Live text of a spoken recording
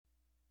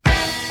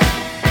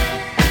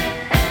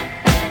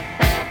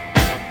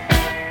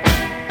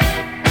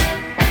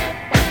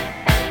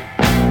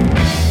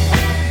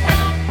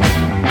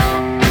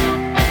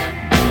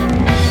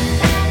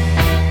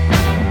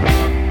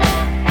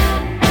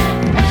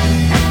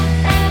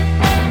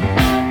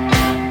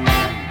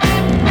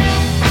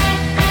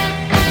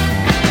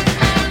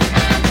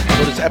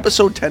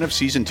episode 10 of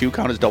season 2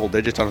 count as double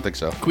digits? I don't think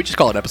so. Can we just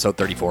call it episode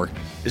 34?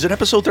 Is it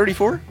episode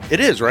 34? It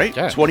is, right?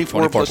 Yeah.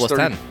 24 plus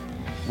 10.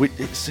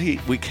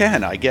 We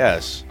can, I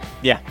guess.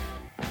 Yeah.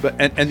 But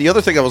and the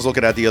other thing I was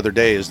looking at the other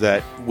day is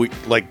that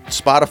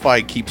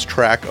Spotify keeps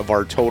track of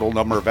our total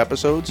number of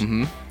episodes,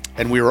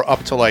 and we were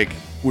up to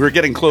we were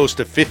getting close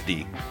to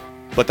 50,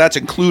 but that's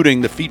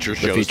including the feature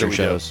shows. feature that we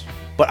shows. do.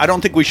 But I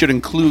don't think we should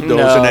include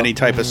those in any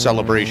type of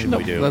celebration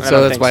we do. That's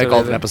why I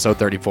called it either. episode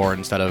 34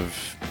 instead of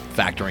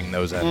factoring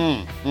those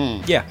in.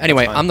 Yeah.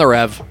 Anyway, I'm the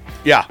Rev.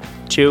 Yeah.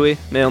 Chewy,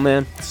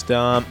 Mailman.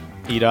 Stump.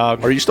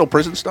 E-Dog. Are you still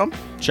prison stump?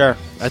 Sure.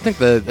 I think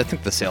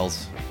the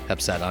sales have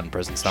set on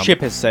Prison Stump.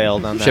 Ship has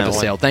sailed on that Ship has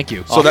one. sailed. Thank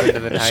you. So Off into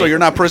the so night. you're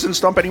not prison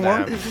stump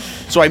anymore? No.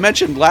 So I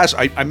mentioned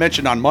I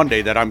mentioned on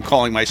Monday that I'm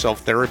calling myself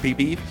Therapy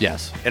Beef.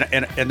 Yes.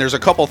 And there's a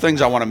couple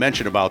things I want to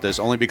mention about this,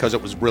 only because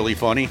it was really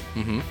funny.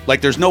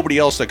 Like, there's nobody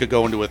else that could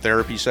go into a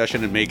therapy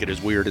session and make it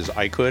as weird as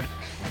I could,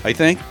 I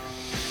think.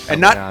 And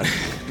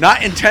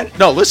not intent.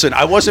 No, listen,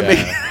 I wasn't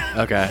making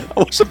Okay. I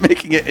wasn't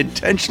making it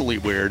intentionally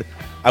weird.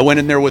 I went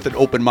in there with an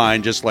open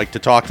mind, just like to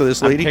talk to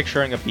this I'm lady.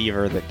 picturing a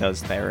beaver that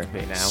does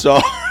therapy now. So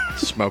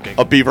Smoking.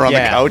 a beaver on the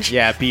couch.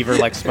 Yeah, beaver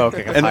like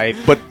smoking a pipe.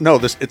 But no,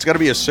 it's got to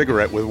be a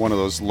cigarette with one of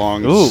those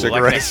long Ooh,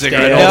 cigarette like a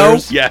cigarette stand-up?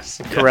 holders? Yes.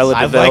 Corella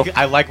I DeVille. like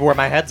I like where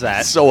my head's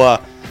at. So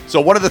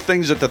one of the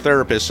things that the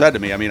therapist said to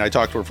me, I mean, I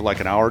talked to her for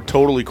like an hour,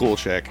 totally cool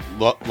chick,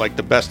 like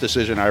the best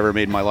decision I ever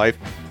made in my life.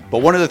 But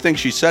one of the things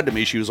she said to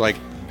me, she was like,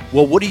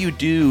 well, what do you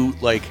do?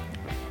 Like,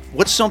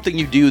 what's something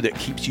you do that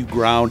keeps you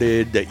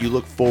grounded, that you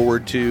look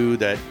forward to,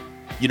 that,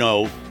 you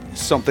know,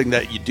 something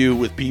that you do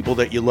with people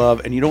that you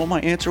love? And you know what my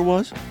answer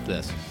was?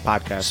 This.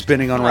 Podcast.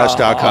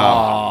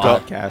 Spinningunrest.com.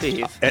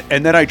 Podcast.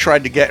 And then I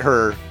tried to get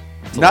her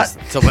To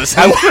listen.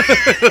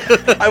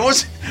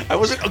 I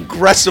wasn't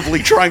aggressively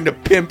trying to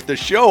pimp the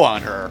show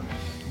on her.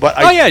 But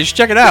Oh yeah, you should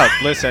check it out.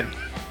 Listen.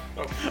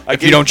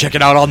 If you don't check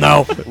it out, I'll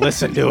know.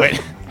 Listen to it.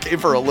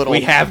 gave her a little.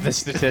 We have the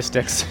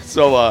statistics.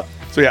 So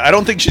yeah, I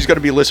don't think she's going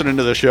to be listening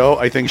to the show.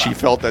 I think she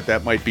felt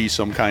that might be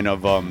some kind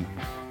of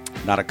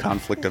not a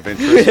conflict of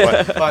interest,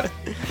 but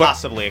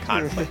possibly a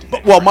conflict.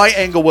 but well, my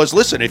angle was,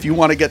 listen, if you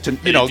want to get to,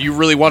 you know, If you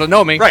really want to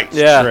know me, right,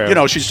 Yeah. True. you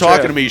know, she's talking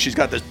True. to me. She's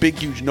got this big,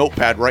 huge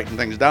notepad writing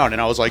things down,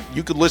 and I was like,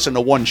 you could listen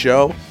to one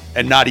show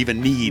and not even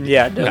need.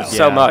 Yeah, it does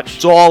so Yeah. much.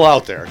 It's all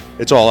out there.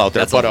 It's all out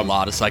there. That's but a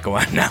lot of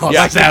psychoanalysis.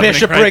 Yeah, Like the happening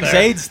Bishop right Briggs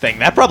there. AIDS thing.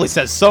 That probably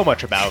says so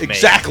much about me.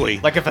 Exactly.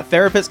 Like if a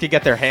therapist could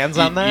get their hands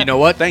on that. You know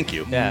what? Thank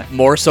you. Yeah.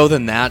 More so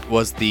than that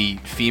was the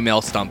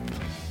female stump.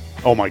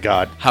 Oh my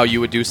God. How you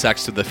would do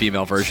sex to the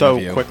female version So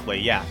of you. quickly.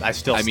 Yeah. I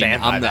still I mean,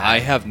 stand by that. I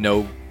have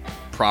no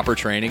proper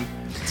training.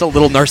 It's a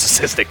little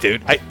narcissistic,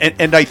 dude.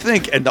 And I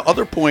think, and the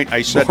other point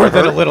I said More to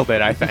her, than a little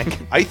bit, I think.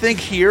 I think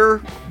here,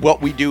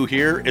 what we do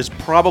here is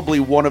probably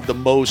one of the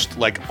most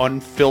like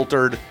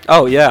unfiltered,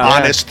 Oh yeah,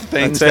 honest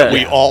things That's that it.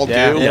 we all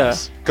Yeah. do. Yeah.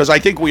 Because I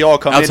think we all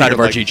come in Outside here of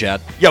our like, G-chat.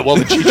 Yeah, well,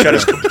 the G-chat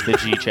is. The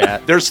G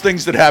chat. There's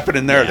things that happen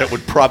in there that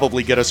would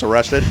probably get us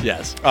arrested.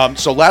 Yes.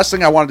 So last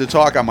thing I wanted to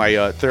talk on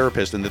my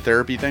therapist and the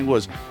therapy thing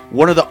was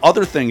one of the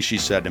other things she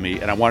said to me,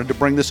 and I wanted to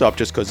bring this up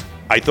just because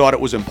I thought it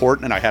was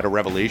important and I had a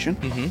revelation.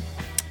 Mm-hmm.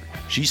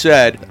 She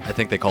said I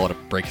think they call it a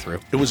breakthrough.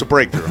 it was a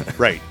breakthrough,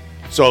 right?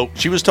 So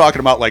she was talking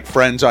about like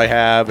friends I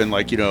have and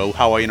like, you know,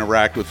 how I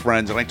interact with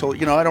friends. And I told her,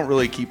 you know, I don't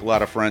really keep a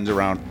lot of friends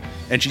around.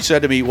 And she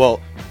said to me, well,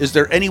 is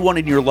there anyone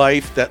in your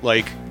life that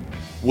like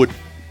would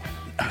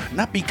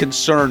not be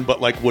concerned,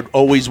 but like would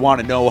always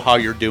want to know how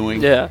you're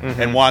doing? Yeah.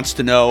 And wants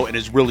to know and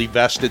is really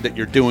vested that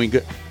you're doing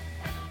good.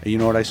 And you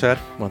know what I said?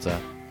 What's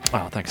that?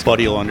 Oh, thanks.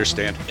 Buddy will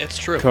understand. It's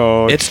true.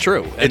 Coach. It's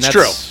true. And It's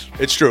that's- true.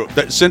 It's true.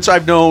 Since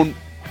I've known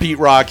Pete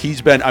Rock,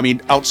 he's been, I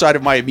mean, outside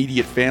of my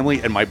immediate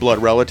family and my blood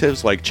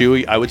relatives like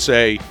Chewy, I would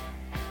say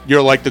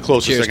you're like the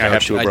closest Cheers, thing I have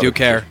Coach. to a I brother. do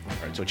care. All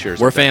right, so cheers.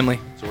 We're family.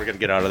 So we're going to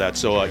get out of that.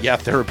 So, yeah,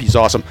 therapy's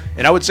awesome.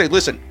 And I would say,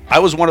 listen, I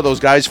was one of those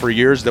guys for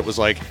years that was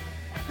like,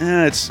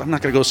 I'm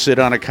not going to go sit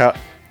on a couch.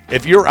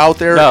 If you're out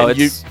there No, and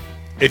it's-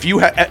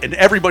 and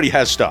everybody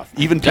has stuff,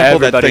 even people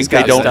that Everybody's think they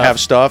got don't stuff. have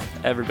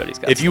stuff. Everybody's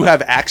got. If you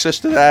have access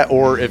to that,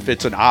 or if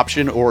it's an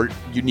option, or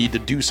you need to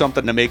do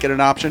something to make it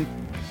an option,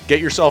 get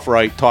yourself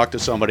right. Talk to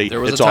somebody. There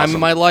was It's a time awesome.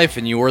 in my life,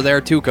 and you were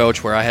there too,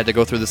 Coach, where I had to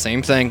go through the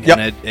same thing,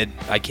 Yep. and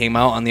I came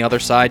out on the other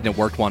side, and it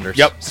worked wonders.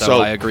 Yep. So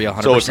I agree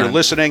 100%. So if you're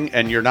listening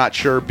and you're not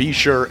sure, be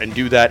sure and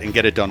do that and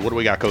get it done. What do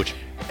we got, Coach?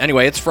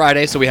 Anyway, it's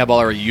Friday, so we have all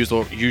our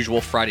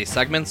usual Friday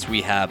segments.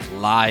 We have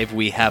live,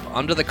 we have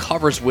under the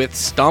covers with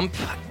Stump,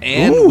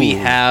 and we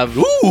have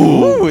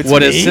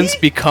what has since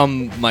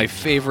become my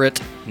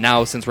favorite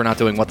now, since we're not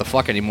doing what the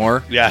fuck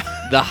anymore. Yeah.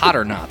 The hot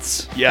or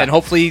nots. Yeah. And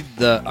hopefully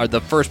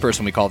the first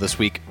person we call this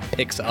week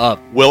picks up.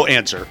 Will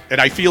answer,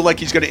 and I feel like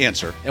he's going to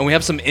answer. And we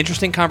have some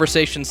interesting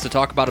conversations to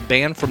talk about a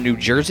band from New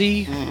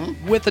Jersey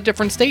with a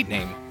different state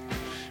name.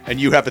 And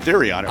you have a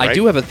theory on it, right? I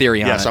do have a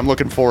theory on it. Yes, I'm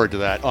looking forward to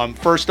that.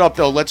 First up,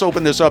 though, let's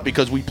open this up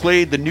because we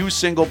played the new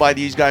single by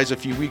these guys a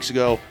few weeks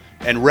ago,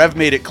 and Rev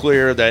made it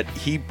clear that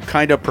he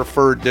kind of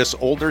preferred this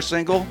older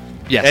single.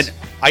 Yes. And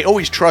I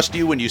always trust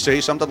you when you say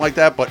something like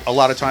that, but a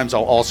lot of times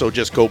I'll also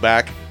just go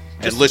back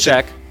and Just listen.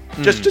 check.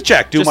 just to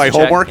check, do Just my to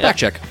check, homework. yeah. Fact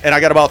check. And I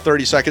got about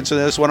 30 seconds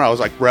into this one. I was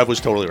like, Rev was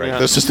totally right. Yeah.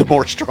 This is the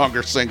more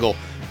stronger single.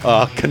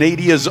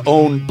 Canadia's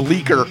own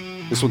Bleecker.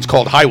 This one's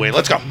called Highway.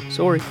 Let's go.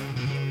 Sorry,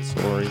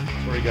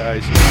 Sorry,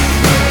 guys.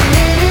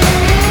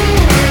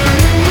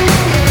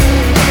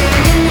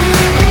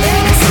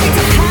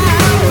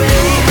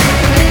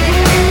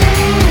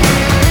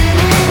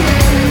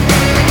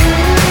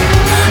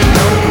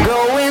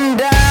 Going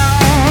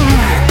down,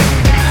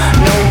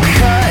 no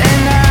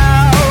cutting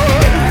out.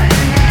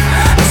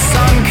 The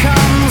sun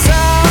comes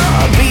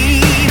up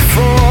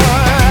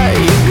before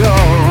you go.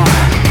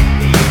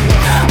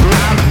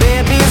 My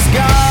baby's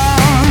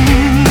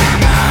gone,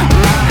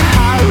 my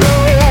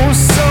hollow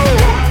soul.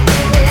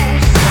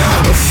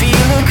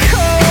 Feel the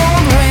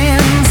cold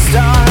wind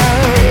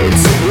start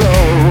to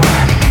blow.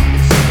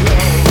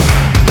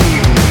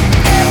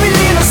 Every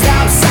little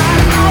stop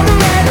sign, all the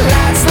red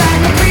lights,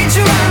 like a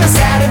preacher on a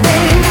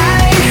Saturday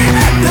night.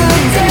 The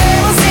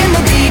devil's in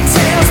the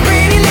details,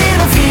 pretty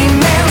little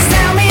females.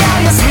 Tell me all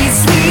your sweet,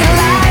 sweet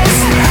lies.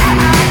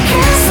 I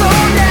can't slow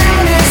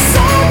down, it's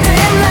so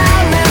damn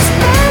loud. Let's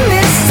burn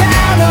this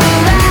town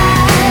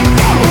alive.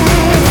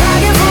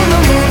 Pocket full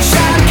of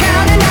moonshine,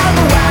 counting out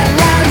the white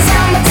lines.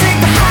 I'ma take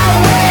the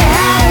highway,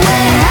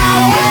 highway,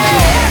 highway.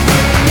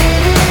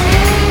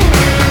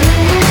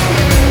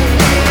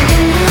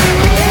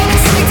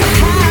 Take the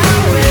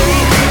highway.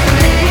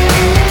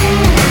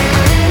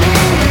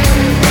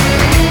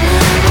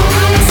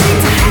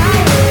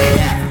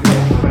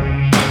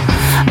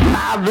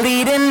 My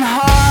bleeding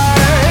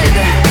heart,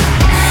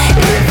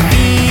 it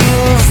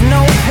feels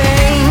no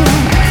pain.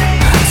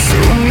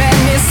 Too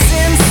many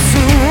sins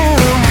to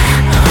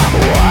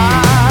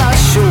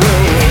wash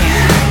away.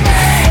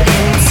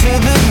 Into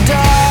the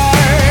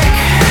dark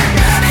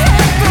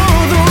and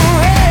through the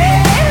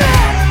rain.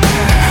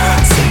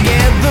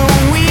 Together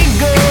we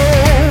go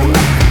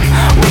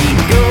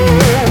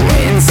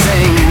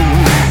insane.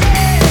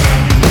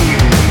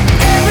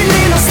 Every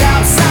little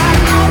stop sign,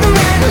 all the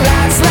red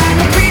lights, like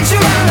a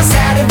preacher on a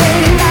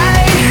Saturday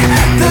night.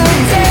 The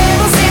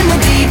devil's in the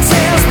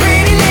details,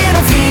 pretty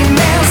little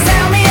females.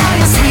 Tell me all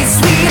your sweet,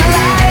 sweet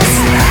lies.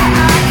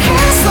 I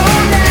can't slow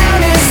down,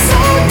 it's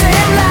so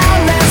damn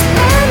loud. Let's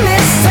burn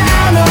this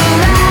town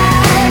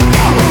alive.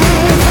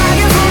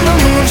 Pocket full of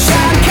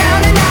moonshine,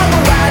 counting out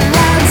the white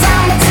lines.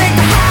 I'ma take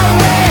the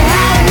highway,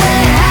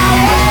 highway,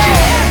 highway.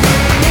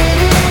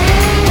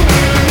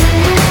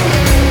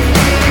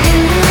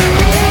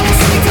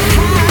 Take the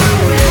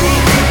highway.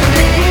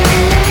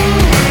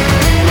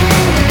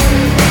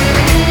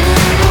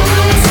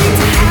 Take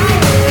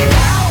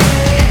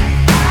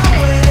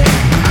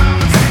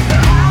the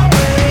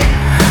highway.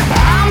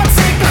 I'ma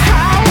take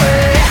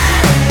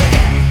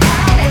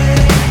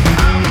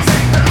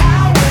the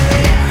highway.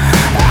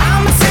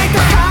 I'ma take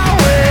the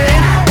highway.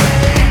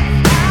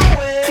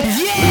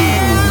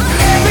 Yeah.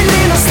 Every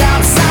little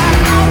stop sign,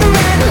 all the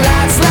red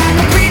lights, like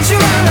a preacher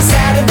on a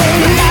Saturday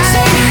night.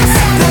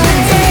 The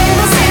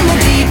devil's in the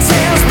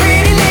details,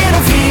 pretty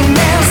little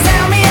females.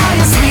 Tell me all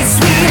your sweet,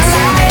 sweet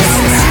lies.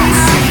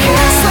 I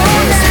can't slow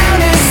down,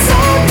 it's so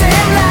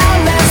damn loud.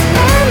 Let's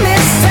burn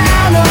this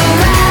town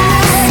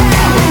alive.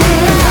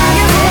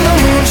 Pocket full of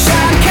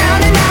moonshine,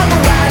 counting out the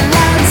white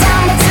lines.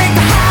 I'ma take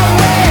the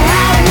highway,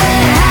 highway,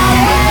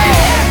 highway.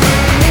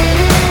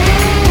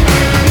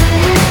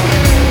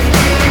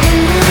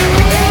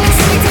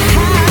 Take the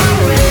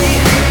highway.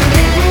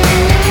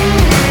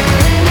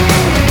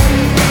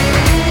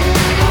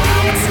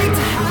 Take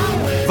the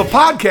highway. The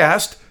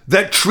podcast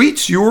that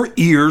treats your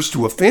ears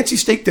to a fancy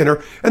steak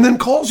dinner and then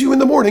calls you in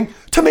the morning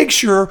to make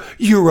sure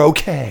you're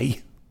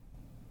okay.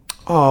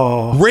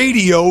 Oh.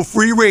 Radio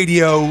Free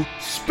Radio,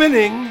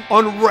 spinning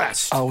on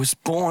rest. I was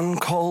born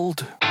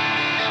cold,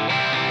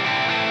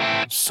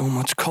 so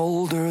much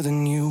colder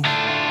than you.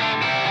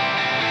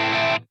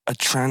 A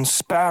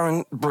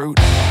transparent brute,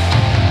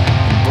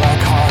 black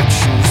heart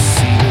you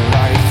see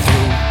right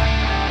through.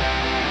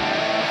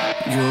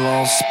 You're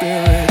all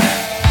spirit,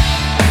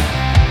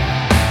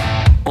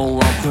 all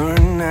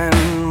burn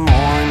and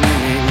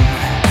morning.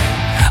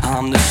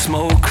 I'm the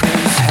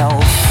smoker's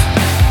health,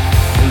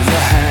 the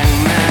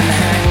hangman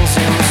hangs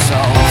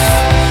himself.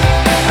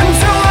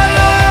 Until I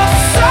love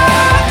so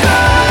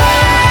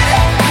good,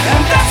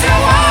 and that you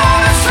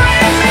wanna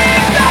treat me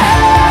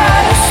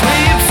bad. We'll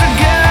sleep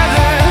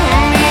together,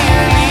 me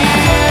and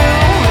you,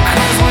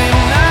 'cause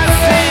we've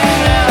nothing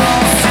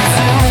else to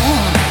do.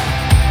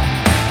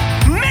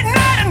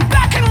 Midnight and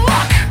back in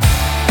luck.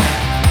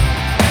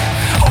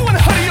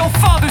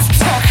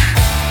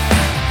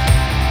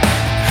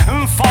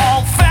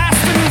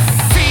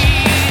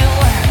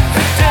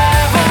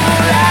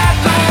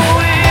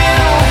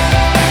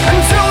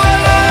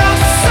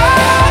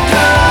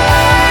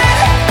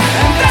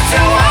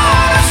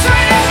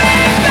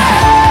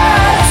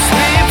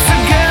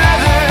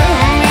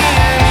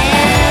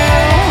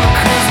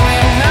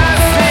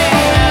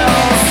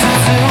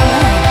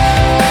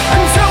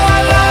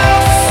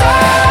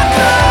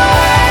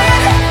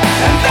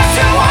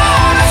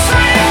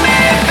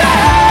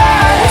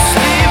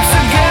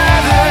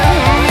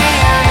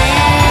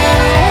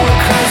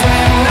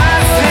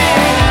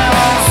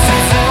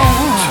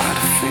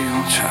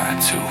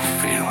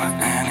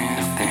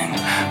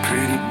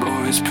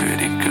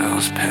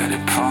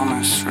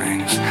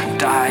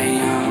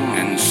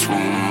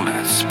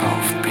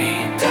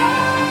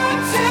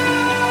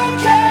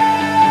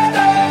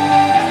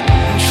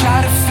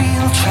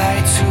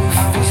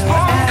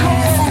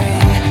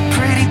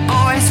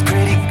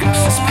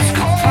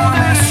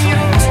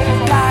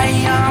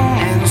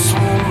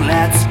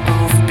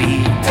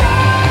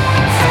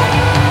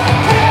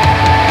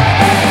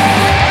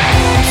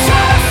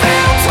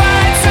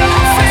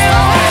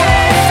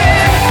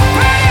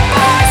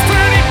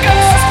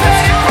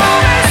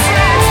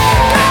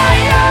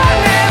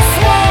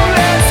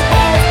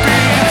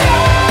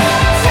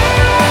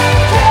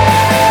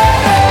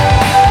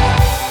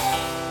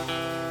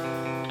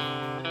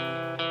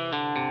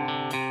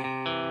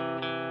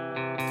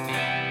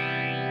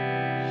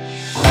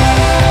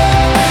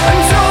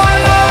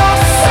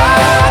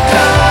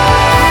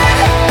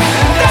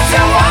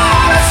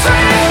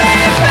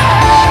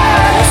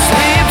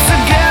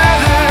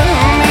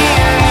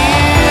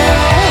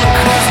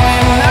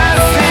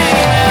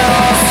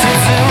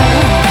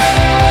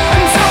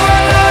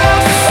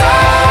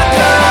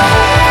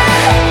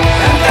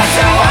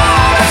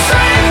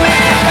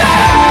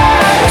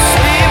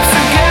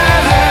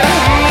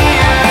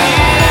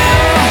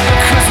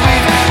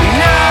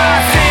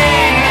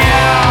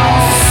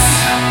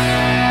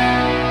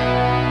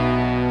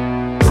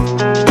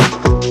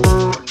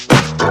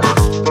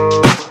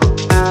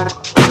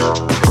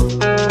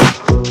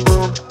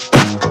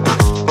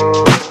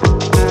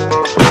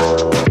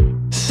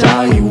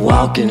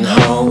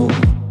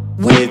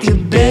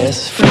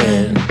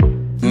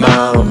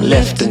 Mom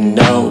left a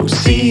note,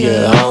 see you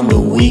on the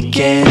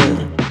weekend.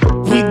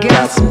 We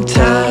got some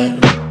time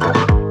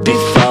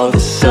before the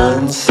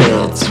sun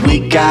sets.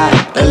 We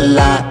got a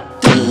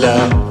lot to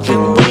love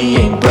and we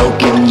ain't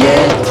broken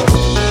yet.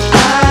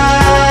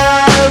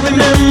 I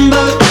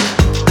remember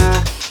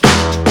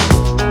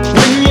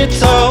when you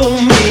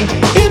told me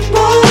it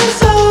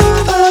was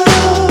over.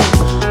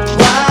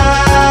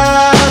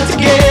 While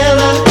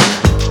together,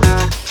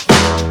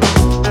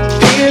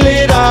 feel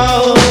it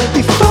all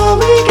before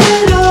we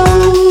get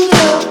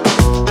older.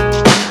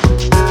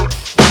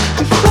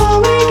 Before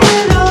we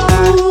get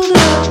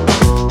older.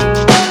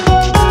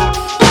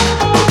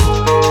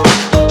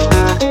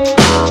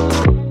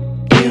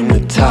 In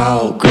the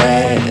tall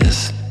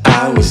grass,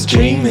 I was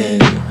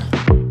dreaming.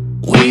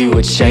 We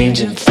were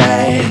changing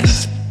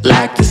fast,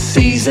 like the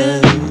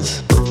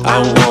seasons. I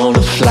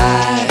wanna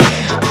fly,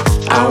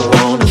 I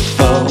wanna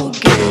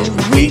forget.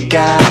 We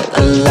got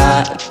a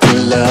lot to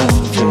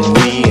love and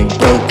we ain't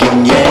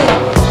broken yet.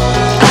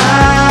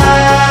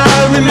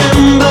 I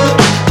remember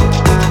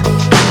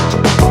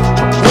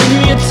when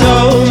you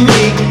told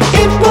me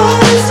it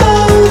was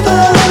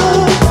over.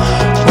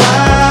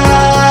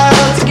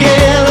 While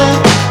together,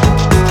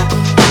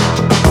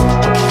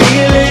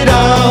 feel it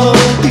all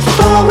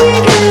before we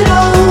get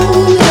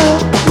older.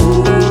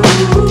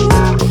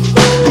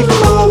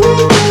 Before we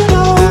get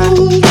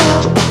older.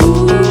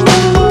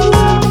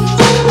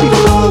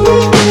 Before we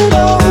get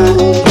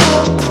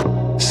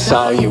older.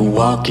 Saw you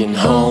walking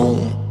home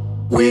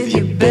with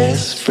your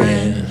best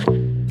friend.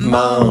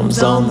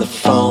 Mom's on the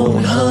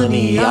phone,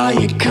 honey, are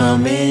you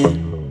coming?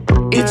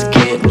 It's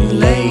getting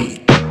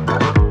late,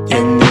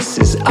 and this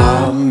is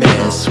our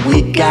mess.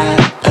 We got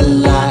a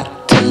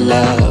lot to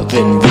love,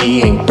 and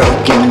we ain't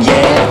broken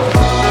yet.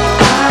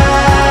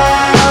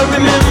 I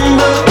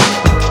remember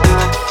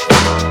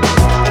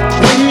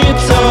when you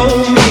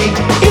told me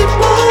it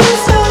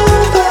was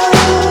over.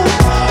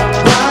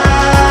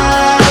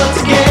 While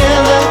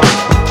together,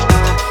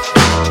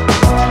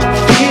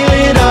 feel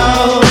it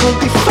all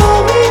before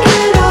we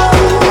get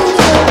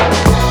older.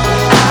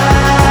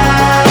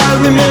 I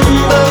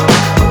remember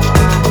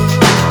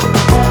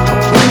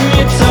when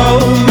you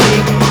told me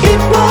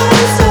it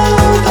was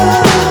over.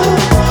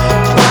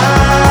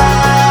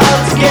 While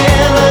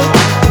together,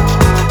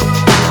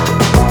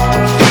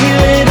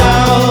 feel it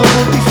all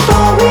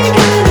before we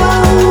get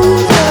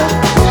older.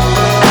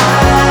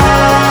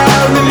 I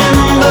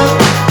remember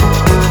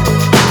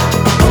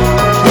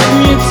when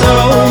you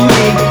told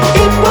me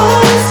it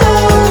was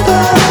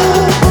over.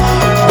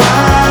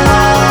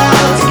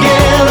 While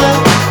together,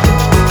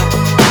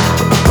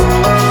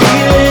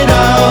 feel it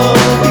all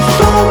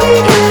before we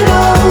get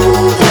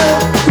older.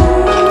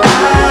 I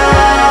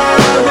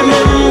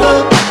remember.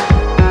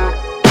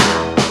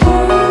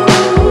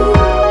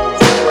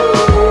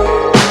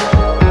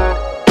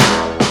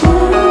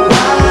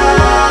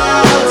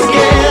 While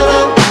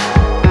together,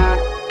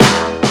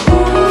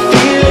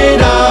 feel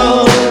it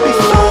all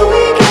before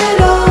we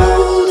get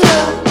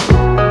older.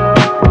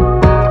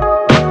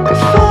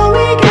 Before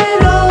we get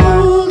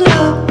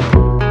older.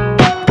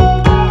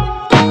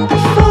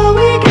 Before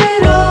we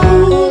get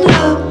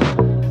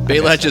older. Bay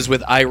Ledges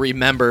with I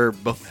Remember.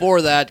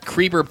 Before that,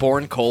 Creeper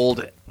Born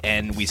Cold,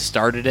 and we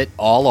started it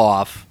all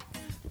off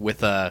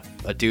with a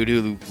dude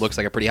who looks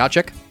like a pretty hot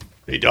chick.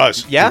 He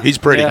does. Yeah? He's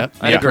pretty. Yeah.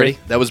 I Yeah, agree.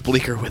 That was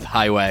Bleecker with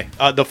Highway.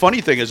 The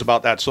funny thing is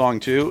about that song,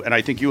 too, and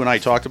I think you and I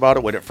talked about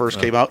it when it first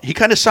came out, he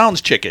kind of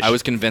sounds chickish. I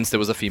was convinced it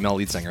was a female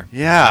lead singer.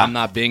 Yeah. I'm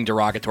not being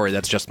derogatory.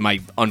 That's just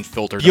my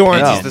unfiltered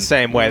Bjorn's opinion. is the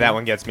same way. That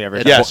one gets me every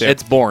It's, time. Yes. too.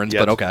 it's Borns,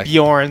 Yes. but okay.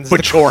 Bjorn's. But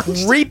The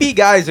Bjorn's. Creepy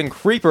Guys and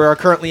Creeper are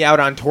currently out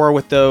on tour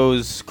with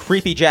those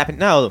creepy Japan.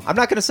 No, I'm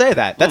not going to say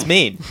that. That's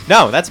mean.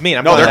 No, that's mean.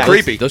 I'm No, calling they're that.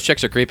 creepy. Those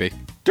chicks are creepy.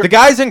 The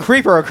Guys in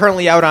Creeper are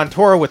currently out on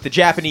tour with the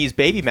Japanese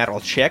baby metal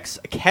chicks.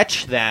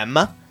 Catch them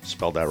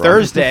Spelled that wrong.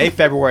 Thursday,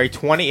 February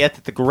 20th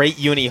at the Great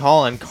Uni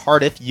Hall in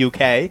Cardiff,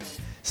 UK.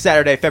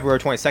 Saturday, February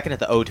 22nd at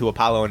the O2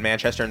 Apollo in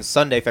Manchester. And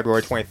Sunday,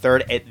 February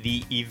 23rd at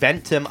the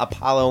Eventum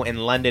Apollo in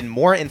London.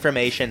 More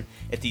information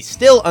at the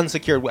still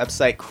unsecured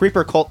website,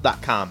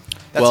 creepercult.com.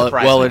 That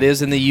surprised Well, me. it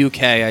is in the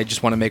UK. I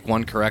just want to make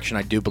one correction.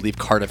 I do believe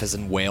Cardiff is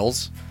in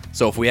Wales.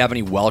 So if we have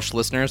any Welsh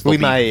listeners, they'll We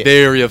be might-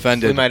 very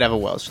offended. We might have a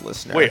Welsh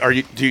listener. Wait, are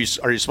you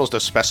supposed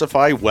to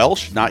specify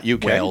Welsh, not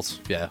UK?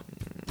 Wales, yeah.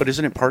 But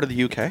isn't it part of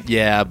the UK?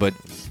 Yeah, but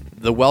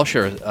the Welsh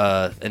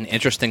are an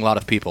interesting lot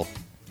of people.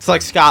 It's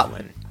like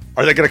Scotland.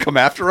 Are they going to come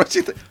after us?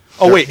 You think?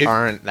 Oh There wait.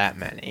 aren't that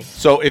many.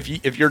 So if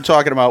you're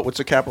talking about what's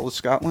the capital of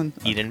Scotland?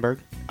 Edinburgh.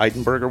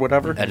 Edinburgh or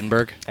whatever.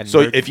 Edinburgh. So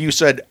Edinburgh. if you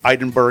said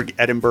Edinburgh,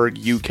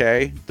 UK,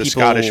 the People-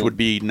 Scottish would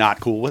be not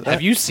cool with that.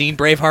 Have you seen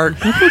Braveheart?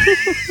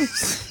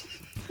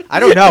 I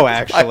don't know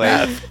actually.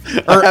 I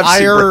Or have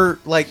seen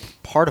like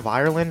part of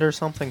Ireland or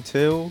something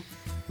too.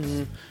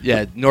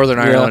 Yeah, Northern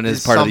Ireland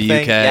is part of the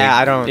Something- UK. Yeah,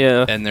 I don't.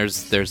 Yeah. And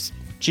there's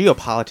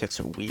Geopolitics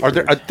are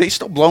weird. Are they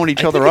still blowing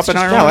each I other think up it's in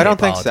just- Ireland? No, I don't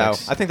think so.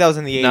 Politics. I think that was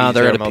in the 80s. no,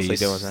 they're at a mostly peace.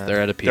 doing that.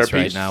 They're at a They're peace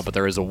right peace. now, but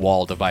there is a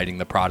wall dividing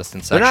the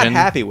Protestant They're section not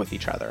happy with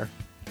each other.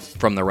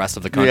 from the rest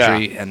of the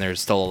country, and there's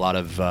still a lot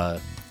of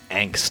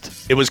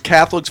angst. It was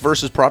Catholics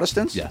versus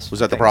Protestants? Yes. Was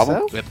that the Think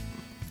problem? so? Yep.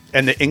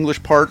 And the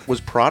English part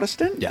was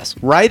Protestant? Yes.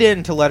 Write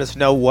in to let us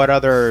know what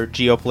other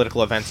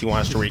geopolitical events you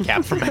want us to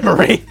recap from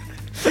memory.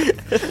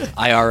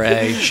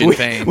 IRA, Sinn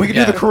Féin. We can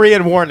do the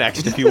Korean War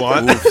next if you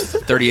want.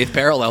 38th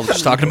parallel.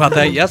 Just talking about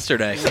that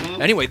yesterday.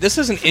 Anyway, this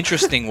is an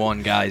interesting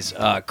one, guys.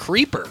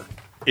 Creeper.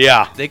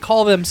 Yeah. They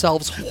call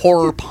themselves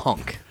horror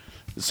punk.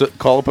 So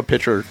call up a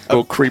picture.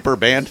 Go Creeper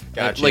band.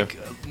 Gotcha. Like,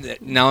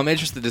 now I'm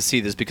interested to see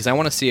this because I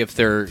want to see if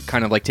they're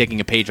kind of like taking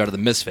a page out of the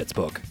Misfits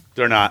book.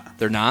 They're not.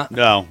 They're not?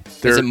 No.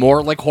 Is it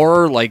more like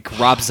horror, like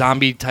Rob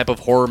Zombie type of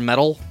horror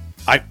metal?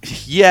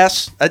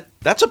 Yes.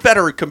 That's a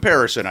better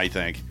comparison, I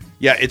think.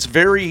 Yeah, it's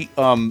very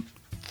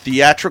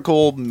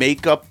theatrical,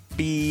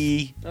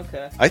 makeup-y.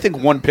 Okay. I think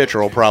one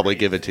picture will probably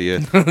give it to you.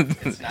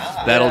 It's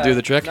not. That'll do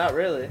the trick? Not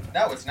really.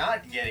 No, it's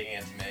not getting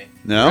into me.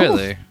 No?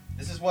 Really?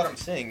 This is what I'm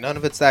seeing. None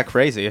of it's that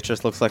crazy. It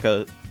just looks like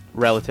a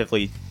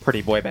relatively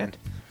pretty boy band.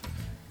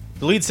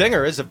 The lead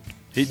singer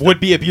would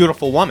be a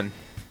beautiful woman.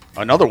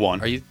 Another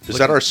one. Are you Is that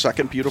looking- our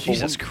second beautiful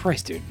Jesus one?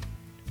 Christ, dude.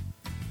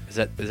 Is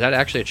that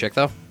actually a chick,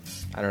 though?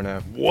 I don't know.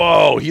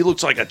 Whoa, he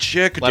looks like a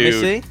chick, Let dude. me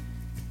see.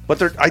 But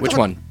they're Which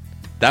one?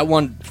 That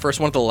one, first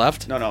one to the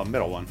left? No,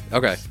 middle one.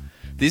 Okay.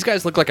 These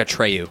guys look like a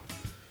Treyu.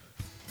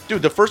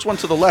 Dude, the first one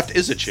to the left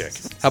is a chick.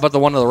 How about the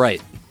one to the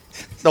right?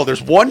 No,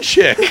 there's one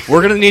chick.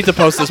 We're gonna need to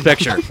post this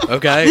picture,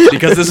 okay?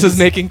 Because this is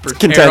making for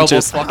terrible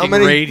contentious. How fucking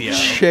many radio.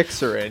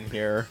 chicks are in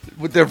here?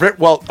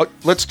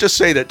 Let's just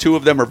say that two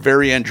of them are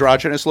very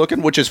androgynous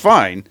looking, which is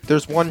fine.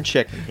 There's one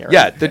chick in here.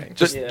 Yeah, I think.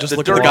 Just Yeah.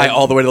 look at the guy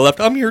all the way to the left.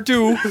 I'm here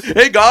too.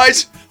 Hey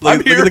guys, I'm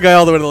Look here. at the guy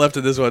all the way to the left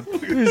in this one.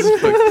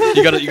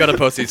 you gotta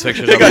post these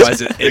pictures, Hey,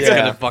 guys. otherwise it's Yeah.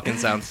 gonna fucking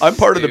sound. I'm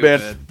part of the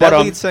band, stupid. but That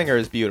lead singer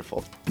is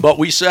beautiful. but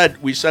we said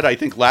I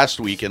think last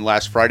week in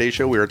last Friday's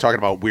show we were talking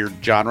about weird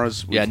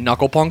genres. Yeah,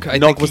 knuckle punk. I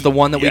think was the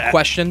one that we Yeah.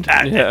 questioned.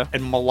 Yeah.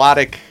 and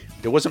melodic.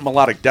 It wasn't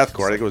melodic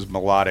deathcore. I think it was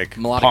melodic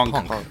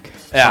Melodic punk.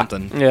 Yeah.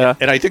 Something. Yeah.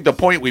 And I think the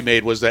point we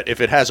made was that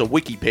if it has a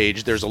wiki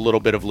page, there's a little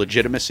bit of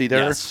legitimacy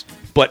there. Yes.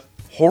 But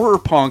horror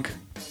punk,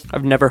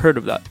 I've never heard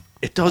of that.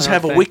 it does I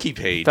have don't a think- wiki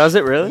page. Does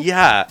it really?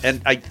 Yeah,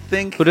 and I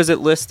think Who does it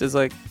list as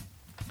like?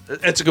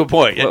 that's a good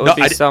point. What No, would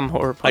be I, some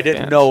horror? I punk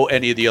didn't band? know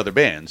any of the other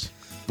bands,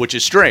 which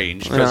is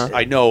strange because Yeah.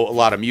 I know a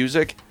lot of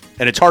music,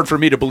 and it's hard for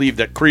me to believe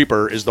that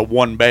Creeper is the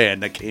one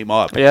band that came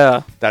up.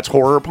 Yeah. That's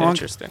horror punk.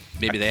 Interesting.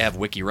 Maybe they have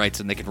wiki rights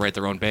and they can write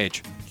their own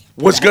page.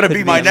 Was going to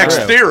be my next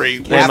true. theory.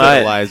 They might.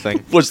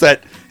 Capitalizing. Was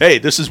that hey,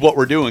 this is what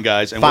we're doing,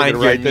 guys, and Find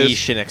we're your going to write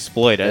niche this. and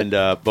exploit it.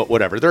 And but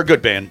whatever, they're a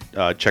good band.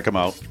 Check them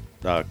out.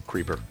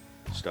 Creeper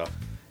stuff.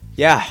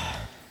 Yeah.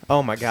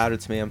 Oh my god,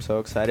 it's me. I'm so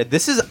excited.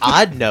 This is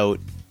Odd Note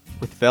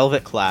with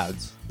Velvet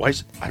Clouds. Why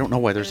is I don't know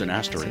why there's an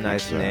asterisk. It's a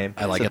nice next to that. name.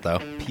 I like It's it, though. a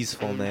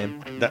Peaceful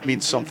name. That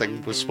means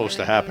something was supposed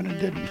to happen and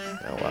didn't.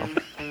 Oh well.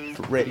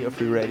 For Radio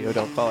Free Radio,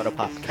 don't call it a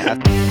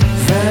podcast.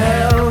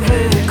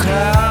 Velvet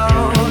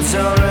clouds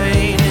are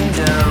raining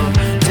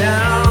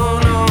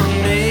down on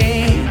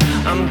me.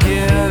 I'm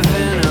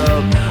giving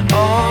up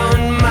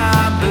on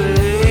my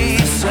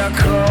beliefs. I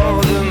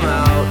call them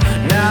out.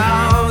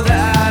 Now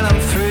that I'm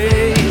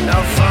free,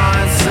 I'll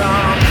find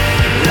some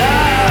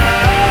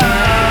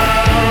love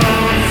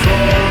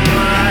for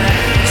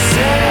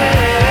myself.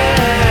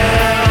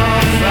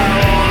 I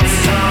want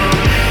some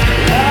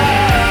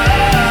love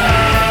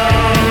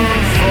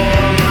for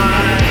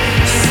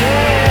myself.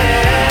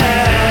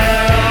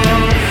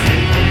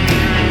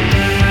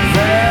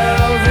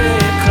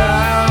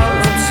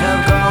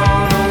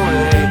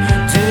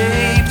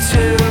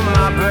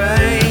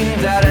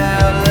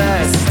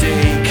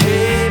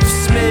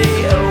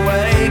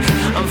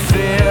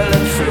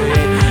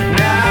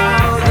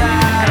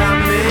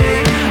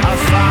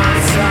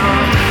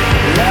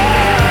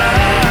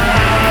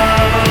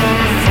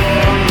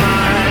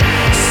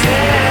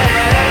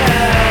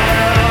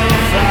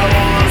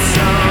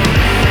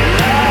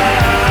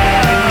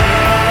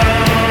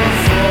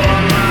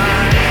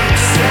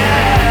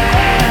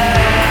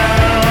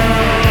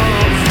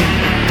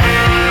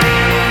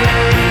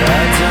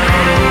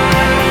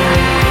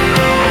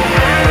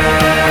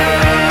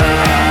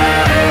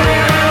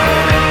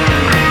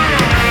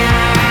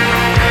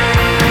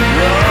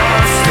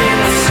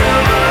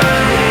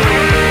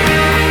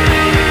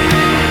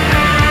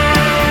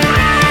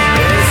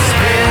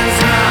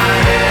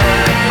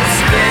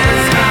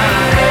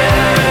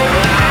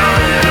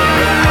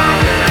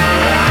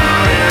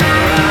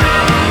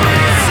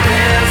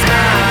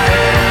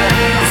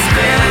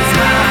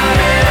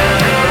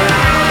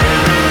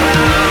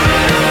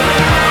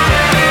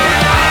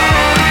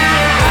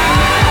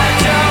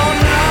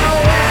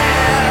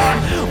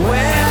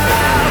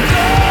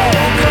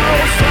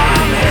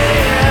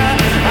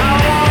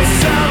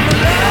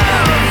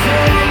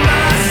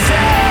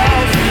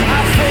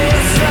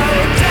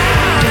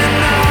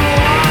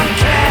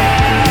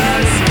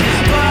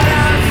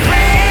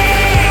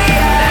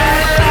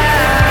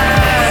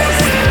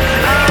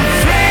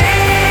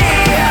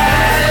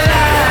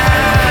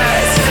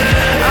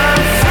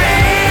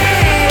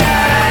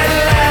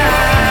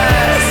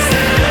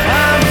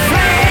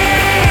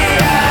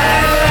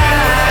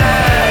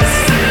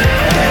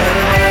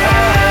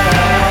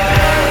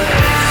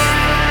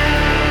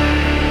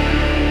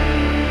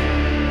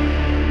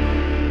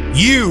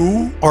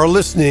 are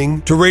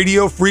listening to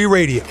Radio Free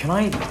Radio. Can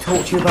I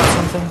talk to you about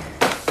something?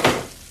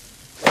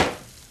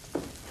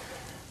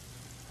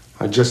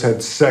 I just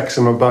had sex.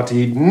 I'm about to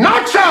eat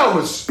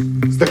nachos!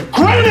 It's the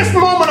greatest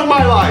moment of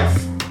my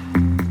life!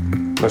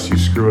 Unless you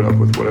screw it up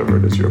with whatever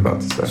it is you're about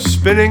to say.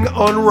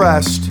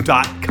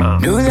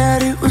 SpinningUnrest.com. Knew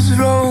that it was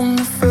wrong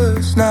the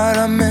first night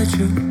I met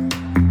you.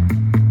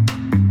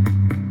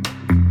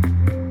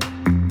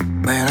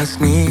 When I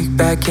sneaked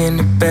back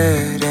into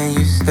bed and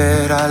you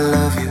said I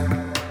love you.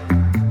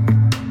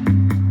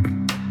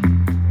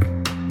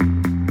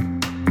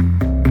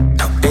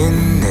 Now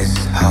in this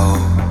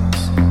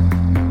house,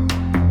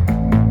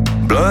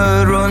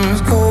 blood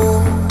runs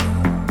cold.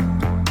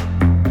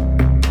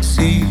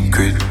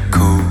 Secret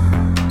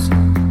codes.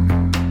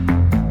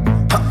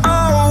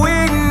 Oh, we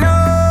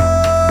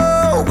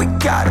know we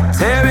gotta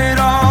tear it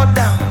all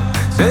down.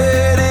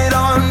 Set it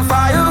on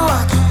fire,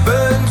 watch it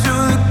burn to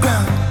the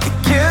ground. It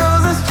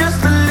kills us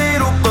just a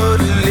little, but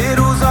a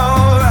little's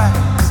alright.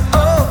 'Cause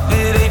oh,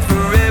 it ain't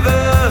forever.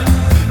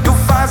 You'll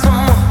find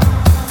someone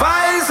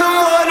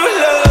who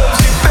loves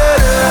you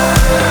better.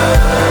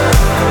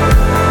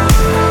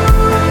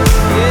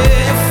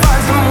 Yeah,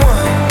 find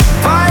someone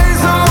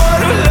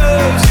who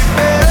loves you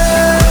better.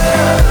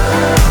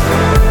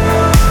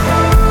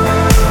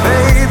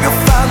 Babe,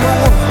 you'll find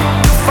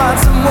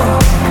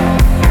someone.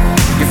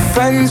 Your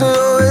friends will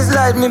always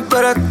like me,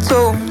 but I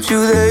told you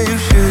that you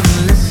shouldn't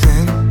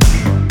listen.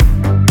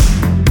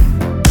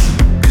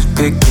 'Cause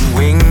picking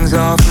wings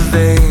off of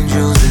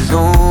angels has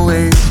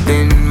always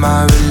been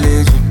my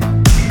religion.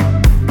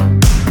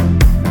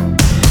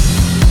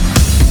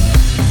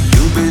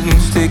 You've been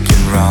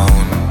sticking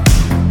round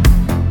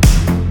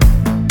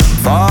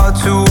far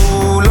too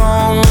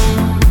long,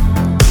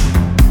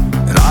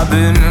 and I've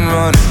been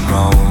running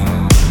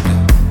round,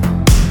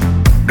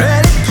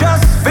 and it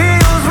just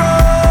feels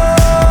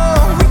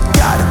wrong. We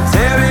gotta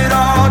tear it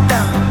all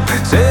down,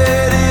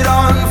 set it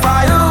on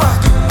fire,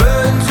 watch it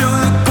burn to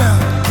the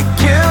ground. It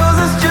kills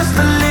us just a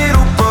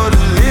little, but a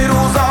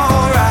little's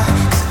alright.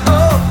 'Cause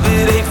oh,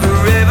 it ain't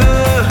forever.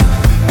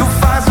 You'll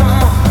find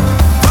someone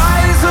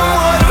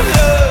who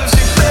loves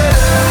you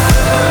better.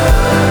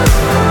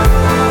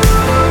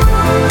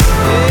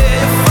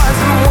 Yeah, find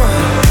someone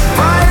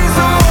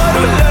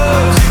who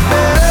loves you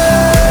better.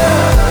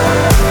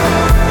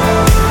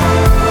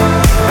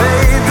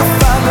 Babe, you'll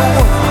find the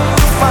one,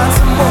 you'll find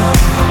someone.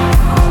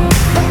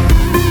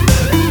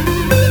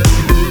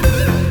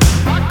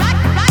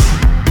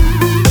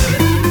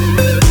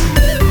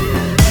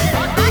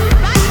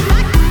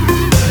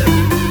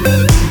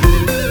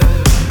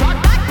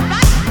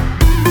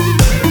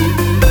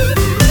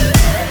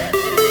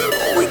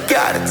 We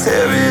gotta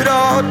tear it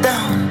all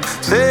down,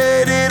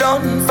 set it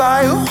on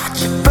fire,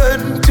 watch it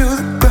burn to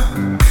the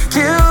ground.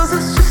 Kills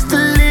us just a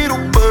little,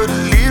 but a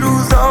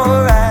little's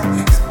alright.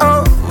 'Cause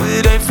oh,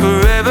 it ain't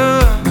forever.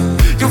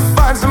 You'll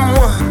find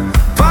someone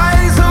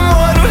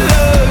who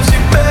loves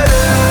you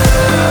better.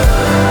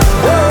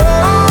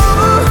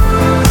 Whoa,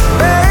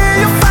 babe,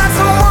 you'll find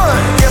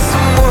someone, yeah,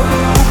 someone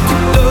who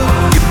can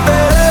love you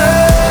better.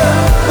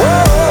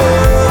 Whoa,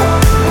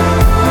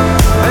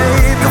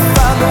 babe, you'll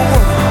find the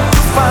one,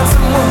 you'll find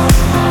someone.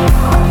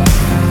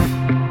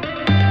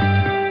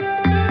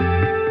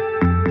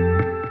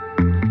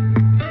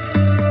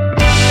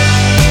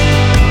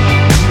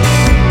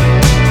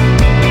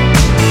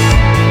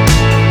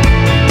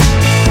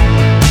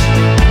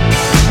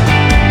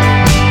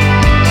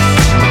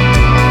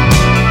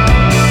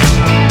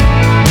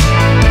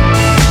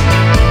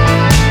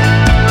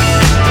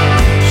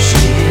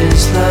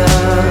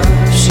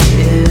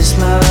 She is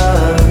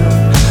love,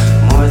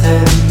 more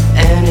than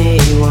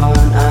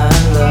anyone I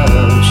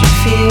love. She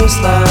feels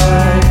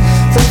like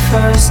the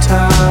first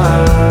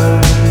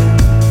time.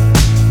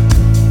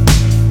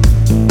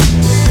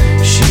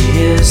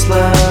 She is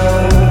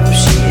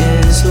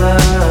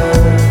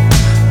love,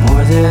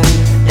 more than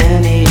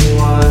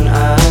anyone I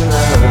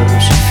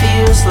love. She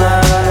feels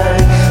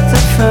like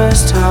the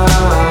first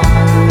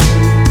time.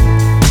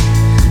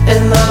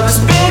 And love is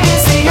big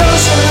as the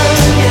ocean,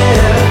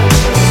 yeah.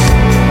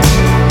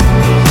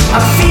 I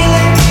feel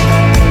it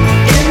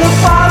in the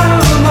bottom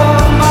of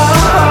my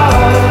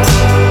heart,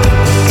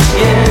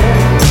 yeah.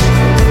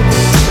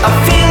 I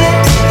feel it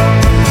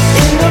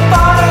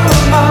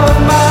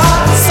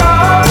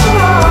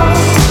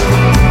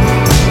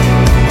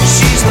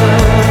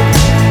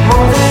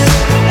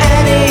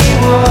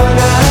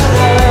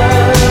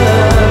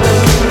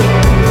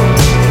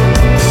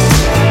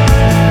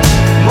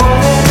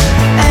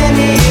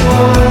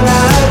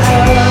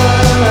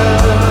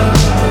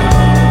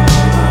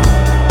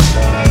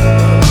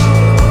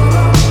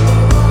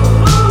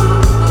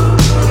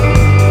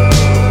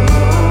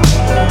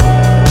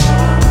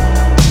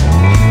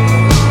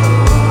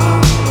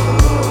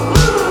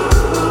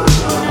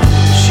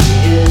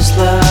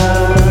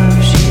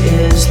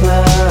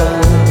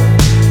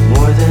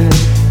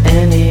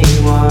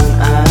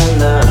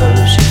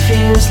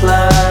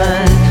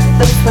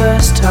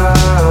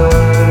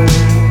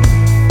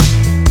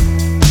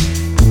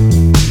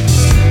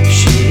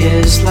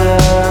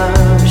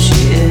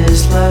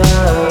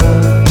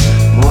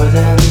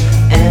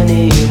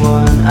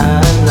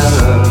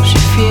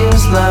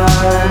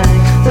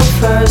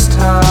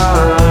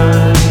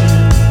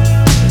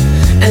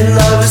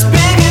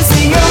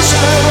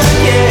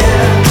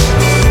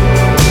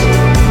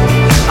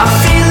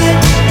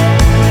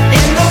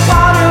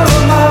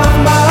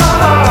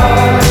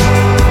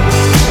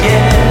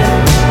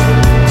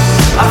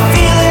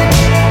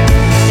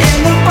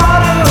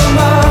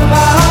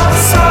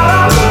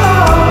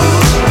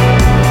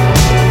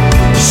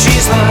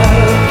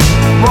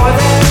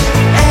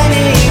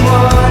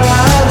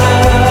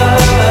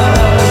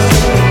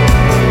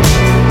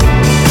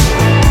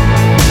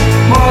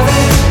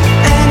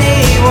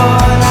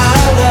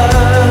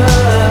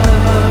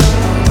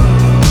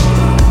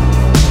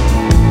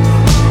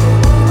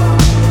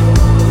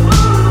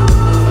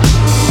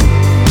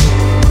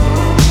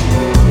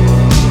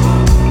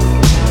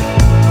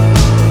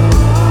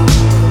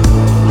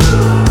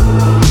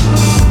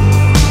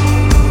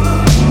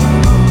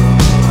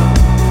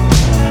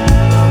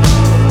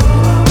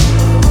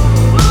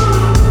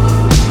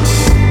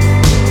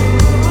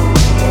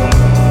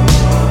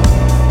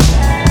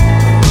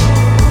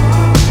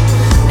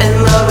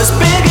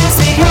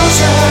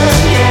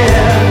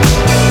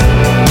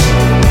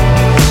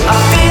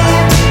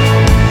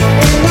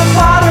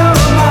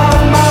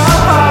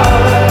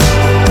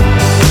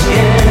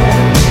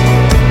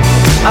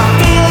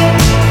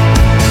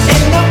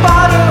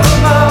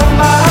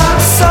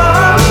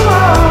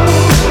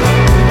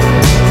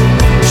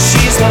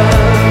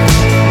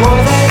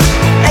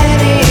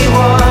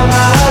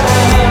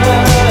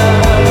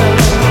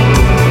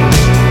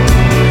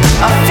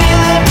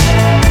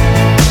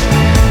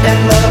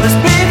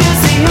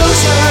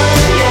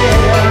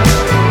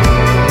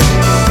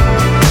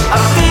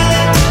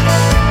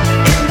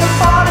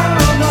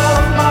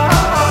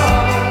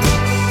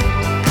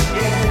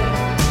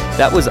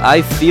That was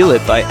I Feel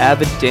It by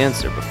Avid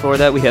Dancer. Before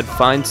that, we had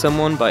Find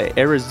Someone by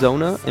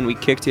Arizona, and we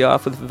kicked you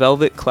off with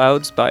Velvet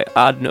Clouds by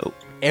Odd Note.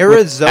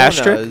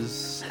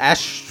 Arizona's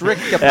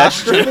apostrophe?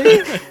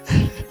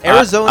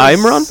 Arizona's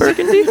I'm Ron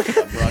Burgundy.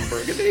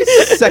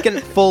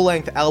 second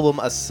full-length album,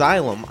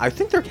 Asylum. I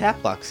think their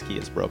cap lock key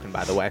is broken,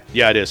 by the way.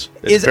 Yeah, it is.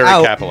 It's is very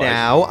out capitalized.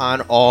 now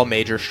on all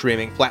major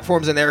streaming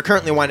platforms, and they're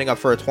currently winding up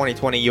for a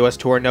 2020 U.S.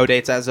 tour. No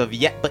dates as of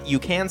yet, but you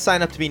can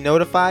sign up to be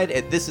notified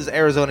at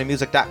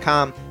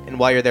thisisarizonamusic.com. And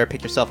while you're there,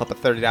 pick yourself up a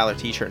 $30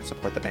 t-shirt and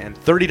support the band.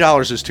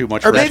 $30 is too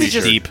much Or for a maybe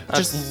t-shirt.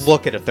 just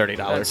look at a $30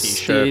 That's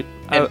t-shirt. steep.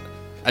 And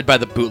I'd buy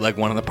the bootleg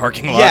one in the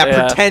parking lot.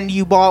 yeah, pretend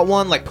you bought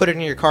one, like put it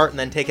in your cart and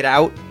then take it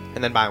out,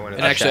 and then buy one.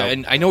 And actually,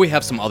 and I know we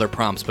have some other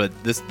prompts, but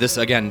this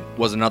again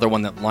was another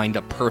one that lined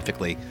up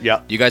perfectly.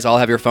 Yeah. You guys all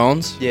have your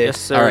phones? Yeah. Yes,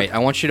 sir. All right, I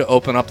want you to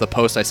open up the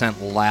post I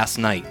sent last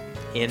night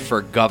In?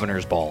 for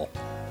Governor's Ball.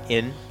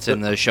 in. It's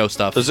in the show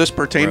stuff. Does this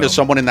pertain to room.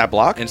 someone in that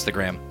block?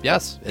 Instagram?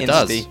 Yes, it Insty.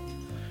 does.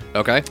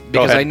 Okay,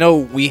 because ahead. I know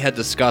we had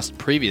discussed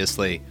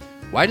previously.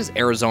 Why does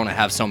Arizona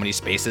have so many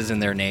spaces in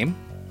their name?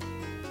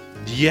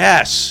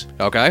 Yes.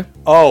 Okay.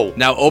 Oh.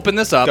 Now open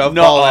this up. Gov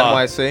no, Ball uh,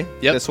 NYC.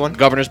 Yep. This one.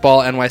 Governor's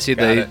Ball NYC.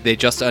 Got They it. they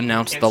just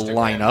announced the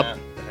lineup.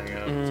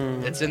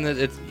 Mm, It's in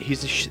the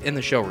he's in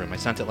the showroom. I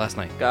sent it last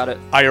night. got it.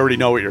 I already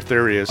know what your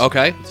theory is.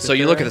 Okay, so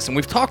you look at this, and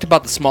we've talked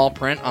about the small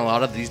print on a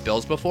lot of these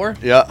bills before.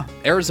 Yeah.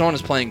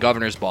 Arizona's playing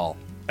Governor's Ball,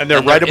 And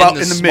they're right about in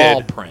the small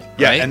mid. print.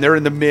 Yeah, right? and they're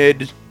in the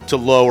mid to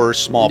lower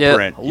small Yeah.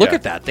 print. Look Yeah.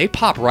 at that; they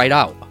pop right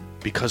out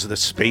Because of the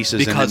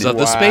spaces. because in of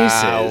the Wow.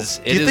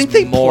 spaces. Do you It think is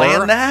they more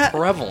planned that?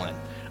 prevalent.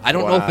 I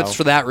don't know if Wow. it's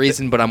for that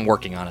reason, but I'm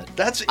working on it.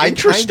 That's I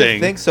interesting. kind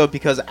of think so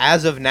because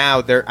as of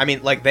now, they're. I mean,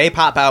 like they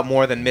pop out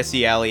more than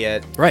Missy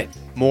Elliott, Right,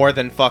 more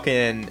than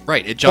fucking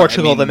right.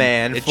 Portugal the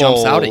Man. It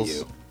jumps out at Foles.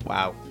 you.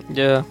 Wow.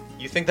 Yeah.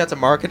 You think that's a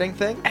marketing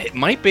thing? It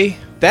might be.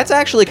 That's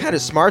actually kind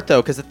of smart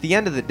though, because at the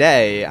end of the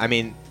day, I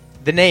mean,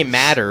 the name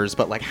matters,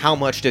 but like, how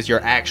much does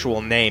your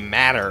actual name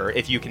matter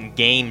if you can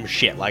game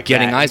shit like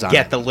Getting that? eyes on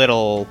Get it. the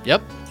little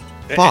Yep.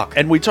 fuck.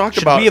 And we talked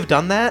Should about. we have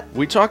done that?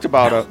 We talked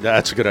about.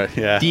 That's a good.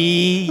 Yeah.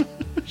 D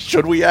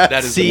Should we have?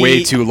 That is C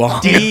way too long.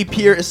 D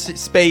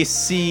space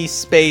C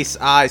space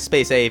I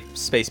space A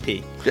space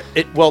P.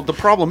 Well, the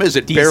problem is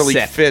it D barely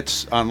set.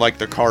 fits on like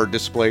the card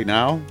display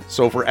now.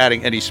 So if we're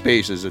adding any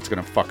spaces, it's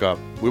gonna fuck up.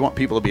 We want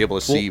people to be able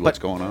to see Well, what's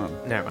but- going on.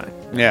 Never mind.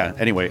 Yeah.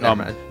 Anyway, Never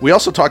mind. we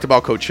also talked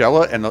about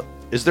Coachella, and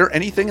is there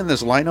anything in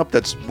this lineup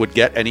that would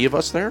get any of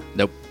us there?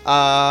 Nope.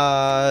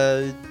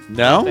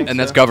 No. think And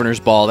that's so. Governor's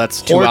Ball.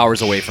 That's 2 Port-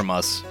 hours away from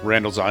us.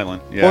 Randall's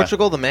Island. Yeah.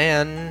 Portugal the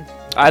Man.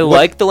 I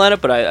like the lineup,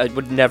 but I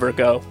would never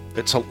go.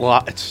 It's a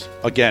lot. It's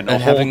again a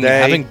And whole having, day.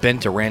 having been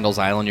to Randall's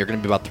Island, you're going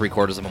to be about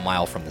 3/4 of a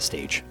mile from the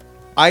stage.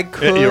 I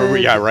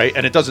could. Yeah, right.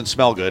 And it doesn't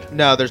smell good.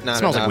 No, there's not. It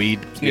smells enough. like weed.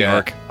 It's New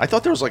York. I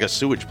thought there was like a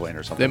sewage plant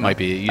or something. It might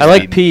be. It used I to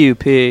like be-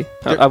 PUP.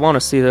 I want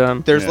to see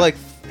them. There's Yeah. like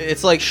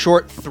it's like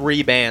short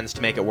 3 bands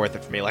to make it worth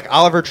it for me. Like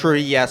Oliver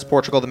Tree, yes.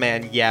 Portugal the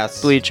Man,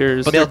 yes.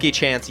 Bleachers. But Milky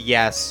Chance,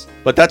 yes.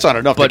 But that's not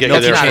enough to But get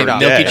Milky, you there not for enough. a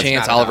Milky day. That's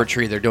Chance, not Oliver enough.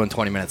 Tree, they're doing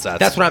 20-minute sets.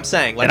 That's what I'm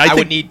saying. Like And I I would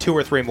think- need 2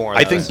 or 3 more. Of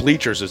I think those.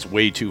 Bleachers is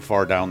way too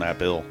far down that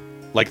bill.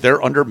 Like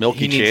they're under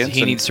Milky Chance.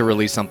 He and- needs to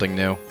release something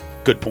new.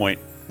 Good point.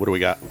 What do we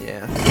got?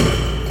 Yeah.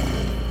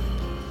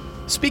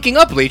 Speaking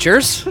of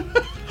Bleachers,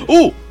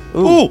 Ooh,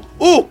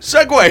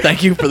 segue.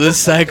 thank you for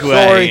this segue.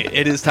 Sorry.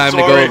 It is time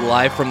Sorry. to go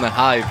live from the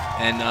Hive.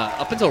 And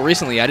up until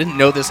recently, I didn't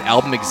know this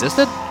album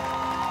existed.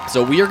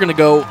 So we are going to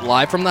go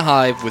live from the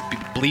Hive with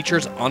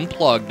Bleachers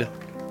Unplugged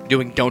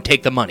doing Don't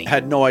Take the Money.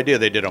 Had no idea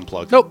they did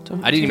Unplugged. Nope.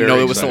 I didn't even Very know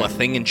it was still a exciting.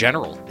 thing in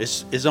general.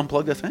 Is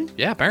Unplugged a thing?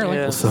 Yeah, apparently.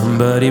 Yeah.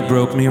 Somebody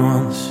broke me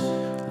once.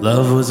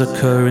 Love was a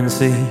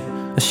currency,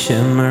 a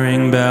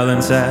shimmering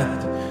balance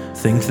act.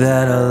 Think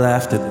that I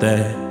laughed at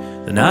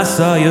that. Then I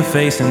saw your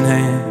face and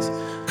hands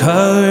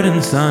covered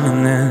in sun,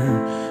 and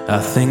then I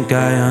think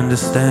I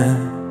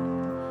understand.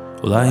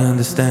 Well, I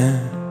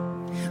understand.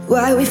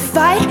 Why we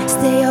fight,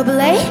 stay up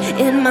late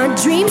in my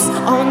dreams,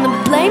 on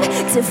the blame,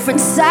 different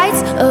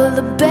sides of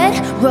the bed.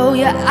 Roll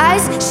your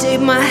eyes, shake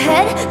my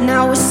head.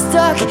 Now we're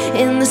stuck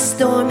in the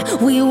storm.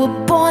 We were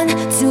born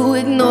to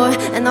ignore,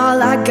 and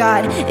all I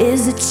got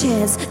is a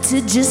chance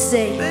to just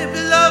say, Baby,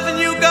 loving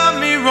you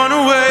got me run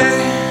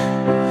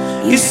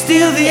away. You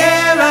steal the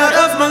air out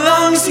of my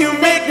lungs, you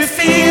make me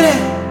feel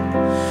it.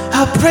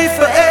 I pray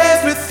for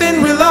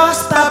everything we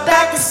lost, our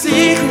back is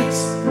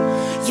secrets.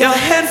 Your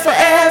hand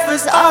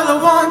forever's all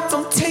I want.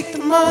 Don't take the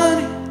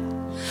money.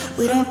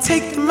 We don't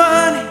take the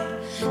money.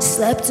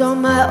 slept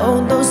on my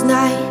own those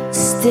nights,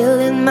 still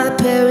in my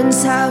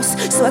parents' house.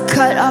 So I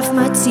cut off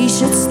my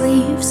t-shirt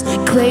sleeves,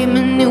 claim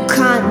a new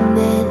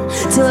continent,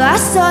 till I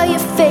saw your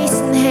face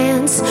and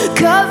hands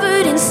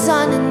covered in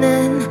sun. And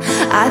then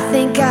I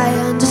think I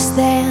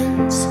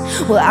understand.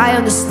 Well, I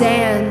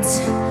understand.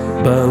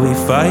 But we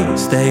fight,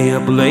 stay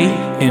up late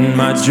in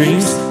my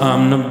dreams.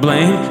 I'm to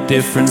blame,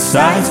 different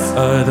sides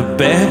of the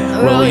bed.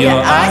 Roll your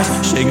eyes,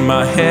 shake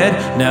my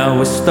head. Now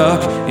we're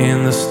stuck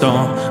in the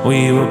storm.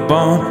 We were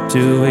born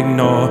to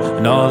ignore,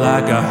 and all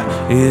I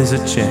got is a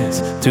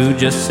chance to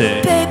just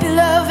say, Baby,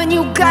 love, and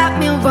you got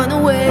me run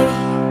away.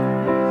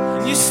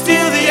 You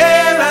steal the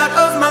air out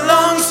of my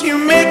lungs, you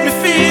make me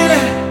feel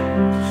it.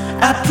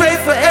 I pray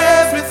for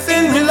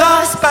everything we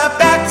lost, buy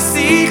back the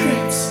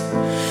secrets.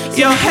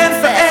 Your hand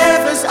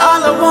forever's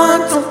all I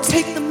want. Don't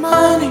take the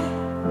money,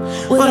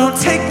 well, don't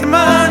take the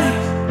money.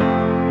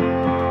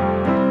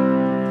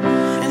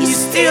 And you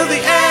steal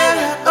the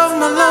air out of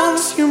my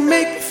lungs, you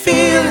make me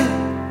feel it.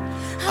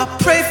 I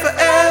pray for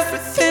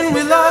everything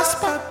we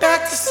lost, buy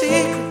back the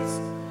secrets.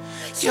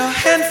 Your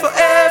hand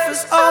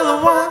forever's all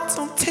I want.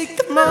 Don't take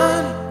the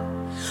money,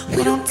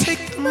 we don't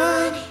take the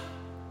money.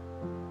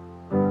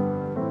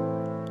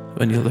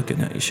 When you're looking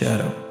at your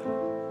shadow,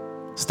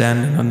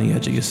 standing on the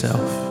edge of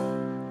yourself,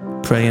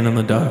 praying in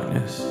the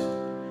darkness,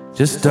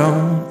 just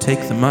don't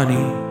take the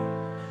money,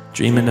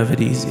 dreaming of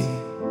it easy,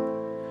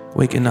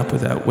 waking up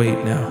with that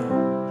weight now,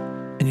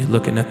 and you're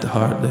looking at the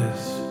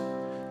heartless,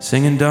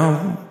 singing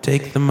don't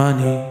take the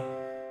money.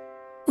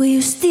 Will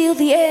you steal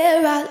the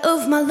air out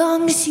of my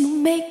lungs? You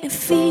make me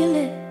feel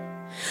it.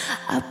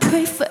 I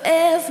pray for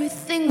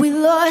everything we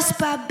lost,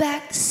 buy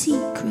back the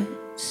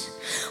secrets.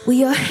 Will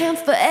your hand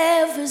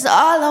forever's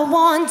all I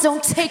want?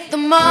 Don't take the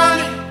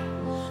money,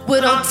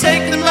 well, don't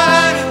take the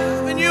money.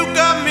 When you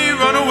got me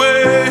run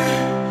away,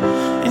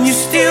 and you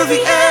steal the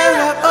air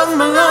out of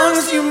my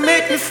lungs, you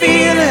make me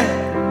feel it.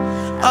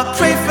 I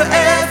pray for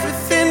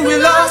everything we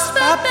lost,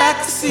 buy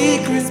back the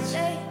secrets.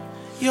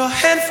 Your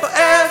hand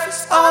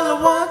forever's all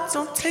I want.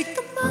 Don't take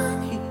the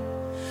money,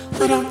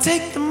 well, don't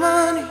take the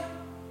money.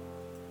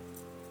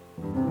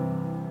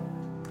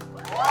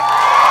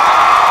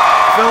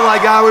 Felt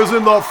like I was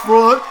in the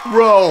front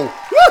row.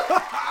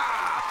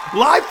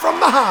 Live from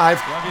the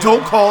Hive.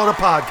 Don't call it a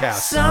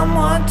podcast.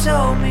 Someone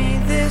told me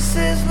this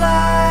is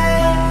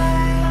life.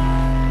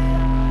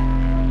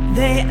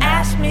 They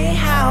asked me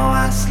how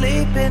I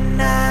sleep at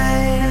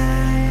night.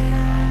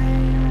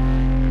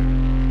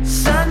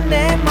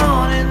 Sunday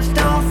mornings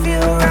don't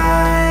feel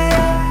right.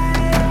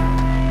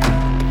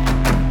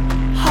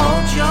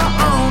 Hold your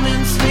own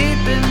and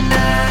sleep at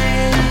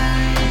night.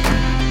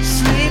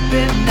 Sleep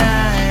at night.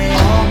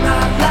 All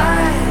my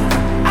life,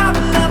 I've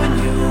been loving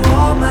you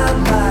all my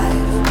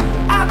life.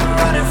 I've been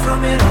running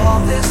from it all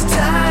this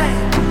time.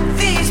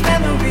 These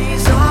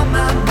memories on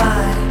my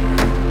mind.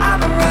 I've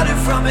been running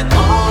from it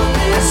all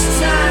this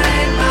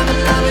time. I've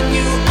been loving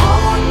you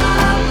all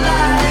my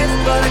life,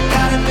 but I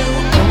got a new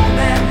home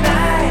at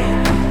night.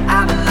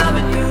 I've been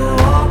loving you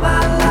all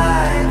my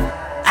life.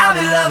 I've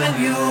been loving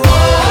you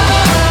all.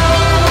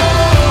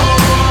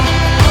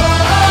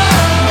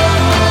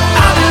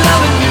 I've been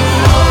loving you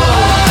all.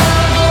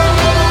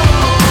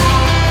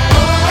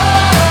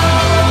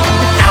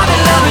 I've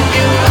been loving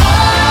you all.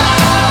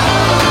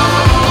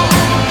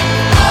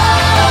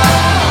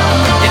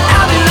 And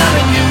I've been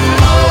loving you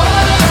all.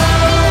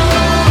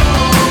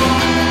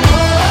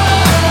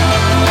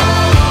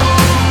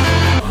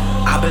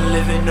 I've been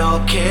living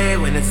okay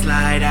when it's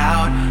light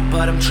out,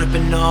 but I'm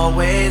tripping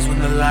always when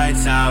the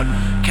light's out.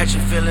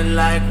 Catching feeling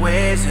like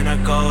waves and I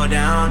go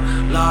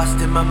down.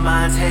 Lost in my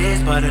mind's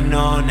haze, but I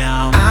know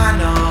now. I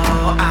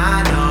know,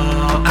 I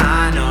know,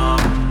 I know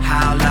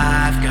how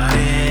life got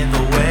in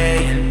the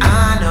way. And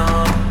I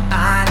know,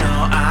 I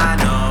know, I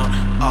know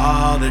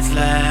all that's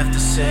left to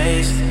say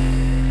is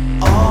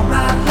all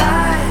my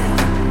life,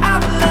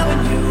 I've been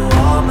loving you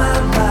all my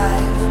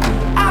life.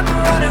 I've been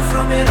running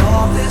from it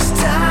all this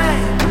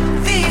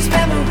time. These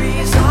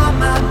memories on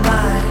my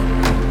mind.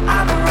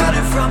 I've been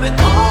running from it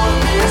all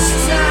this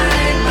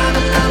time. I've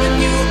been loving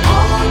you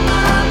all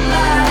my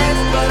life,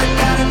 but I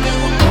got a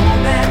new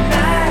home at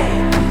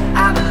night.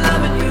 I've been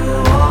loving you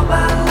all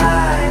my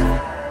life.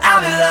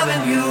 I've been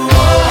loving you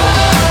all.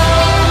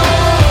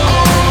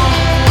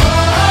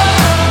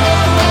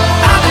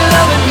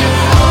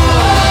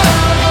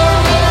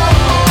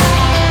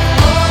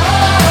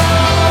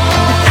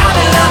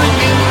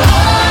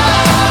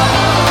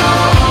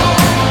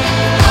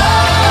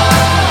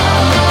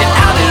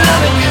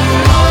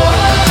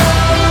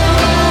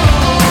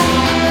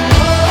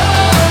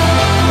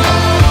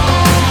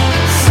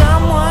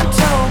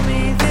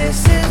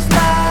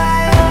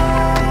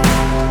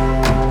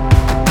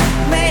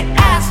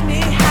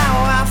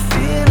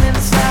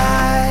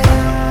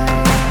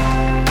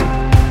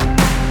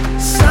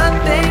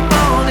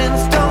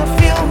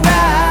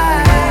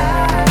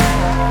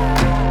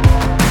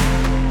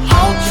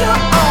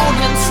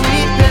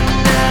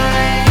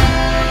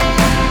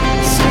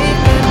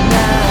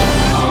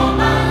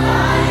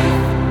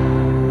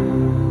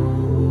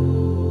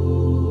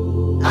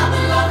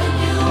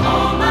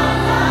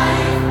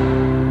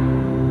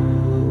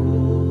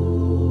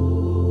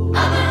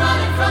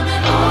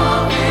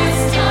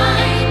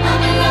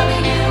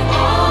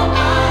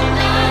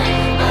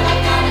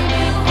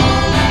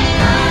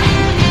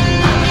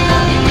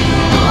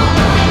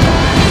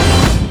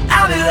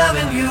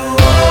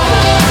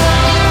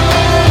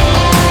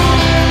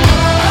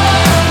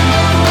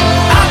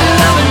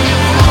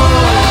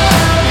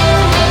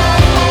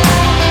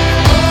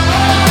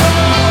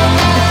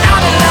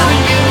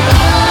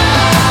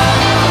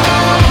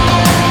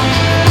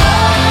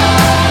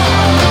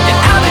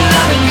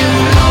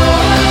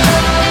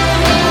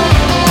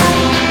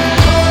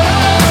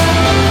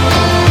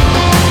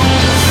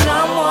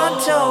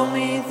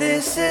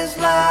 this is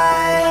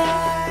life.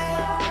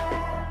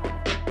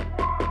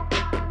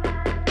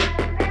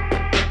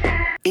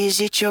 Is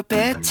it your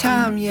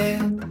bedtime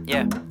yet?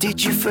 Yeah,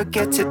 Did you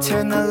forget to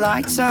turn the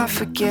lights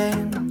off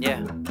again?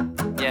 yeah,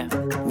 yeah.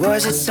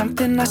 Was it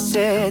something I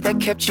said that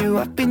kept you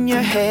up in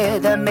your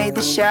head, that made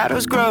the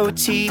shadows grow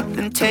teeth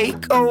and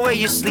take away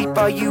your sleep?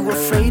 Are you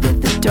afraid of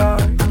the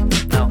dark?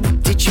 No.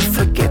 Did you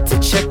forget to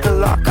check the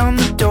lock on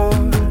the door?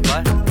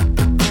 What?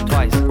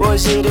 Twice.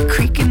 Was it a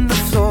creak in the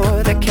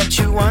floor that kept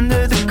you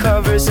under the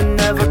covers and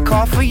never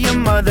called for your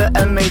mother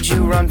and made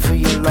you run for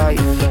your life?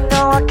 You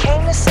know I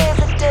came to save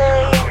the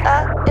day, I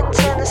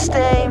intend to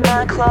stay.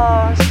 My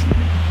claws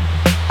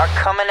are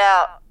coming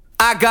out.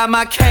 I got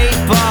my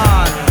cape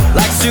on,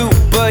 like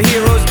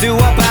superheroes do,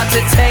 about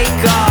to take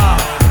off.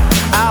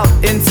 Out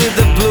into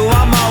the blue,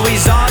 I'm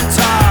always on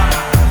top.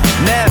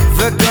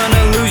 Never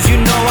gonna lose, you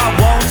know I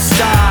won't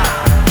stop.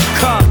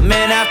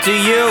 Coming after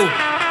you.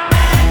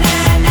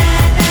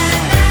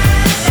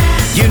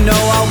 You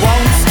know I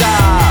won't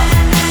stop.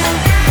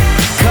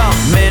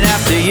 Coming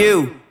after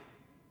you.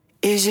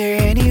 Is there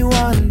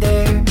anyone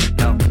there?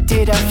 No.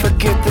 Did I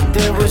forget that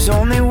there was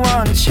only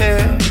one chair?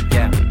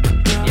 Yeah,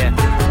 yeah.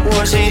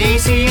 Was it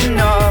easy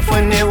enough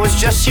when it was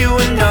just you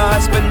and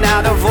us? But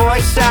now the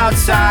voice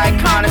outside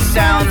kinda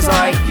sounds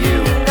like you.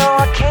 You know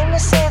I came to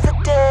save the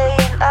day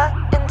and I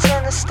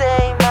intend to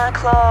stay. My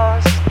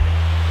claws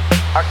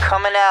are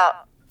coming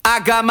out. I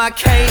got my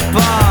cape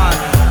on,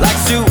 like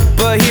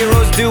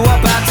superheroes do,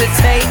 about to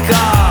take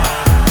off.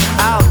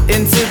 Out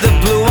into the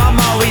blue, I'm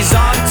always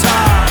on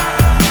top.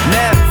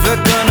 Never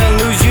gonna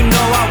lose, you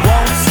know I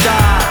won't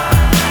stop.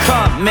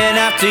 Coming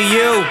after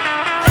you.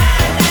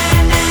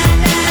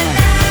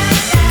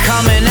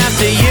 Coming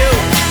after you.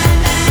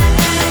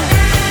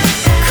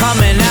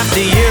 Coming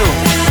after you.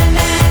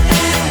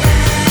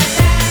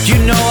 You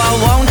know I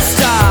won't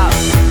stop.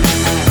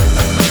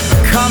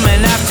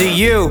 Coming after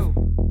you.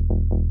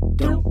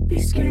 Don't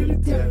be scared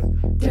of death,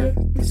 death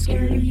is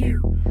scared of you.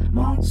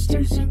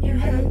 Monsters in your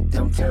head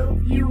don't tell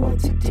you what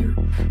to do.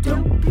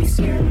 Don't be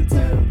scared of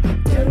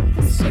death, death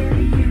is scared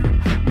of you.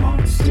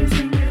 Monsters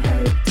in your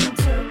head don't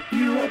tell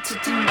you what to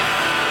do.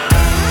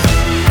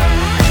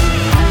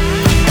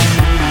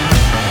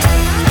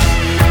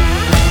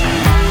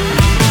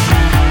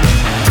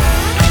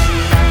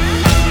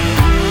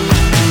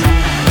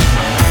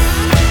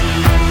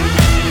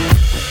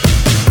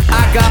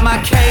 I got my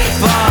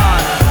cape on,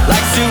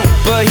 like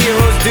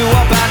superheroes do,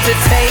 about to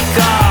take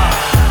off.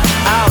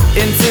 Out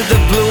into the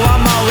blue,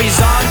 I'm always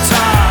on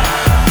top.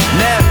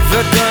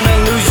 Never gonna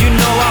lose, you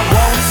know I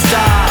won't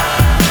stop.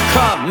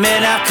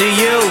 Coming after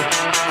you.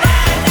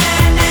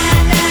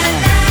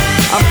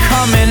 I'm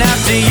coming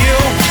after you.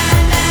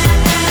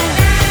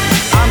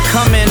 I'm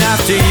coming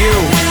after you.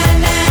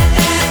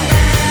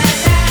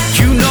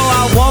 You know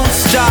I won't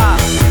stop.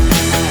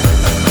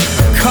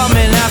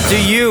 Coming after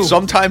you.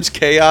 Sometimes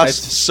chaos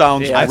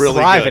sounds I really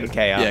thrive good. in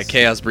chaos. Yeah,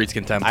 chaos breeds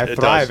contempt. I It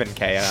thrive does. in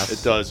chaos.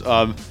 It does.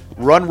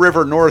 Run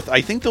River North.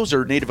 I think those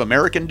are Native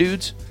American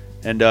dudes,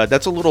 and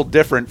that's a little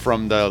different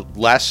from the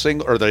last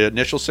single or the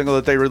initial single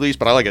that they released.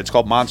 But I like it. It's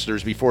called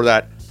Monsters. Before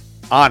that,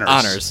 Honors.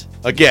 Honors.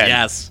 Again.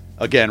 Yes.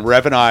 Again,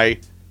 Rev and I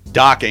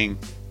docking.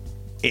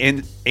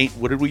 And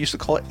what did we used to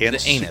call it? The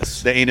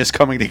anus. The anus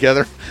coming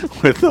together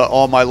with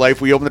All My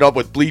Life. We opened it up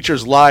with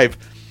Bleachers Live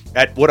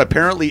at what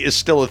apparently is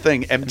still a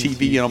thing,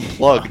 MTV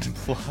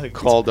Unplugged,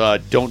 called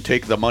Don't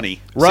Take the Money.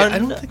 Run. See, I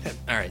don't think that.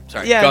 All right,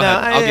 sorry. Yeah, Go no,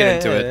 ahead. I'll get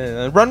into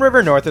it. Run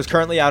River North is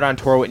currently out on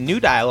tour with New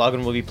Dialogue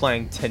and will be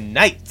playing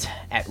tonight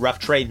at Rough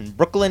Trade in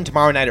Brooklyn,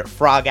 tomorrow night at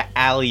Frog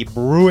Alley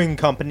Brewing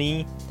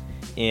Company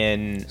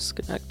in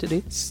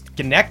Schenectady.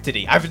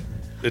 Schenectady.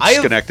 It's I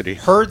have Schenectady.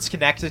 heard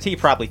Schenectady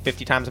probably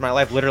 50 times in my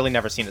life. Literally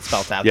never seen it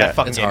spelled out. Yeah, That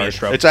fucking it's gave me a hard.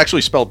 stroke. It's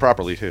actually spelled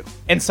properly, too.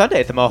 And Sunday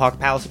at the Mohawk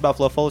Palace in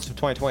Buffalo. Full list of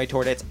 2020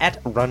 tour dates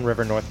at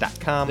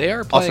runrivernorth.com. They are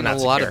Also playing not a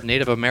lot secure. of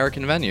Native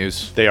American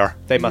venues. They are.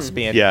 They must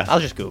be in. Yeah.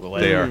 I'll just Google it.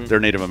 They are. They're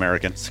Native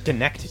American.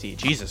 Schenectady.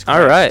 Jesus Christ.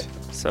 All right.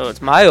 So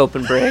it's my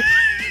open break.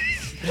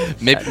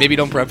 Maybe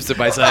don't preface it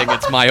by saying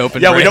it's my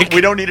open Yeah, break.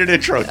 we don't need an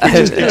intro. You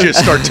just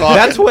start talking.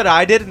 That's what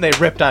I did, and they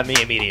ripped on me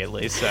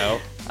immediately. So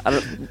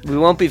We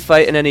won't be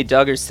fighting any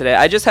Duggars today.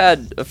 I just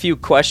had a few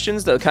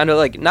questions that kind of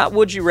like not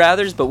would you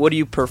rather's, but what do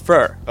you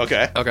prefer?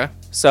 Okay. Okay.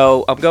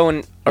 So I'm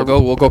going.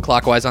 We'll go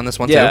clockwise on this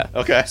one Yeah. too.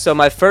 Okay. So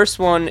my first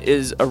one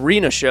is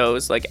arena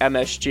shows like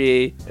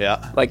MSG,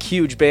 Yeah. like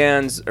huge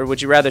bands, or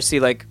would you rather see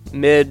like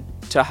mid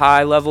to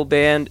high level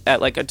band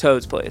at like a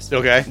Toad's place?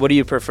 Okay. What do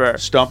you prefer?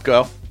 Stump,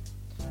 go.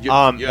 You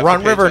have to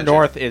Run pay River attention.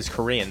 North is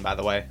Korean, by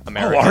the way.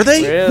 American. are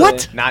they? Really?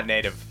 What? Not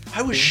native.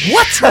 I was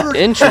what?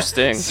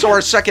 Interesting. So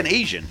our second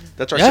Asian.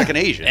 That's our Yeah. second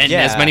Asian. And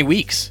Yeah. as many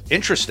weeks.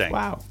 Interesting.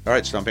 Wow. All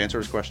right, Stump, answer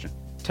his question.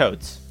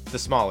 Toads. The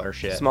smaller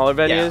shit. Smaller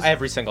venues? Yeah,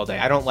 every single day.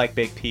 I don't like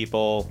big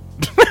people.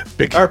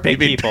 Big, Or big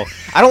people.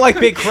 I don't like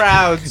big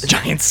crowds.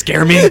 Giants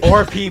scare me.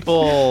 or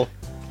people.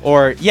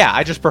 Or, yeah,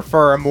 I just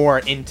prefer a more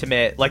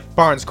intimate, like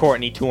Barnes Court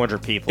need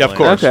 200 people. Yeah, of in it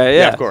course. Okay,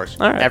 yeah. Of course.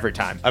 All right. Every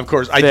time. Of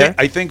course. Fair.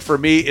 I think for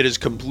me it is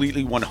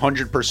completely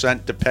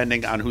 100%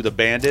 depending on who the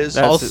band is.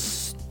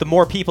 That's- the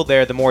more people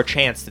there, the more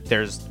chance that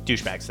there's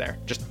douchebags there.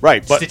 Just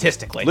Right, but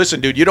statistically. Listen,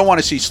 dude, you don't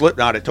want to see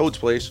Slipknot at Toad's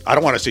Place. I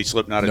don't want to see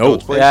Slipknot at No.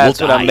 Toad's Place. Yeah, that's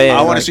what I mean. I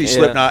want to like, see yeah.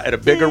 Slipknot at a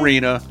big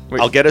arena.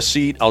 I'll get a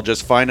seat. I'll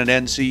just find an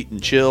end seat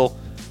and chill.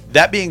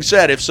 That being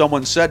said, if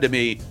someone said to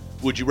me,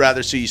 would you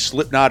rather see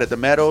Slipknot at the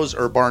Meadows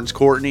or Barnes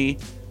Courtney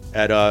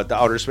at the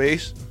Outer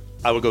Space?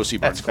 I would go see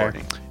Barnes That's fair.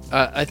 Courtney.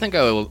 I think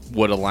I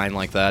would align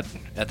like that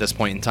at this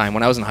point in time.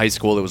 When I was in high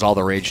school, it was all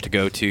the rage to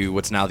go to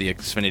what's now the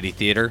Xfinity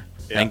Theater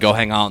and go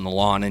hang out on the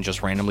lawn and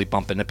just randomly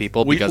bump into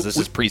people because this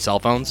is pre-cell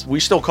phones.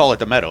 We still call it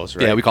the Meadows,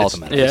 right? Yeah, we call it the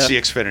Meadows. It's the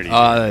Yeah.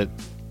 Xfinity.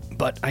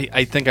 But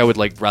I think I would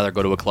rather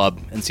go to a club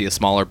and see a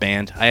smaller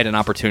band. I had an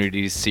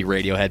opportunity to see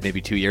Radiohead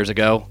maybe 2 years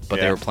ago, but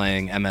they Yeah. were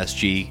playing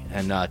MSG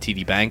and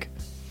TD Bank.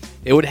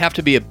 It would have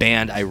to be a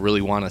band I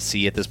really want to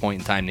see at this point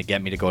in time to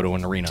get me to go to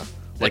an arena.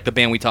 Like the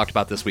band we talked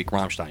about this week,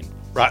 Rammstein.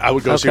 Right, I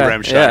would go see Okay,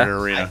 Rammstein yeah. at an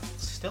arena.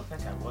 Still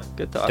think I would.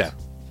 Good thoughts. Yeah.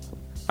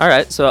 All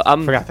right, so I'll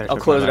Forgot that I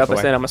took close my it up by mic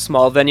away. saying I'm a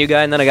small venue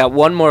guy, and then I got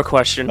one more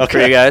question for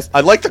you guys.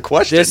 I like the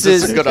question. This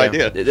is a good Thank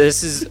you. idea.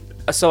 This is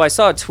so I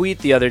saw a tweet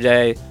the other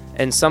day,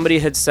 and somebody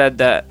had said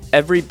that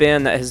every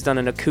band that has done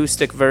an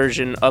acoustic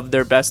version of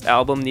their best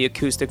album, the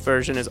acoustic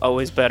version is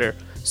always better.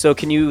 So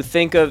can you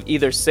think of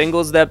either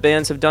singles that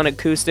bands have done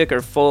acoustic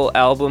or full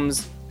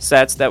albums,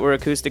 sets that were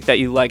acoustic that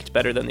you liked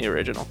better than the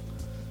original?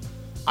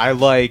 I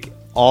like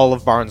all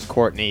of Barnes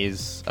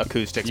Courtney's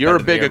acoustics. You're better a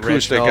than big the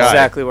acoustic original. guy.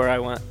 Exactly where I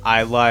went.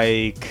 I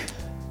like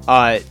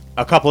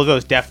a couple of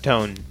those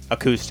Deftone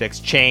acoustics.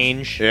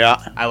 Change. Yeah.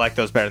 I like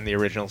those better than the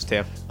originals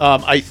too.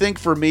 I think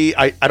for me,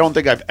 I don't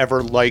think I've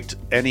ever liked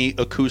any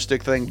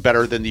acoustic thing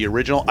better than the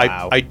original.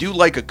 Wow. I do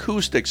like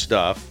acoustic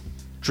stuff,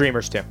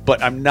 Dreamers too.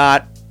 but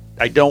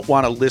I don't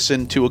want to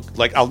listen to,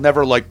 I'll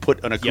never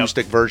put an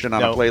acoustic version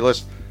on Nope. a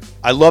playlist.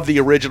 I love the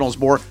originals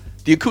more.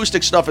 The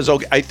acoustic stuff is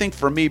okay. I think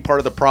for me, part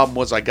of the problem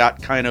was I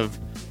got kind of,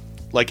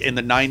 in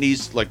the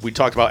 90s, we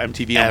talked about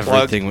MTV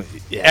Unplugged.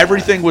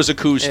 Everything was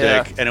acoustic,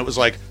 Yeah. and it was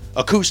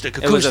acoustic.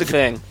 It was a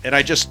thing. And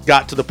I just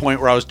got to the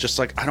point where I was just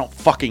I don't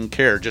fucking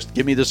care. Just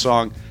give me the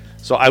song.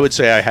 So I would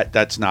say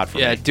that's not for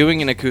Yeah, me.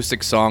 doing an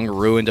acoustic song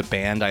ruined a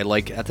band I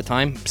like at the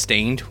time.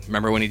 Stained.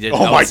 Remember when he did Oh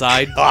my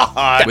Outside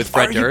God. with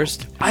Fred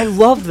Durst? I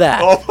love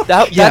that. Oh,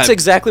 That's yeah.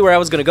 exactly where I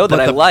was going to go. That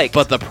I liked.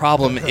 But the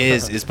problem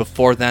is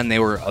before then they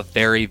were a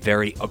very,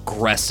 very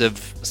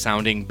aggressive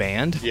sounding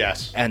band.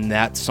 Yes. And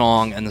that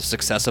song and the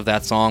success of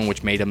that song,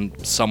 which made him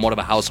somewhat of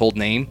a household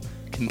name,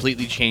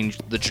 completely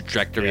changed the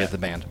trajectory of the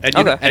band. And,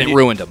 Okay. And it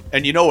ruined them.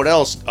 And you know what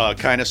else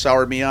kind of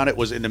soured me on it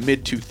was in the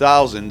mid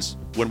 2000s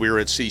when we were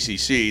at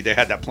CCC, they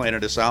had that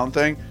Planet of Sound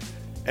thing.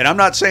 And I'm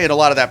not saying a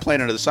lot of that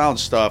Planet of the Sound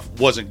stuff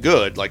wasn't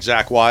good, like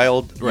Zakk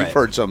Wylde. Right. You've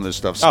heard some of this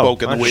stuff,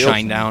 Smoke in the Wheel.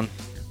 Shine Down.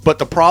 But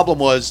the problem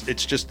was,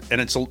 it's just, and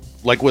it's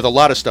like with a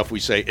lot of stuff we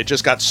say, it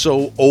just got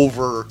so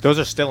over. Those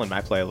are still in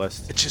my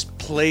playlist. It just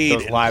played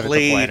Those and live at the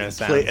played Planet and of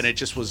played, Sounds. and it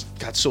just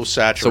got so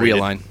saturated. So we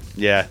align.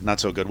 Yeah, not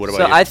so good. What So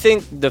about you? I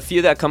think the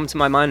few that come to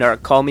my mind are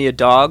 "Call Me a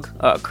Dog,"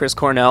 Chris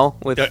Cornell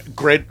with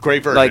great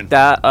version. like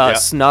that. Yeah.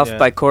 "Snuff" Yeah.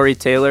 by Corey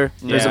Taylor.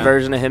 There's a Yeah.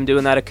 version of him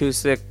doing that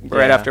acoustic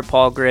right Yeah. after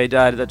Paul Gray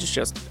died. That is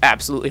just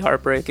absolutely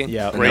heartbreaking.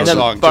 Yeah, and great then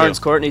song, Barnes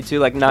too. Courtney too,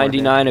 like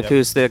 99 Yep.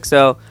 acoustic.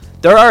 So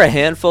there are a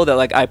handful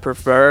that I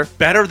prefer.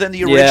 Better than the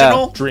Yeah.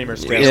 original?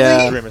 Dreamers too. Really?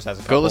 Yeah. Dreamers has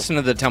a couple. Go listen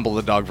to the Temple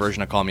of the Dog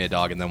version of Call Me a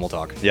Dog, and then we'll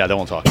talk. Yeah, then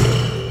we'll talk.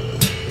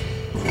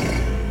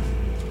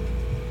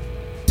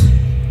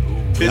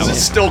 This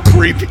is still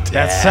creepy.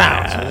 That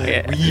sounds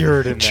Yeah.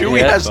 weird in there.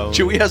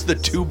 Chewy has the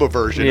tuba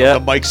version Yeah.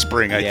 of the mic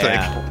spring, I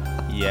think.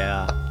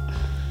 Yeah.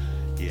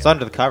 It's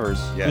under the covers.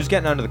 Yeah. Who's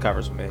getting under the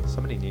covers with me?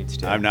 Somebody needs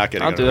to. I'm not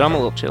getting I'll it. do it. I'm a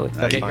little chilly.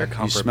 That's you, fine.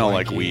 you smell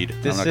like weed.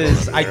 I'm This not going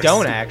is. under I there.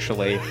 don't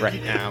actually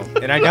right now,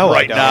 and I know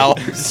Right I now.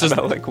 don't. This is,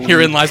 Smell like weed.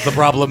 herein lies the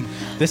problem.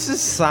 This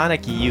is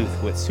Sonic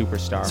Youth with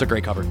Superstar. It's a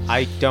great cover.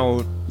 I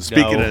don't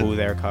Speaking know of- who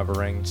they're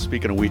covering.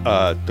 Speaking of weed,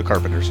 the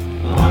Carpenters.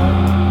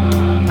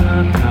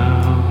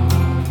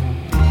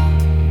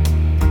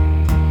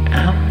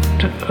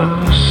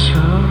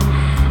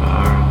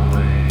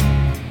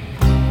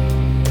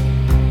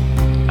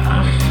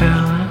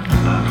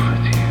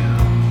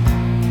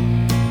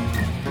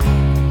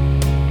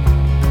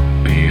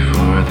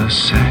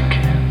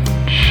 Second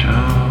show,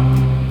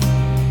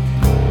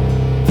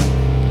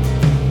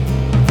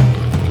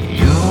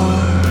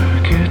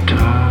 your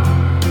guitar,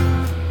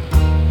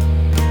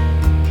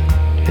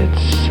 it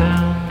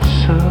sounds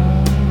so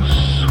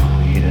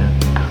sweet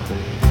and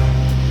clear,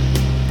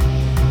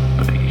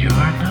 but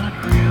you're not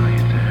really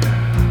there.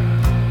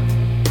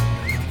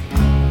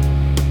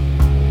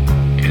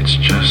 It's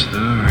just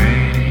the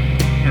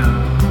radio.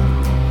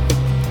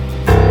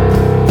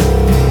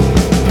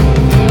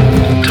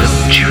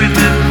 Don't you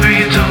remember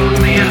you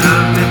told me you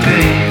loved me,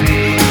 babe?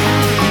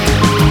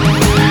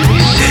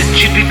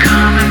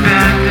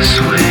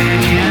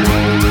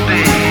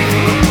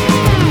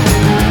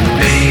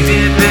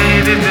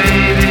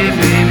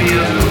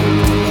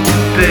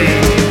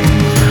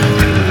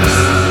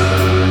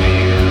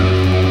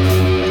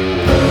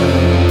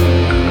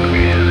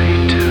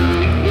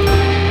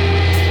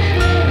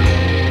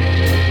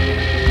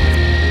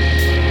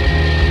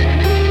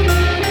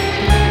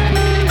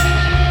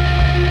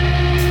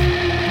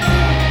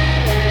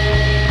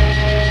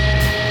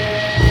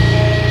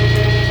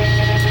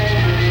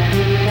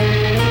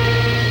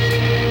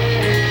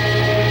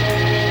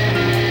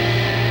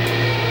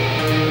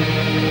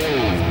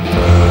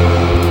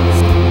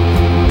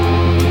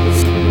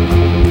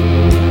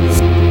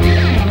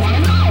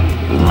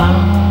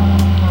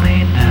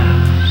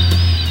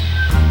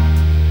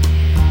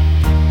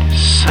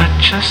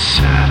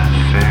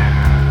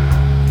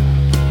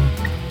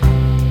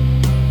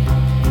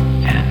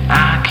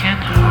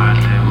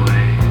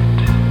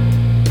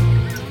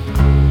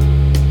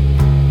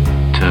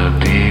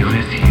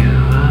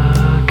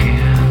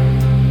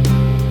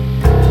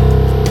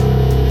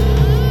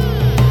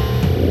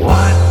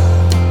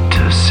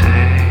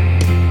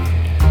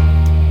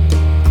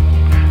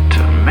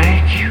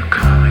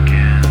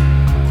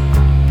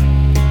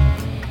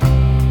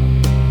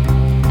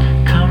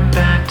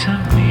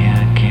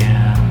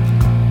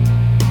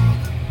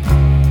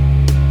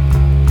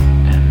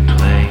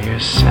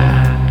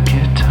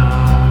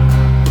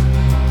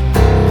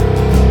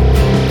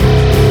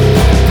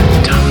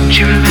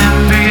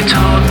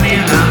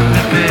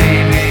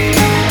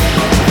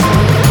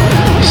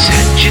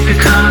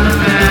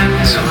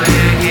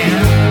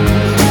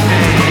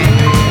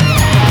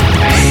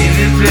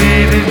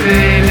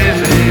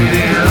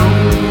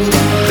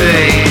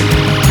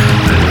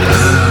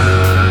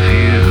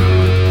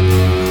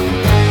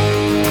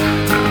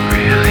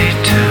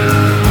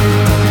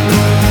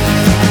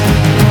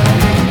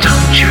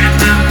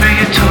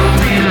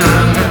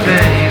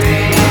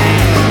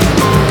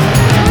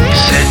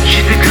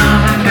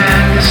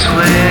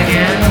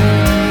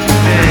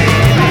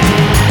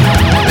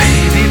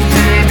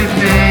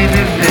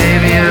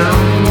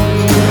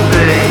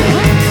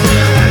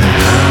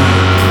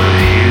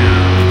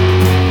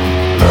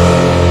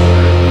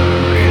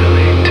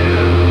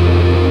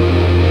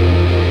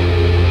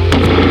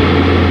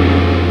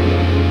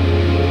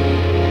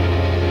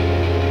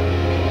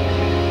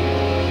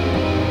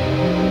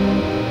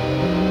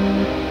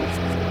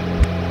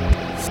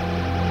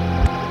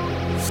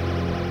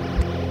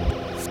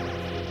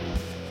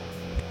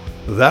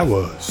 That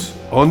was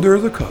Under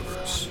the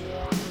Covers,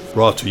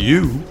 brought to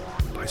you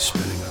by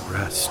Spinning the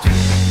Rest.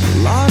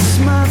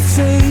 Lost my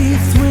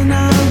faith when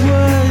I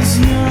was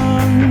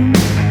young.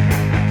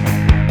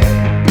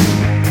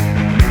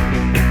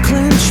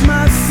 Clench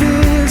my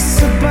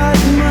fists about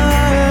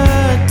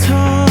my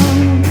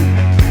tongue.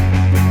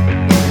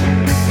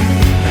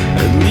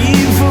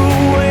 Leave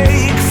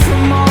awake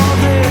from all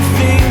the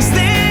things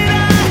that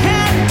I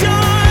had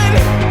done.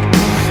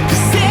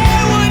 'Cause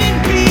there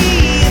wouldn't be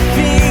a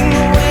thing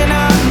when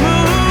I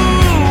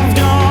moved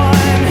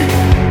on.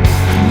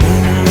 And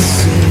then I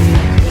said,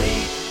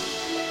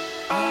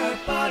 our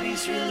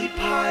bodies really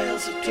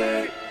piles of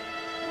dirt.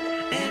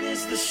 And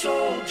is the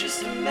soul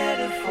just a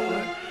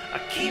metaphor? I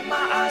keep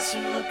my eyes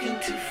from looking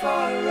too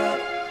far up.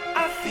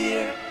 I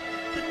fear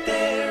that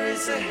there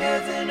is a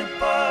heaven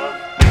above.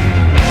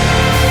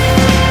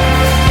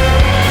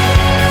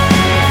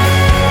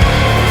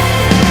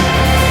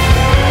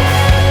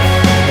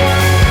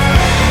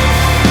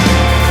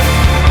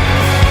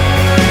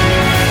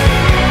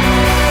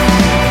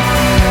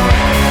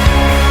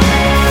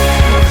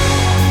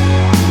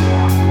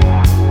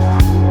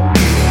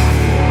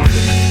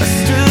 I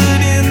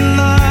stood in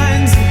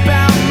lines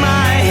about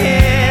my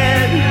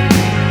head,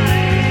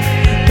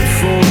 I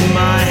fold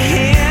my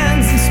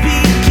hands and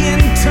speak in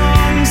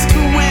tongues to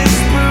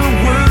whisper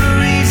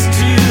worries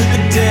to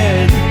the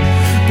dead.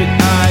 But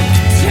I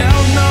could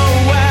tell no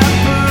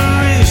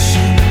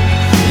apparition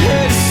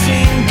a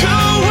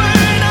single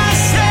word I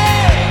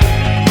said.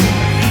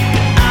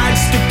 But I'd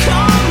still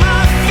call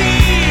my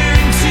fear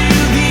into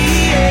the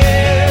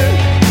air.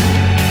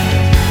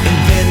 And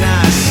then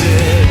I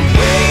said,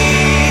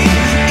 wait,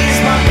 is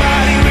my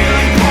body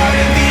really part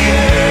of the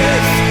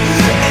earth?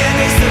 And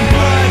is the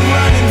blood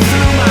running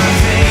through my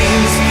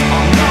veins?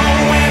 I'll know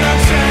when I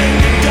turn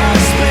to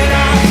dust, but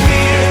I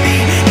fear the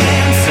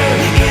answer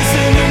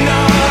isn't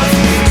enough.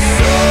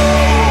 So,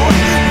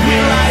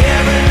 will I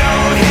ever know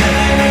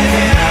heaven or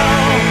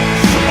hell?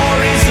 Or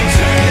is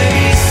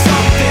eternity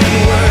something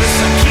worse?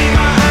 I keep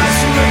my eyes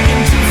from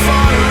looking too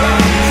far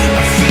up.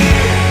 I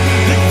fear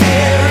that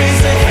there is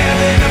a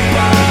heaven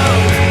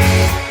above.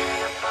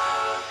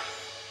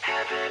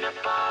 Heaven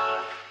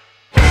above.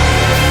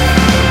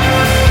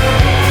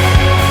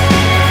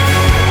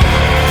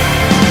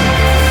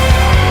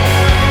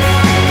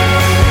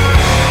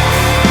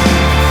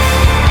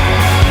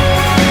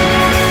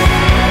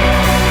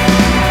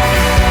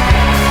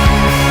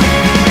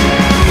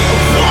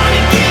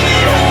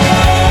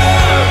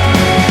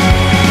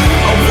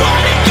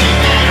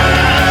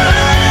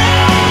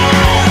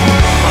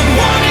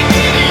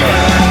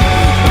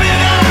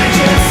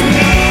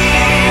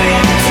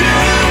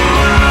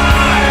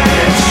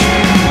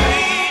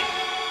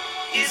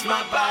 Is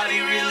my body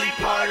really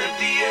part of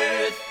the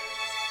earth?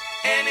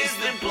 And is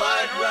there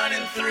blood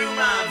running through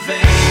my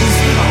veins?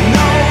 I'll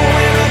know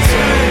when I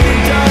turn to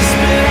dust,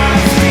 but I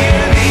fear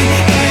the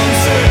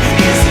answer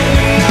isn't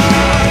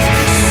enough.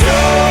 So,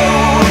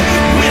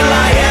 will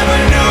I ever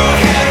know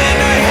heaven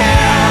or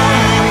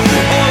hell?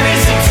 Or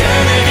is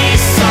eternity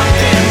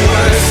something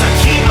worse? I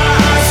keep my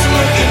eyes from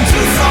looking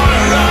too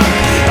far up.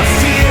 I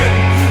fear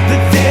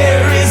that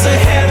there is a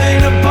heaven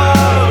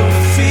above.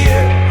 Fear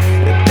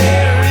that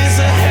there is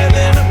a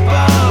heaven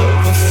above.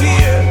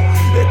 Fear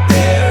that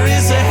there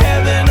is a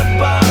heaven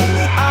above.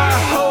 I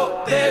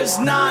hope there's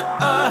not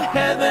a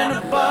heaven above.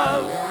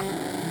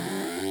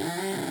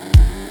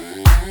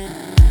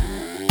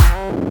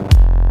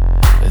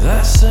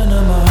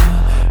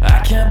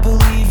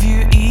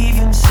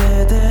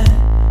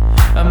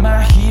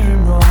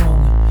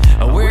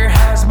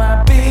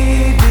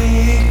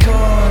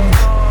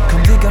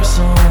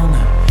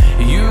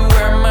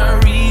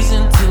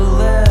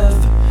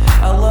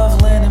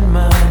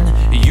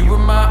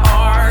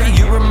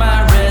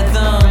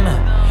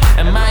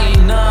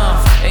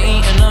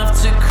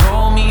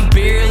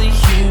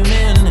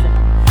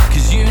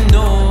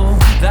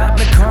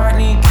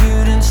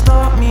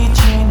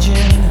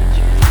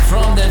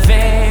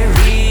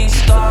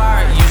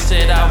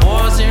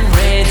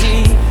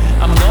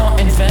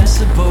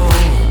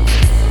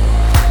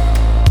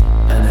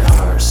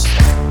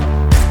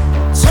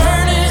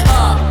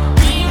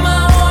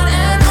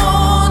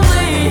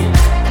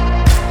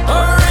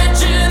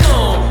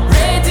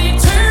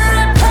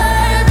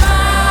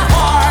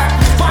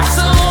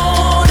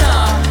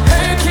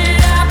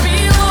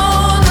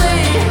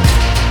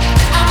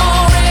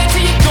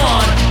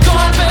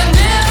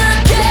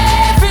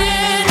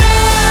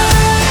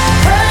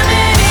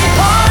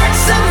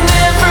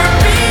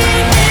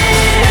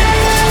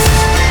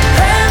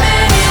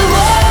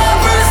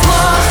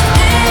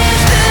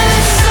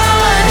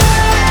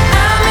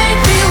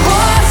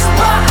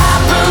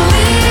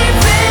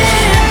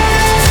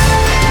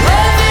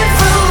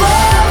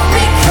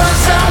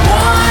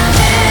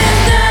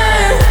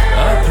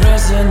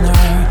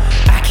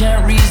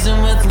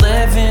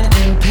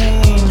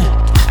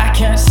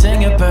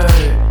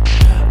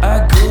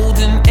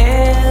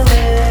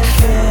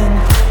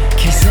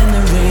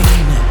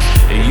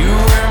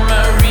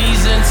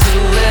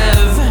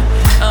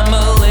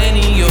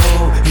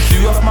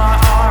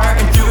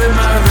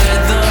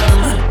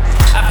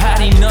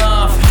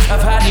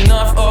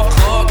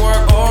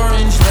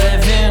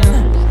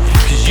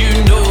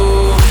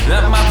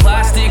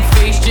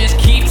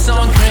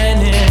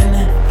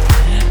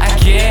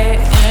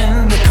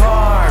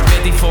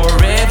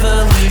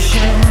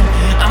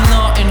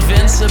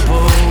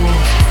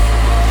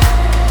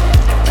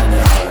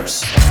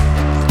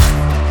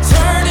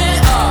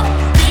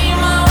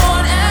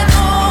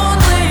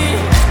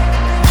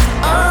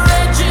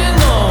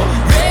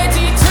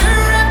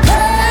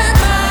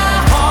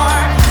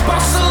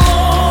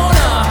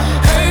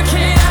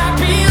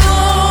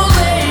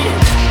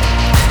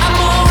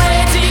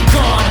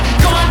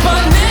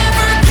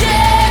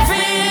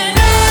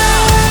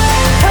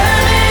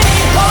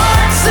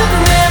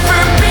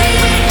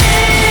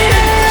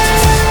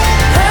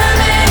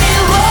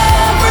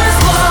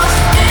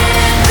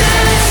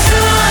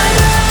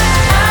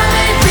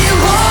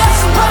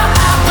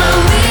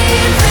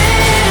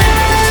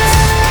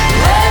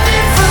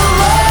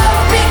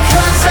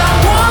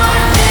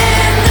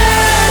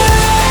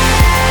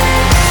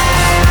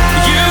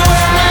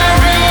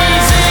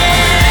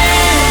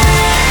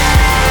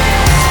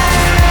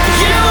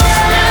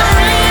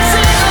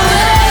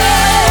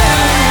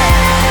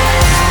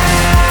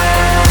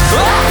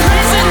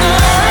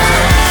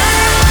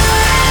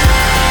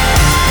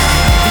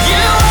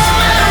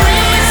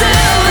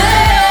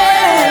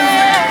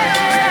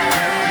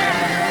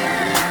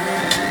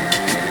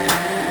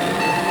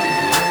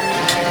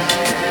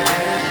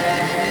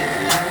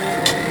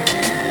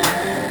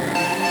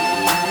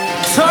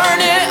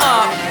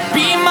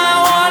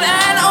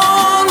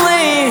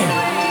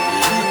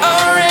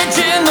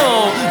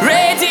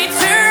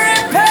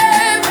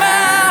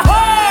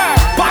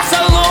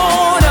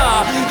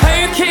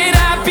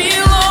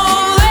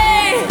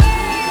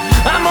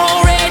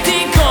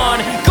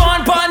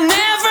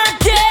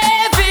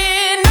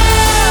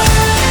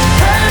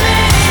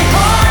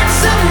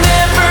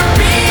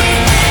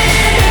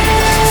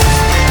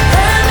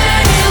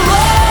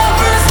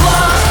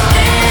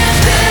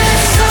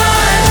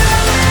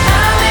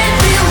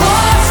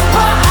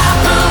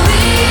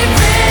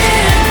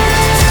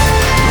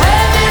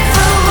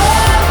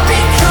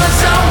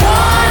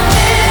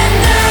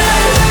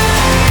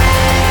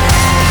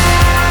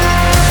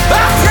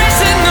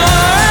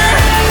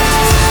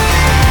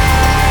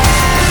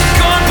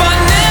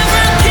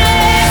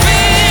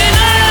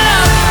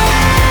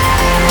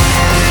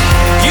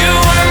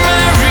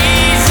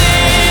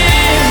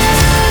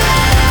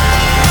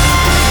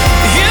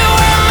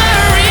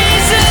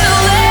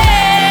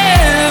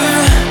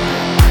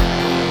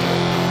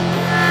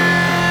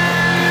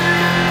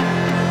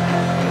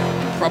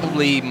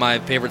 my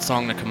favorite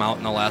song to come out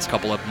in the last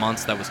couple of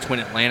months. That was Twin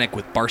Atlantic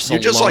with Barcelona.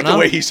 You just like the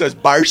way he says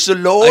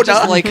Barcelona. I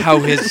just like how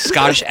his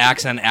Scottish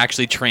accent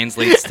actually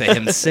translates to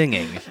him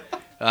singing.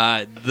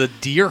 The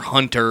Deer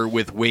Hunter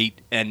with Wait,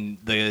 and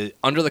the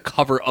Under the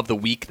Cover of the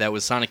Week, that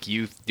was Sonic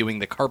Youth doing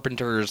the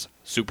Carpenters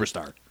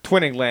Superstar.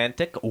 Twin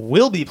Atlantic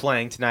will be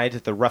playing tonight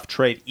at the Rough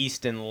Trade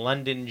East in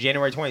London,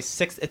 January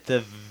 26th at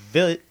the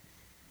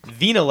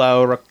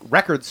Vinilo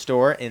Record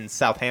Store in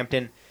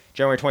Southampton.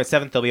 January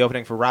 27th, they'll be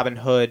opening for Robin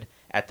Hood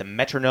at the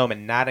Metronome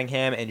in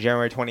Nottingham, and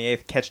January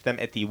 28th, catch them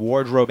at the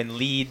Wardrobe in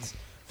Leeds.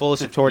 Full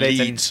list of tour dates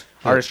and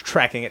artist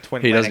tracking at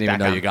TwinAtlantic.com. He doesn't even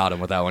know you got him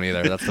with that one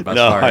either. That's the best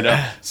No, part. I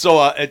know.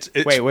 So it's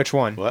Wait, which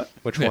one? What?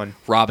 Which one?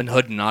 Robin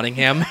Hood in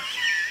Nottingham.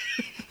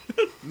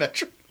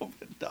 Metronome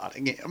in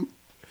Nottingham.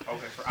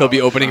 He'll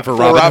be opening for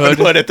For Robin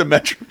Hood. at the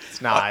Metro.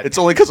 It's not. It's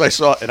only because I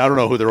saw it, and I don't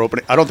know who they're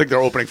opening. I don't think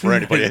they're opening for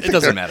anybody. It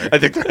doesn't matter. I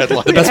think they're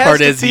headlining. The best has part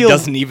to is he feel-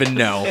 doesn't even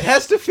know. It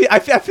has to feel. I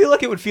feel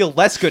like it would feel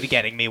less good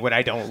getting me when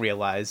I don't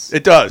realize.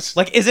 It does.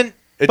 Like,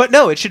 but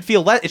no, it should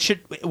feel less. It should.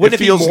 Wouldn't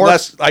it feels be more,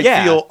 less. I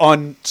yeah. feel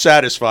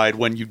unsatisfied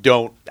when you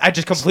don't. I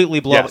just completely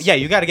blow. Yes. Yeah,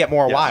 you got to get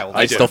more Yes. wild.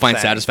 I do. still find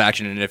Saying.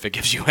 satisfaction in it if it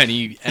gives you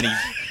any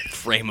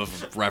frame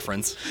of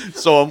reference.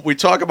 So we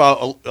talk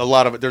about a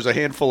lot of it. There's a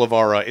handful of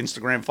our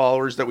Instagram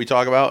followers that we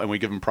talk about, and we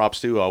give them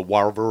props to.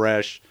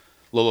 Warvaresh,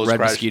 Lolo's Red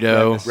Crash,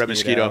 Mosquito. Red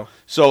Mosquito.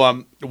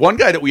 So one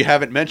guy that we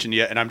haven't mentioned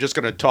yet, and I'm just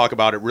going to talk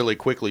about it really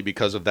quickly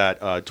because of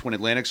that Twin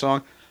Atlantic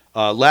song.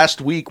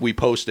 Last week we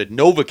posted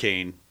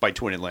Novocaine by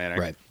Twin Atlantic,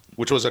 Right.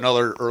 which was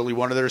another early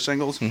one of their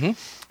singles. Mm-hmm.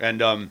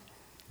 And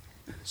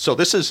so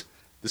this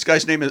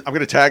guy's name is. I'm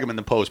going to tag him in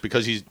the post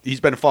because he's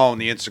been following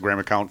the Instagram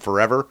account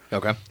forever.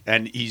 Okay.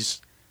 And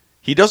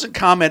he doesn't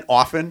comment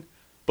often,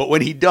 but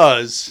when he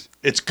does,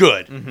 it's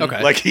good.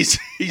 Okay. Like he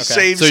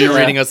saves. So you're it.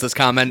 reading us this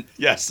comment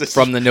Yes, this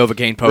from the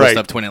Novocaine post Right.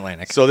 of Twin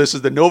Atlantic. So this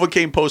is the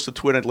Novocaine post of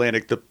Twin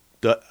Atlantic. The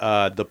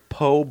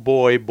Po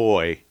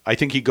Boy. I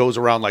think he goes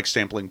around like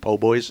sampling Po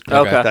Boys.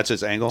 Okay. That's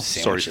his angle.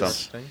 Sorry,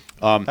 Sandwiches.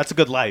 stuff. That's a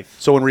good life.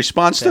 So in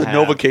response to To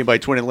have. Novocaine by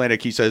Twin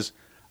Atlantic, he says,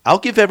 "I'll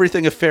give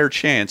everything a fair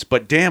chance,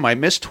 but damn, I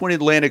miss Twin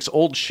Atlantic's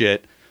old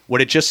shit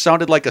when it just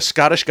sounded like a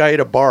Scottish guy at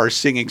a bar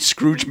singing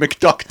Scrooge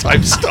McDuck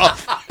type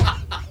stuff."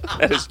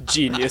 That is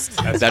genius.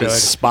 That is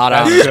spot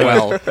on as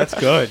well. That's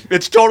good.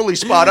 It's totally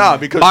spot on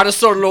because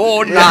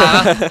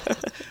Barcelona.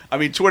 I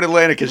mean, Twin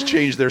Atlantic has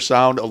changed their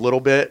sound a little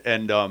bit,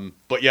 and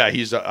but yeah,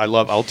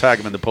 I'll tag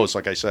him in the post,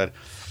 like I said.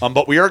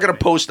 But we are going to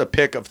post a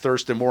pic of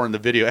Thurston Moore in the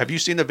video. Have you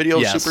seen the video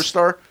Yes. of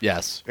Superstar?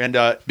 Yes. And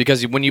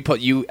Because when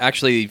you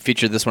actually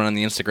featured this one on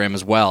the Instagram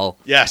as well.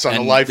 Yes, on the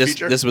And live this,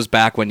 feature. This was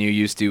back when you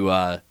used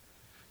to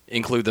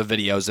include the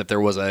videos if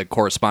there was a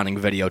corresponding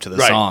video to the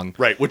right, song.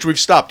 right, which we've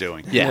stopped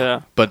doing.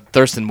 Yeah. But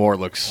Thurston Moore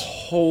looks.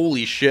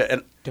 Holy shit!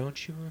 And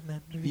Don't you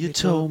remember? you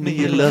told me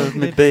you loved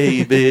me,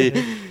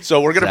 baby.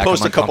 So we're gonna Zach,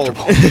 post I'm a couple.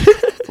 uncomfortable.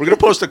 We're gonna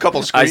post a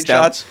couple Eyes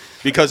down.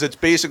 screenshots because it's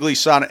basically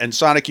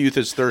Sonic Youth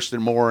is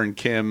Thurston Moore and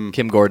Kim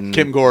Gordon.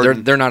 Kim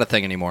Gordon. They're not a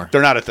thing anymore.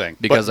 They're not a thing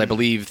Because but, I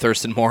believe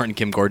Thurston Moore and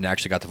Kim Gordon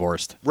actually got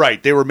divorced.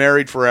 right, they were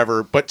married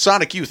forever. But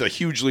Sonic Youth, a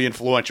hugely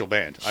influential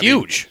band. I mean,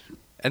 Huge.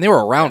 And they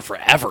were around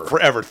forever.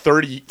 forever,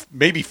 30,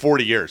 maybe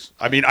 40 years.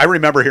 I mean, I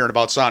remember hearing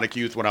about Sonic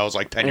Youth when I was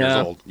like 10 years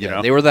Yeah. old. You Yeah,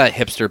 know? they were that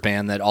hipster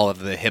band that all of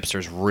the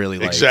hipsters really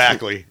liked.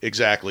 Exactly. It's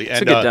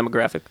And a good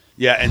demographic.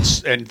 yeah,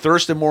 and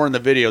Thurston Moore in the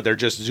video, they're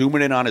just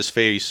zooming in on his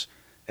face,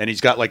 and he's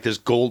got like this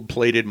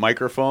gold-plated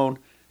microphone.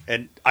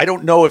 And I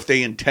don't know if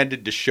they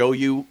intended to show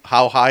you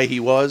how high he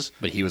was,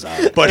 But he was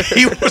out. but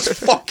he was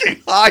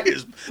fucking high,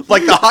 as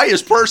like the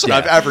highest person Yeah.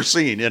 I've ever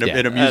seen in a, Yeah.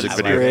 in a music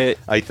That's video. great.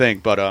 I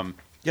think, but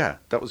yeah,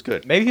 that was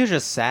good. Maybe he was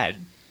just sad.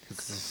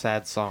 It's a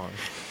sad song.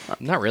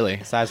 Not really.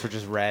 His eyes were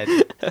just red.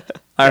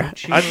 I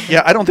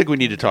don't think we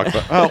need to talk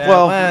about. Oh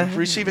well,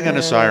 receiving on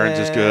the sirens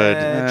is good.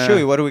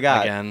 Chewy, what do we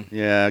got? Again.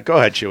 Yeah, go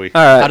ahead, Chewy.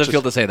 All right. How does it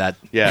feel to say that?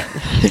 Yeah.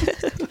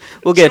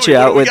 We'll get Chewy, you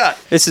what out do we with got?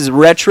 this is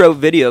Retro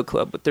Video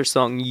Club with their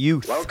song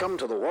Youth. Welcome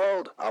to the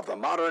world of the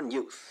modern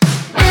youth.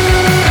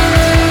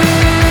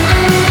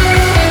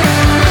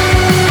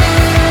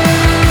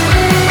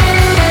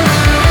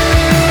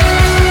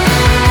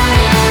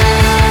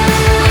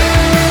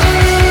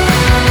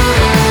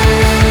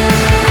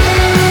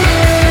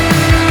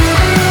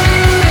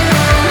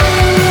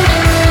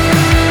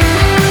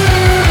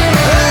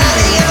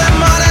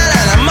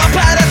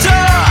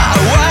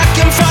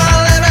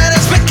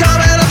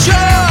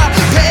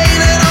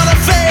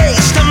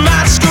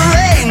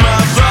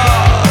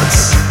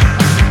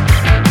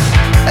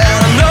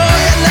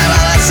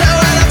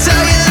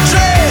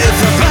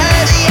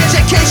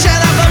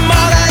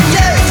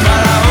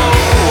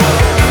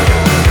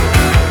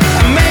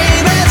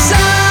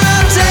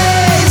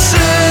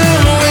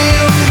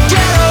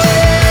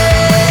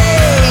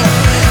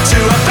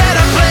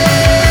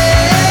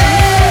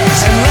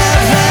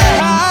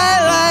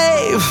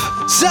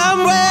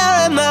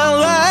 Somewhere in the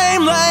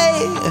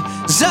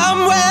limelight,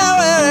 somewhere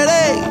where it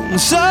ain't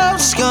so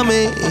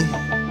scummy.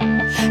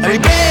 And we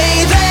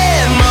bathe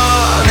in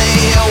money,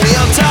 and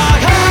we'll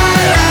talk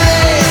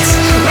highlights.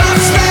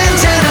 Love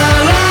spent in a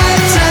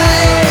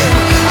lifetime,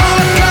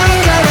 all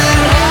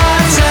conquering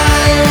hard times.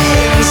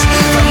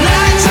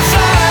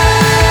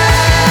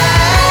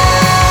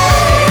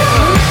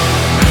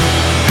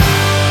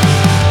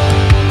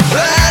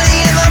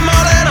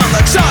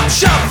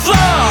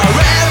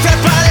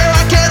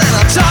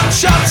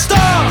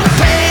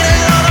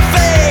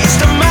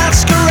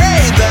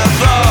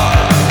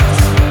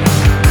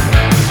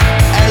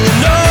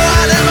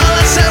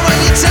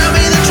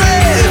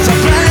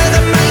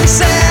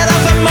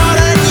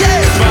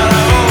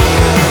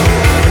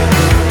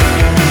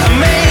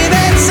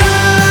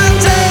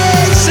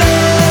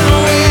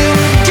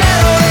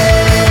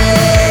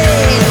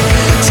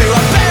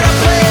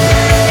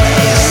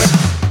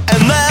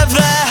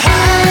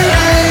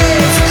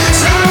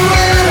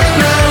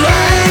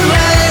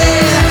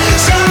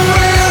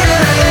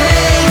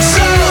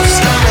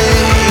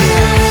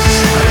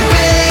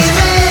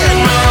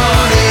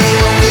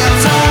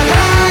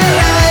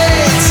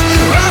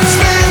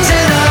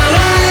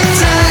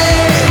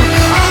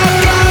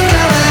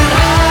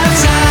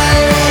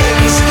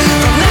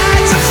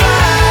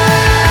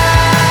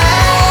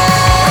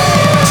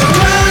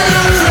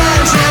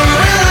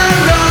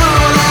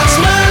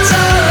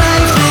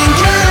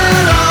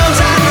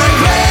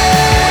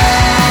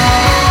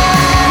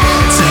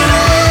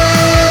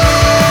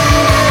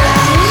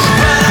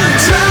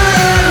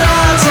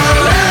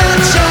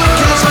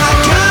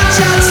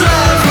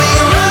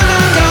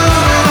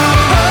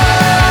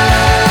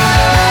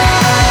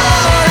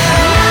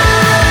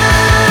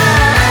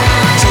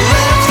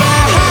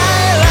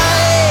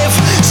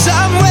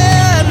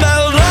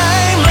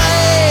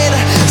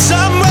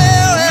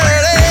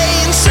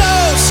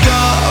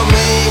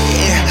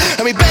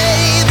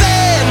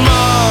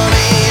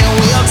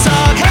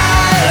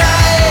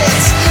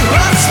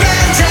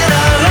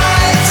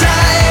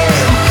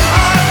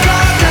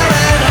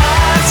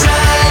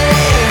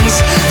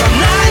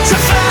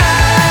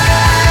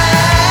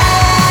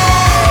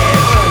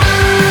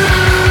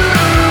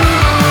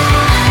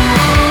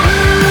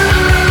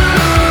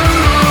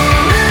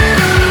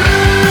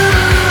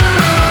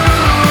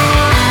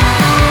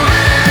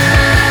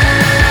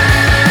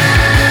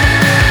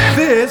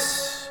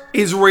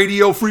 is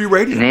Radio Free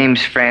Radio. The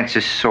name's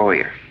Francis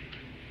Sawyer.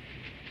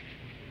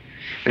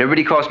 But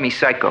everybody calls me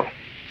Psycho.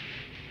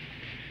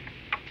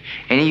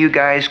 Any of you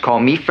guys call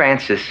me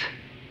Francis,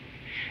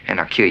 and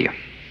I'll kill you.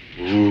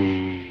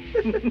 You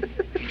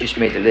just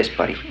made the list,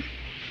 buddy.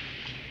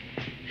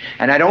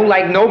 And I don't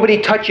like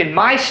nobody touching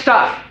my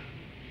stuff.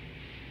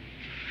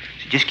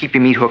 So just keep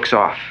your meat hooks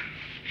off.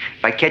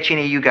 If I catch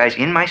any of you guys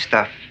in my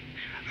stuff,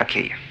 I'll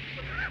kill you.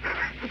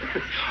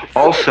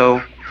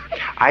 Also,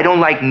 I don't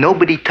like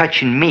nobody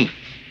touching me.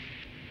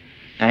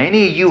 Now,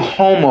 any of you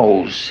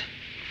homos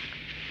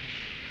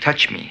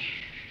touch me,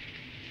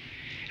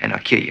 and I'll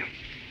kill you.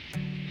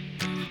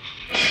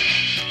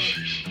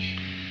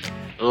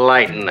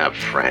 Lighten up,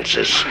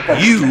 Francis.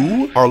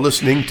 You are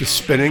listening to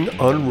Spinning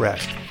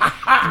Unrest.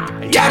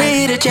 Gotta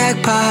hit a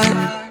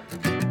jackpot.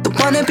 Don't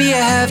wanna be a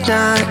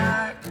half-nine.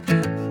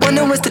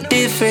 Wonder what's the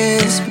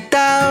difference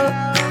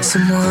without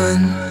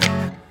someone.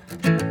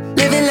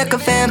 Living like a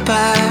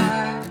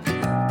vampire,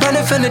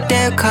 running from the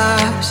damn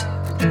cops.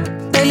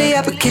 Lately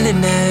I've been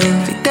killing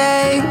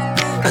everything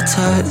I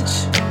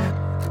touch.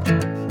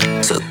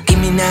 So give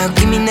me now,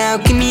 give me now,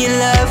 give me your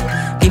love.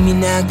 Give me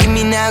now, give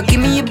me now,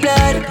 give me your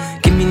blood.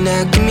 Give me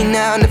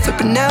now, never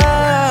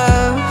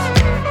enough.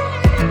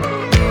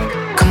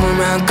 Come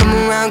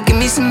around, give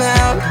me some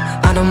help.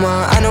 I don't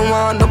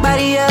want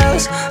nobody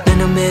else.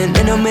 Little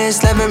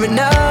miss, never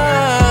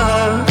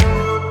enough.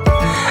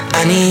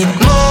 I need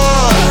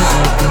more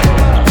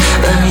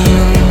of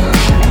you.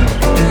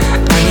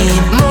 I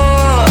need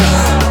more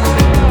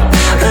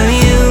of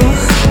you.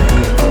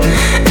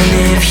 And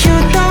if you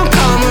don't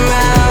come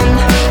around,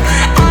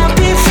 I'll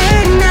be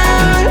fading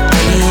out. I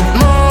need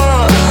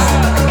more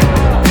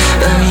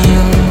of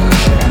you.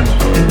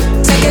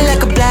 Take it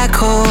like a black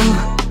hole.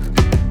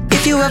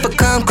 If you ever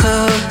come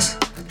close,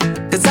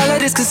 'cause all of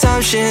this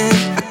consumption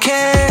I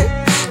can't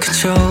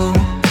control.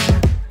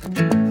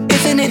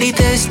 Infinitely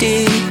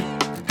thirsty,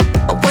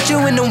 I want you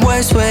in the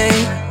worst way.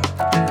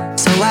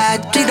 So I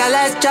drink that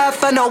last drop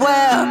for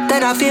nowhere,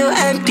 then I feel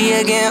empty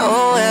again,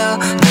 oh well.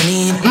 I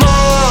need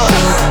more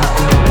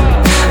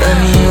of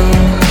you.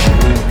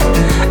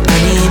 I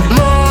need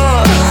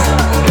more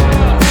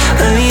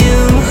of you.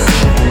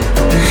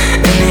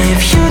 And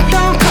if you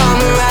don't come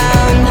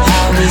around,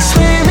 I'll be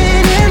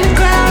swimming in the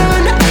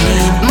ground. I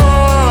need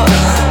more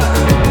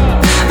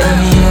of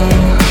you.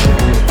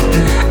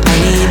 I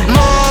need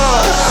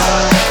more.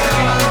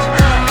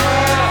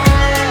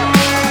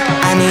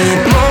 I need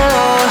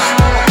more.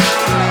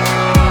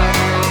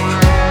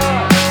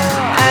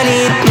 I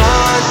need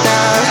more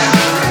now.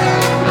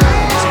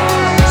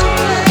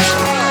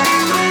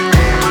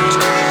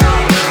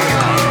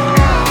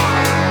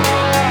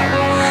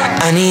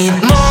 I need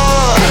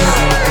more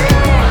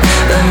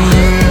of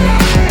you.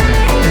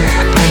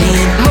 I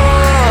need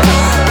more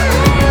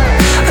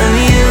of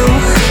you.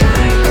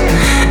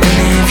 And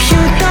if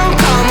you don't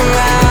come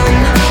around,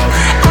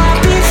 I'll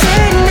be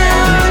fading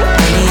out.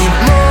 I need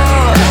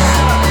more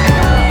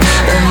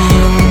of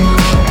you.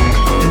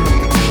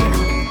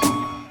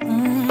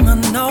 I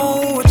know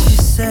what you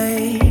say.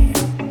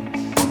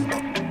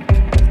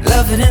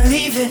 Love it and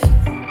leave it.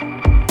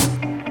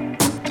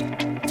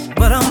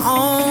 But I'm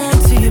on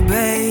to you,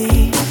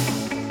 babe.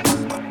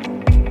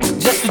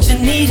 Just what you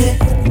needed.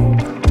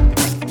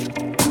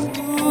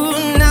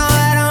 Ooh, now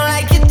I don't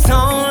like your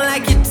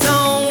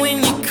tone when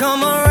you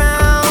come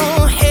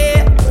around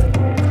here.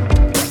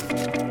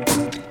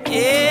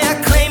 Yeah,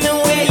 claiming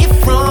where you're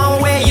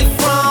from,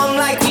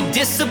 like we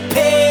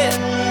disappeared.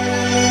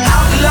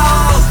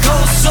 Outlaws,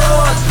 ghost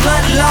swords,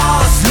 blood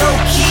loss, no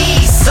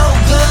keys, so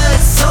good,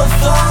 so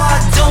far,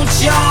 don't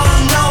y'all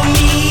know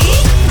me?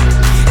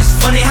 It's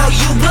funny how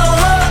you blow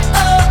up,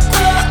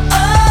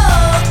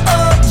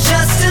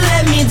 just to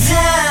let me down.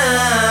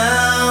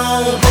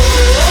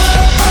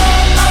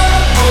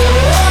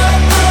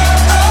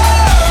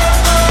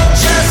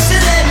 Just to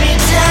let me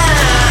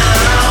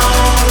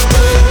down.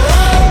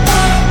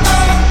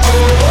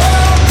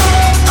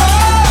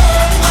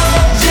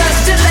 Just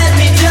to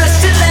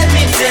let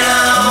me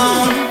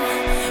down.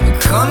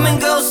 Come and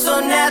go so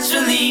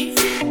naturally.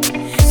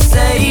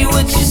 Say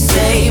what you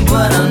say,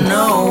 but I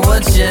know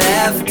what you're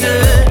after.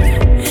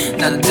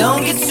 Now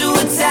don't get too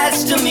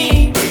attached to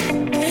me.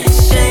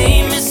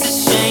 Shame, it's a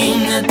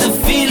shame that the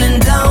feeling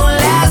don't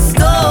last.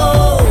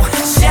 Oh,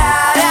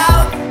 shout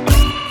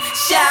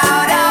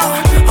out,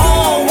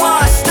 all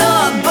washed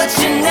up, but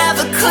you're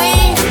never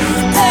clean.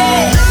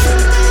 Hey,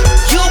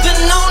 you've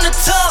been known to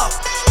talk.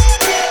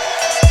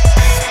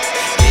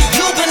 Yeah,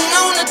 you've been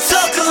known to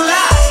talk a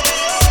lot,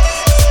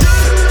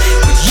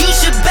 but you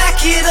should back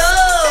it up.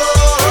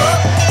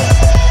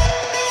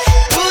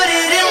 Put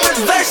it in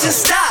reverse and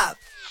stop.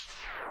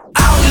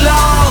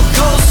 Outlaw,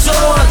 ghost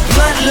sword,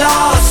 blood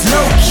loss,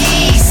 no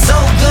keys, so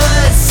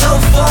good, so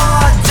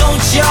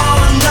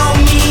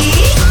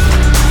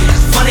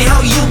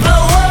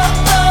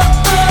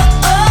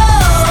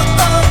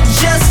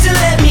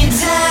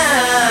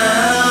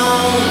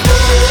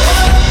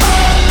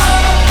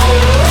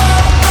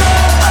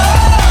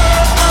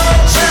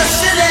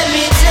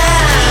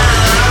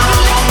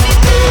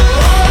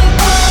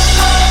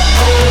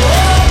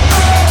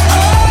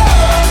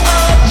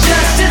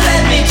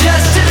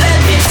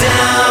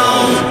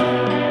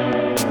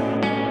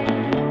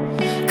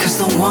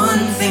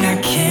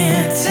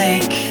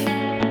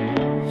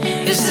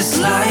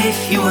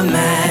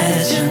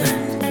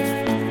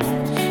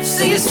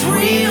it's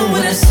real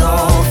when it's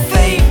all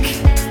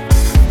fake.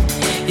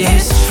 Yeah,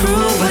 it's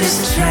true, but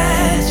it's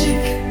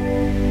tragic.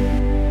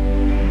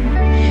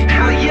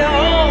 How you're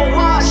all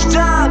washed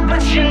up,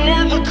 but you're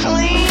never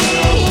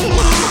clean.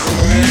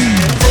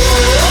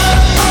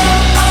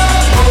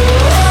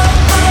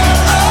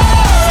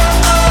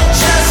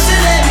 Just to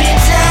let me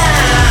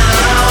down.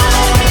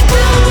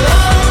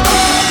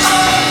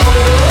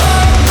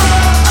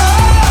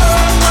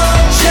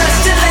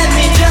 Just to let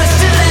me down.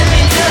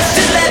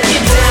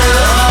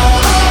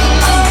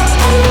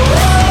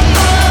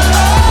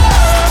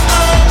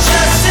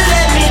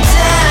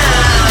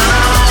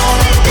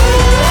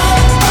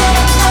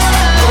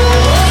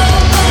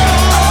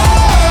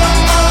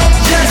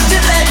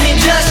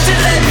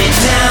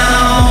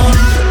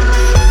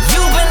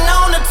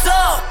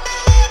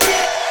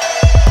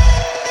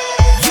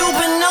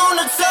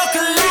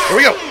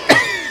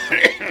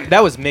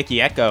 That was Mickey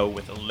Echo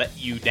with Let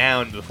You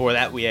Down. Before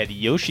that, we had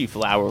Yoshi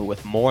Flower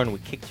with More, and we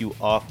kicked you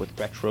off with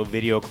Retro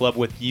Video Club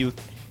with Youth.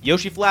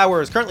 Yoshi Flower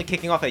is currently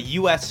kicking off a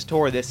U.S.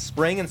 tour this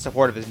spring in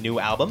support of his new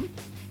album,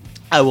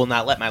 I Will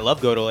Not Let My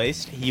Love Go to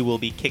Waste. He will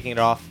be kicking it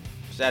off.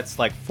 That's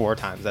like 4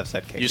 times I've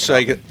said kicking You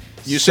say it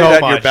off. you say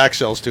that your back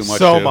sells too much.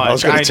 So too. much. I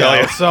was going to tell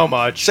know, you so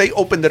much. Say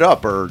opened it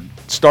up or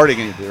starting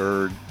it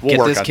or we'll Get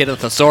work this on kid it. a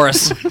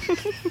thesaurus.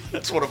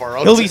 That's one of our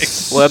own. He'll be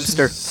things.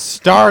 Webster.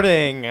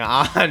 starting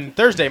on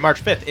Thursday,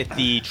 March 5th at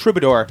the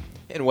Troubadour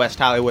in West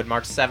Hollywood,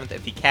 March 7th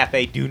at the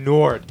Cafe du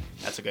Nord.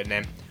 That's a good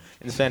name.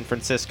 In San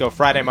Francisco,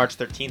 Friday, March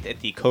 13th at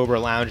the Cobra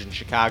Lounge in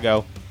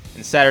Chicago,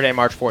 and Saturday,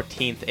 March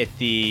 14th at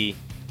the...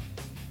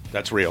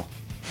 That's real.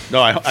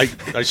 No, I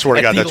swear to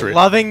at God, the that's real.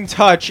 Loving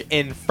Touch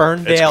in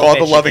Ferndale, It's called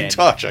the Michigan. Loving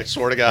Touch. I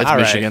swear to God. That's All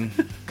right. Michigan.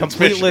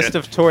 Complete Michigan. list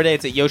of tour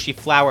dates at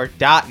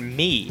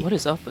yoshiflower.me. What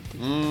is up with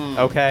these?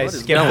 Okay, What is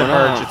skip the going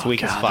merch. on? It's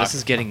weak as God, fuck. this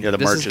is getting Yeah, the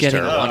this merch is is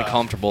getting terrible.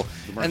 uncomfortable.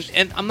 merch.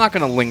 And I'm not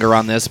going to linger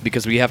on this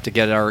because we have to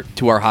get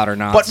to our hot or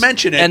not. But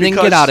mention it and then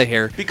because, get out of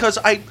here. because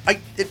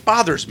it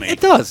bothers me.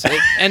 It does.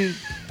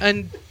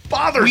 and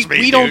bothers me.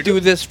 we don't dude. do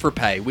this for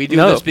pay. We do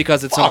No. this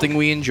because it's Fuck. something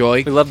we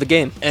enjoy. We love the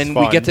game. And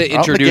fun. we get to Out in the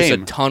introduce a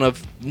game. ton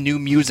of new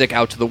music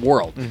out to the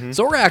world.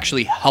 So we're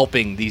actually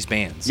helping these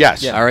bands.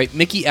 Yes. Yeah. All right.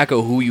 Mickey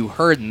Echo, who you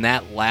heard in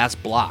that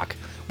last block,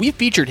 we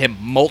featured him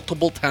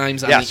multiple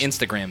times on Yes. the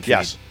Instagram feed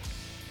Yes.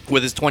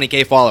 with his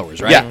 20K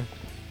followers, right? Yeah.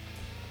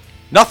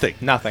 Nothing.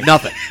 Nothing.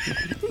 Nothing.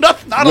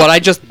 Not What I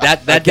just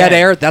that dead Again.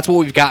 air, that's what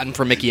we've gotten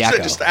from Mickey Echo.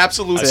 Just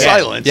absolute That's it.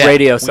 silence. Yeah.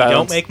 Radio We silence.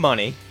 don't make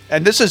money.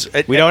 And this is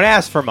We don't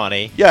ask for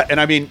money. Yeah, and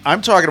I mean,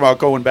 I'm talking about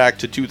going back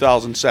to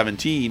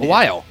 2017. A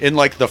while. In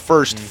like the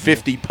first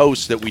 50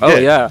 posts that we Oh,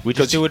 did. yeah. We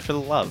just do it for the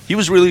love. He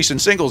was releasing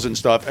singles and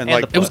stuff, and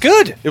like the it was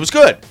good. it was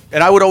good.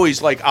 And I would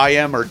always like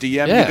IM or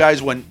DM Yeah. you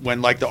guys when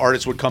like the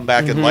artists would come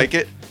back and like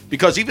it,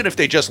 because even if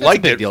they just That's a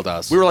liked big it, deal to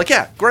us. we were like,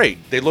 yeah, great.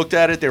 They looked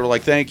at it, they were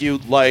like, thank you,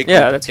 like,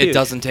 Yeah, that's It huge.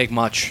 doesn't take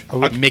much.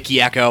 we- Mickey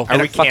Echo. Are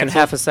we fucking canceled?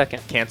 half a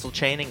second. Cancel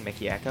chaining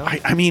Mickey Echo?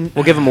 I mean,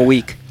 We'll give him a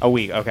week. A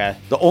week, okay.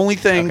 the only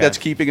thing Okay. that's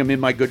keeping him in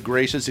my good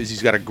graces is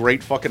he's got a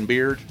great fucking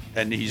beard,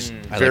 and he's I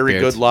like very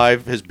beards. good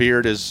live. His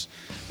beard is,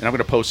 and I'm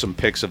going to post some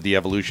pics of the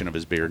evolution of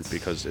his beard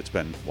because it's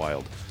been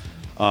wild.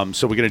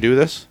 So we're going to do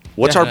this?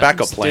 What's Yeah, our backup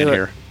let's plan do it.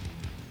 here?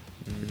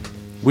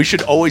 We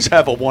should always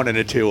have a 1 and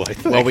a 2, I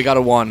think. Well, we got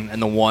a 1,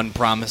 and the 1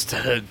 promised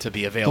to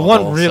be The available.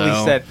 one really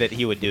so- said that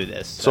he would do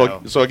this.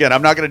 So again,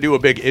 I'm not going to do a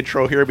big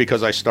intro here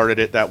because I started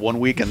it that 1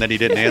 week and then he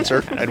didn't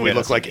answer, and we Yeah,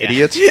 look like yeah.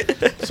 idiots.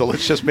 So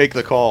let's just make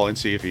the call and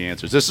see if he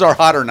answers. This is our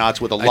Hot or Nots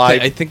with a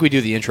live. I think we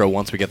do the intro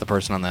once we get the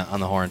person on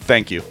the horn.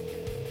 Thank you.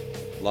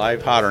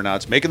 Live Hot or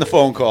Nots, making the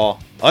phone call,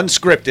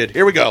 unscripted.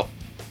 Here we go.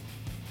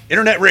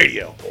 Internet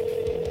radio.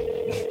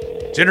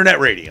 It's internet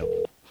radio.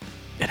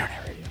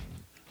 Internet radio.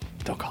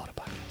 Don't call it a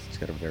podcast. He's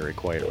got a very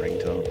quiet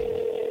ringtone.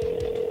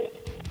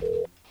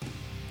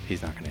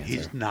 He's not going to answer.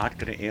 He's not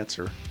going to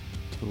answer.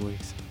 2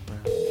 weeks.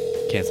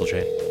 Cancel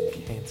chain.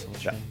 Cancel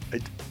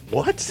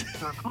What?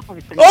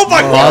 Oh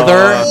my Mother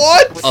God!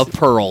 What? of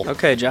pearl.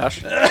 Okay,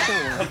 Josh.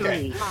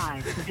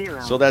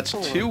 So that's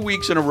 2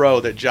 weeks in a row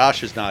that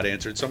Josh has not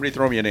answered. Somebody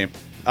throw me a name.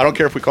 I don't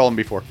care if we call him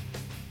before.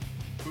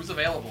 Who's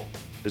available?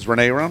 Is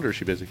Renee around or is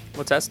she busy?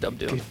 What's S-Dub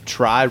doing?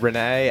 Try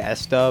Renee,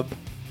 S-Dub.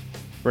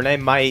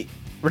 Renee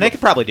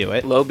could probably do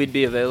it. Loby'd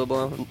be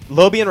available.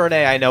 Loby and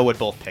Renee, I know, would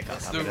both pick up.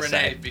 I'm gonna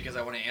say. because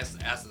I want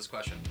to ask this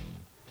question.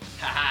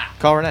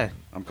 Call Renee.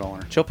 I'm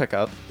calling her. She'll pick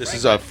up. This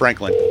is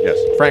Franklin. Yes.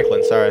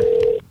 Franklin, sorry.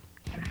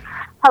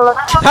 Hello.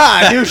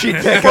 Ha! I knew she'd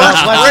pick up.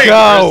 First Let's ring.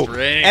 go. First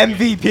ring.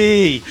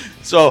 MVP.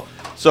 So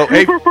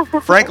hey,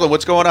 Franklin,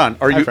 what's going on?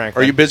 Are Hi, you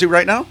Franklin. busy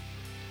right now?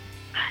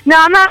 No,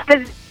 I'm not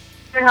busy.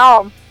 I'm at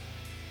home.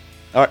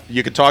 All right,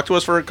 you can talk to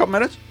us for a couple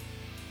minutes.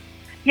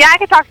 Yeah, I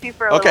can talk to you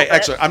for a little Okay, bit.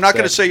 excellent. I'm not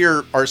going to Sick. say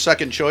you're our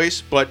second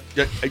choice, but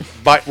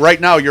right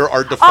now you're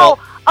our default.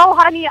 Oh,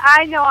 honey,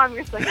 I know I'm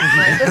your second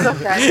choice.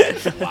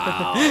 It's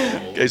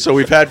okay. Okay, so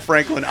we've had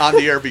Franklin on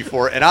the air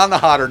before and on the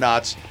Hot or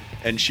Nots,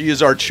 and she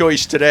is our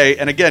choice today.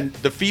 And again,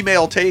 the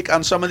female take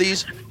on some of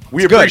these,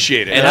 we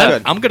appreciate it.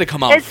 And I'm going to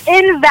come out. It's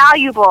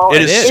invaluable.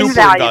 It is super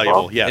invaluable.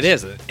 invaluable. Yes. It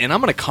is. And I'm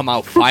going to come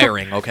out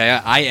firing, okay?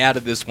 I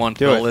added this one to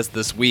Do the it. list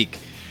this week.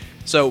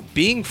 So,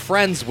 being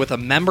friends with a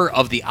member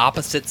of the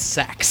opposite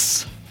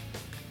sex.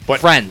 But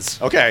friends.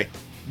 Okay.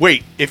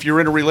 Wait, if you're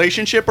in a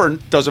relationship or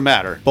doesn't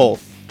matter?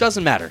 Both.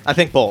 Doesn't matter. I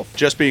think both.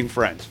 Just being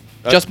friends.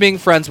 Just being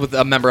friends with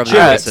a member of the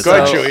Chewy. opposite Go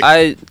ahead, sex.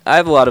 Chewy. I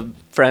have a lot of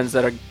friends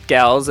that are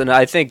gals, and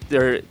I think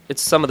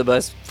it's some of the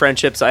best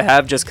friendships I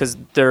have just because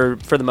they're,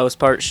 for the most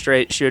part,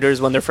 straight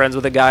shooters. When they're friends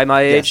with a guy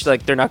my age, Yes.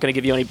 like, they're not going to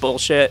give you any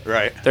bullshit.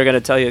 Right. They're going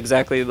to tell you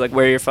exactly, like,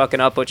 where you're fucking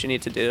up, what you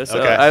need to do. So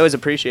Okay. I always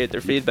appreciate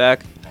their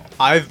feedback.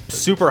 I'm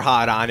super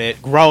hot on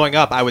it. Growing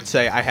up, I would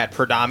say I had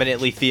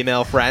predominantly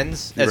female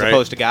friends as Right.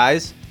 opposed to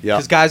guys. Yeah.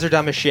 Because guys are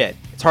dumb as shit.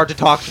 It's hard to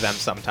talk to them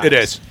sometimes. It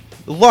is.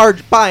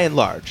 By and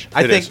large.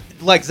 I It think, is.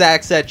 like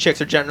Zach said,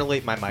 chicks are generally...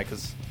 My mic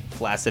is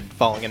flaccid,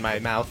 falling in my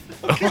mouth.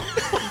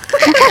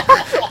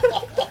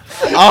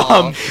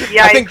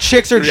 I think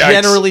chicks are Yikes.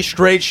 generally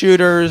straight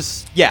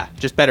shooters. Yeah,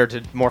 just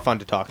more fun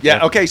to talk to.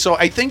 Yeah, okay, so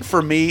I think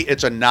for me,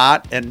 it's a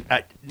not, and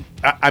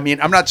I mean,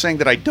 I'm not saying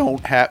that I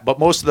don't have, but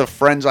most of the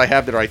friends I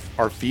have that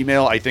are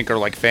female, I think are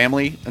like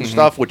family and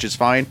stuff, which is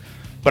fine.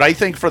 But I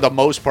think for the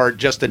most part,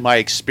 just in my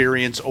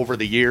experience over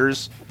the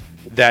years,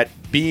 that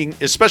being,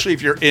 especially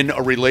if you're in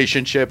a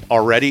relationship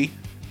already,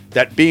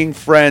 that being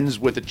friends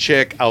with a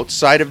chick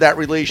outside of that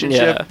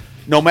relationship, Yeah.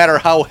 no matter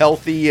how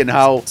healthy and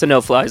how It's a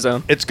no-fly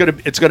zone. it's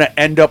gonna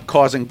end up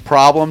causing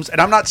problems.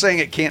 And I'm not saying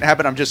it can't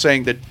happen. I'm just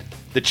saying that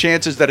the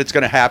chances that it's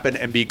gonna happen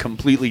and be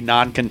completely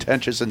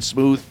non-contentious and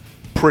smooth,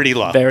 pretty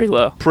low. Very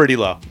low. Pretty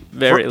low.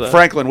 Very low.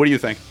 Franklin, what do you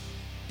think?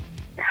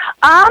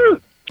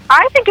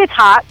 I think it's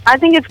hot. I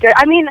think it's good.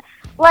 I mean,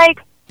 like,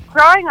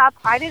 growing up,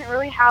 I didn't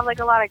really have, like,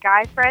 a lot of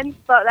guy friends,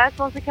 but that's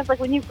mostly because, like,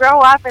 when you grow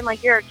up and,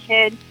 like, you're a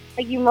kid,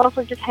 like, you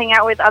mostly just hang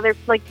out with other,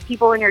 like,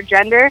 people in your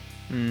gender.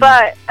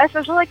 But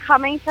especially, like,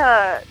 coming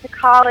to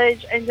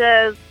college and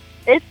just,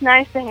 it's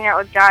nice to hang out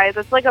with guys.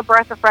 It's like a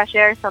breath of fresh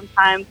air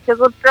sometimes. Because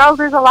with girls,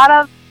 there's a lot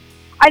of,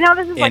 I know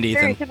this is, like, And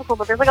Ethan. stereotypical,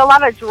 but there's, like, a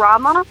lot of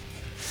drama.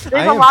 There's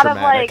I a am lot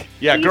dramatic. of, like,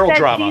 Yeah, he girl said,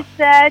 drama. he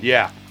said.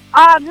 Yeah.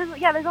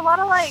 There's a lot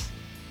of, like,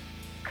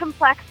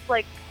 complex,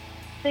 like,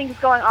 things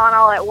going on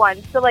all at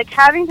once. So, like,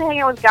 having to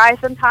hang out with guys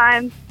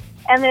sometimes,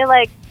 and they're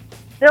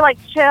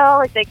chill,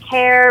 like, they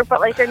care,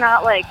 but, like, they're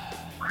not, like,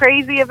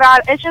 crazy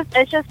about it.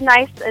 It's just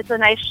nice. It's a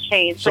nice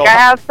change. So Like, I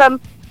have some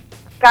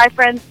guy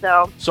friends,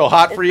 so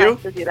hot it's for you?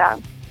 nice to do that.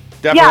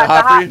 Definitely Yeah, hot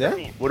it's for you? hot for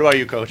me. What about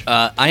you, Coach?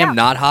 I am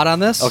not hot on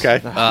this.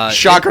 Okay.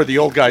 Shocker, the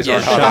old guys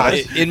aren't hot on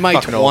it. In my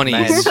Fucking old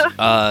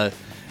 20s,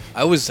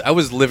 I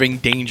was living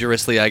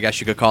dangerously, I guess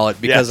you could call it,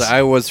 because Yes.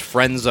 I was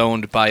friend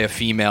zoned by a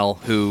female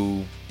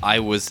who I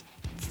was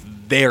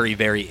very,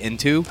 very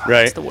into.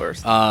 Right. It's the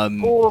worst.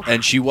 Oof.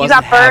 And she You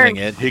wasn't got having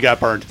burned. it. He got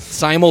burned.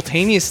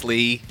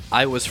 Simultaneously,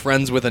 I was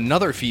friends with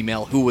another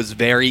female who was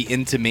very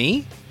into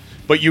me.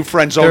 But you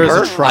friend zoned There's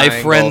her? a triangle.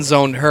 I friend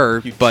zoned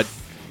her, but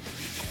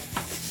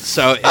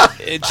so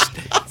it's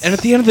and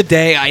at the end of the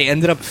day, I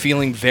ended up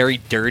feeling very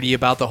dirty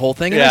about the whole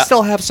thing, and I Yeah.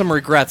 still have some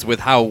regrets with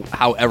how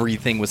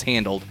everything was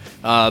handled.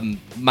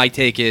 My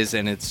take is,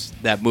 and it's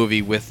that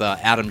movie with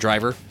Adam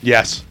Driver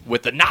Yes.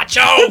 with the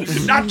nachos.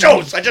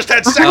 Nachos! I just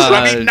had sex and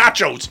I'm eating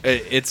nachos.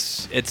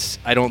 It's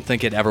I don't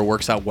think it ever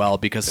works out well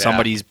because Yeah.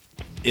 somebody's.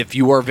 If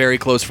you are very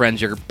close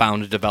friends, you're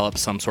bound to develop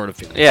some sort of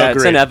feeling. Yeah, it's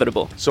Agreed.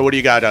 inevitable. So what do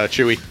you got,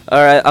 Chewy?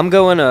 All right, I'm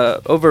going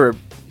over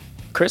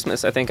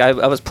Christmas. I think I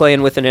was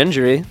playing with an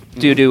injury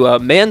due to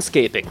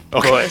manscaping.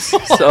 Okay.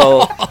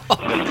 So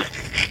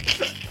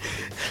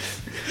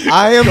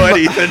I am. Go ahead,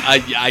 Ethan.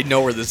 I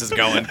know where this is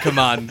going. Come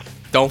on,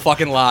 don't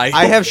fucking lie.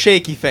 I have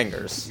shaky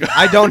fingers.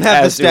 I don't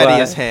have the As do I.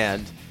 steadiest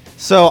hand.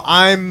 So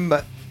I'm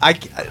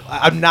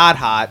not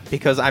hot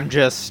because I'm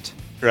just.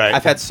 Right.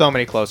 I've had so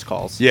many close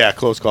calls. Yeah,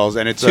 close calls,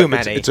 and it's Too a,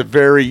 many. It's a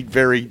very,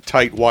 very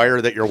tight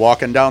wire that you're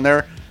walking down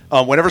there.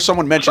 Whenever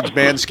someone mentions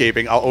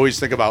manscaping, I'll always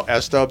think about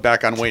Esta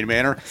back on Wayne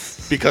Manor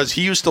because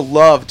he used to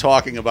love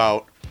talking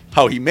about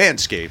how he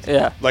manscaped.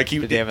 Yeah. like he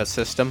Did they have a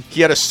system? he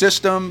had a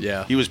system.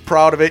 Yeah. he was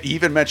proud of it. He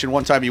even mentioned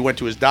one time he went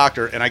to his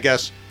doctor, and I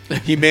guess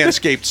he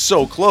manscaped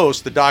so close,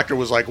 the doctor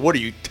was like, "What are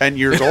you, 10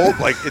 years old?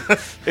 Like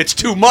it's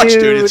too much,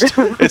 dude.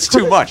 It's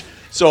too much."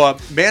 So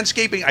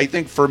manscaping, I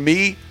think for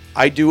me,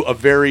 I do a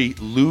very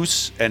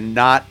loose and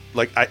not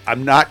like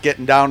I'm not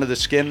getting down to the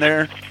skin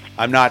there.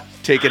 I'm not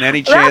taking any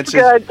That's chances.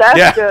 good. That's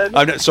yeah, good.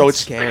 I'm not, so it's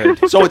scared.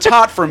 so it's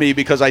hot for me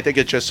because I think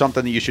it's just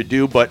something that you should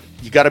do, but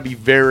you got to be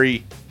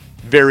very,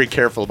 very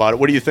careful about it.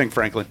 What do you think,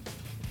 Franklin?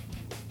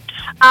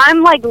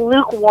 I'm like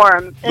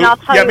lukewarm, and I'll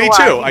tell yeah, you me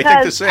why. too. I think the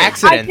because same.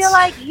 Accidents. I feel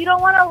like you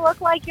don't want to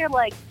look like you're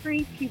like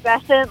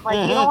prepubescent. Like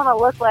you don't want to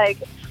look like,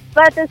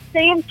 but at the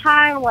same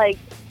time, like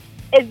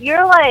if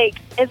you're like,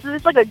 if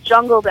there's like a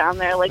jungle down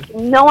there, like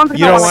no one's You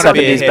gonna don't want wanna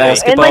to be a be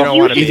hippie. and You like don't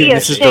you wanna should be be a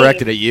This is ashamed.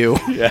 directed at you.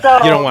 So,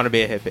 You don't want to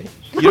be a hippie.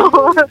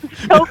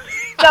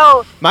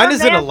 so Mine for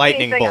is in a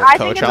lightning manscaping, bolt, I think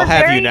Coach. it's I'll a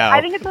have you very- know.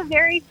 I think it's a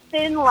very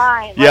thin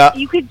line. Like, Yeah.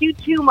 you could do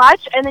too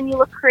much, and then you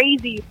look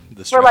crazy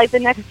That's for right. like the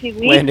next few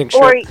Landing weeks,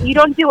 or strip. you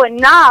don't do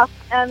enough,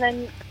 and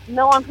then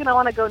no one's gonna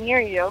want to go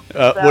near you.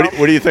 So.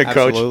 What do you think,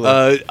 Absolutely.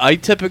 Coach? I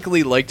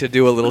typically like to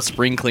do a little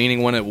spring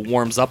cleaning when it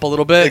warms up a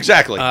little bit.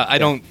 Exactly. I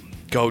don't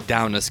go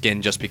down a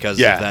skin just because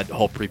Yeah. of that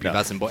whole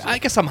prepubescent boy. I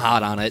guess I'm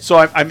hot on it. So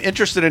I'm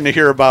interested in to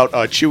hear about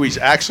Chewy's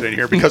accident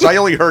here because I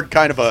only heard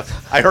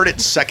I heard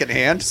it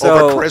secondhand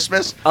over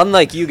Christmas.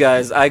 Unlike you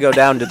guys, I go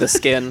down to the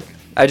skin.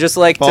 I just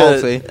like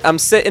Ballsy. to. I'm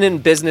sitting in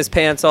business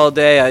pants all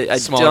day. I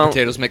Smaller don't,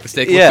 potatoes make the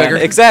steak look yeah, bigger.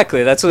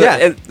 exactly. That's what.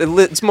 Yeah.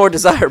 It's more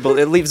desirable.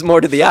 It leaves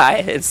more to the eye.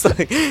 It's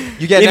like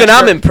You get an even extra-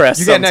 I'm impressed.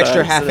 you get an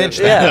extra sometimes. half inch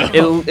Yeah,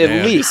 there.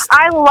 at least.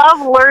 I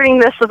love learning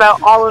this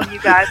about all of you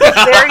guys.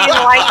 It's very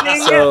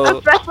enlightening, So-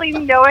 especially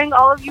knowing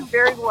all of you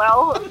very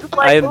well. It's just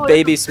like, I am oh,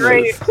 baby this is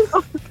great.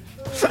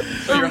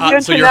 So you're hot.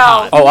 Good So to you're know.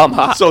 hot. Oh, I'm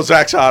hot. So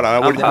Zach's hot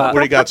on it. I'm hot. What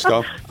do you got,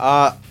 Stump?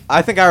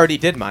 I think I already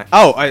did mine.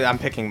 Oh, I'm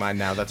picking mine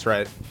now. That's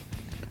right.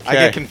 I Okay.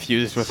 get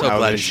confused with So how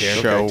glad this you're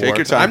here. show Okay, take your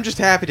works. time. I'm just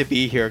happy to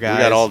be here, guys.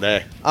 We got all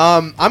day.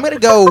 I'm gonna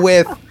go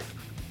with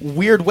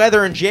weird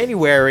weather in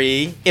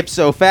January.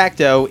 Ipso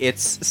facto,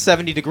 it's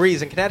 70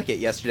 degrees in Connecticut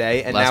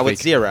yesterday, and Last now week.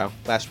 it's 0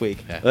 last week.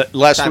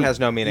 Last Time week has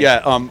no meaning. Yeah.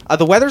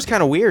 The weather's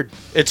kind of weird.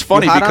 It's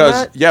funny You hot on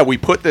because that? we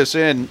put this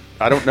in.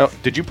 I don't know.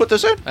 Did you put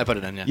this in? I put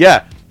it in. Yeah.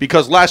 Yeah,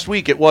 because last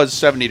week it was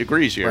 70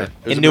 degrees here. It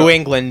was In New about-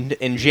 England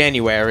in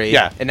January.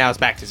 Yeah. And now it's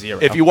back to 0.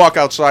 If you walk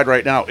outside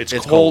right now, it's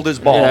cold cold. as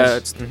balls. Yeah,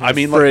 it's I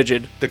mean, like,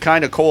 frigid. the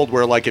kind of cold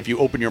where, like, if you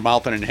open your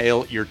mouth and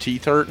inhale, your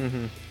teeth hurt.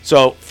 Mm-hmm.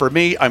 So for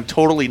me, I'm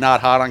totally not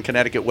hot on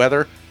Connecticut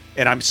weather,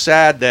 and I'm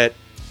sad that.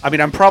 I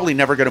mean, I'm probably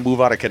never going to move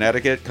out of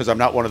Connecticut because I'm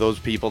not one of those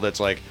people that's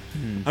like,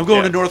 I'm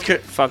going to North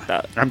Carolina. Fuck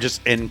that. I'm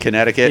just in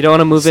Connecticut. You don't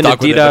want to move into Stuck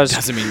with it, but Dida's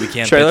doesn't mean we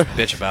can't trailer.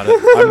 bitch about it.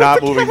 I'm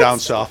not moving down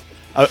south.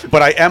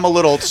 But I am a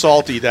little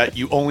salty that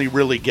you only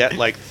really get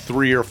like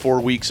 3 or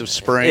 4 weeks of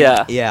spring.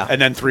 Yeah. Yeah. And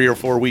then 3 or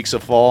 4 weeks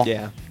of fall.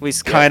 Yeah. We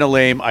skip. Kind of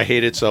lame. I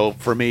hate it. So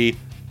for me,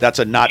 that's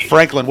a not.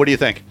 Franklin, what do you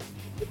think?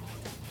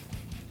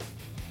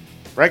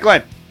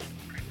 Franklin.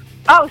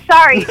 Oh,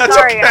 sorry, That's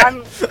sorry.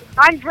 okay.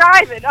 I'm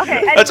driving.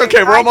 Okay. That's anyway,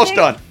 okay. We're I almost think-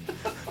 done.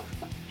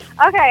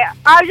 Okay,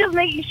 I was just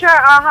making sure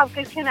I'll have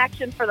good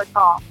connection for the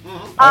call.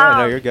 Oh,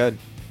 no, you're good.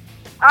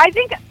 I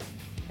think.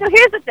 So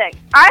here's the thing.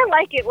 I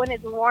like it when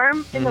it's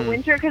warm in the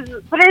winter,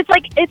 but it's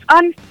like it's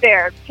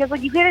unfair because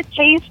like you get a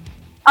taste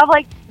of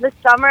like the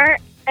summer,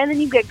 and then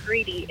you get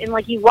greedy and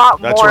like you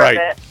want That's more right.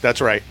 of it. That's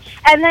right.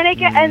 And then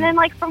and then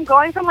like from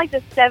going from like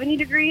the 70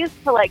 degrees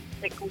to like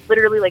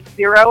literally like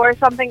 0 or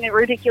something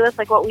ridiculous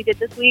like what we did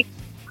this week.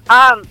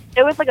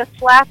 It was like a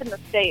slap in the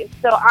face.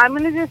 So I'm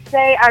gonna just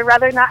say I'd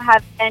rather not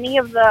have any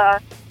of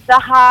the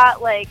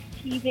hot like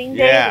teasing days,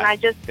 Yeah, and I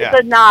just yeah.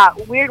 it's a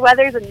not. Weird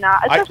weather's a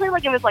not, especially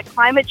like if it's like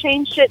climate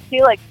change shit too.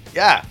 Like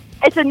Yeah.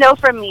 it's a no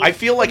from me. I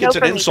feel like No it's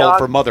an from me, insult dog.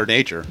 for Mother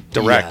Nature.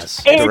 Direct.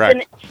 Yes. It is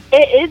Direct. it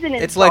is an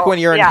insult. It's like when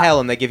you're in yeah. hell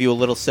and they give you a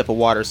little sip of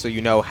water so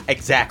you know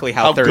exactly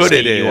how How thirsty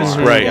good it you is,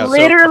 are. right. Yeah, so-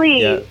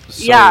 Literally, yeah.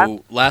 So yeah.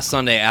 last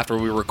Sunday after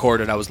we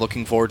recorded, I was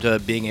looking forward to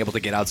being able to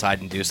get outside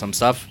and do some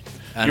stuff.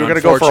 And You were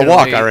gonna go for a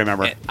walk, I unfortunately,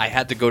 remember. I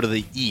had to go to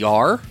the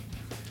ER,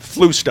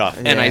 Flu stuff.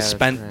 and I Yeah,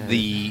 spent that's right.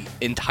 the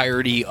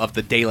entirety of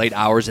the daylight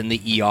hours in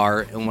the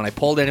ER. And when I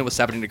pulled in, it was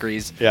 70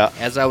 degrees. Yeah.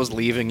 As I was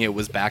leaving, it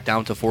was back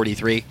down to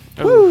 43.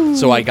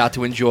 So I got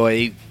to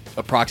enjoy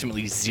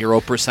approximately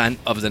 0%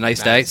 of the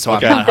nice day. So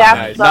Okay. I'm not That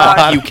hot.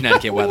 sucks. Fuck you,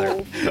 Connecticut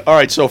weather. All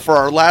right, so for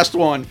our last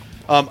one,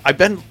 I've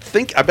been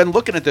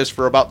looking at this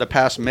for about the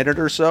past minute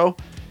or so,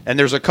 and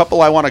there's a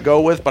couple I want to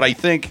go with, but I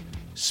think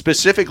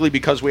specifically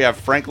because we have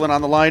Franklin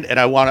on the line, and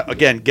I want to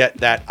again get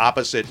that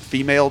opposite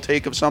female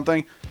take of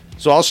something.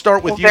 So I'll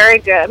start with Well, you. very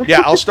good.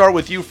 Yeah, I'll start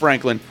with you,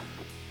 Franklin.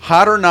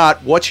 Hot or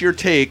not, what's your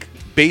take?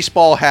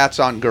 Baseball hats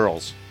on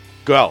girls.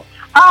 Go.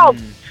 Oh,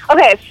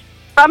 okay.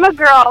 From a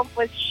girl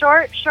with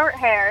short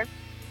hair,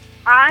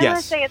 I'm gonna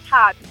Yes. say it's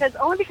hot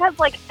only because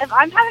like if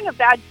I'm having a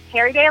bad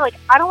hair day, like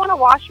I don't want to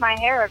wash my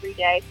hair every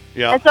day.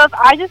 Yeah. And so if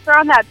I just throw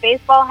on that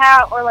baseball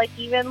hat or like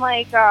even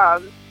like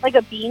a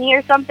beanie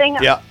or something,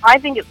 Yeah. I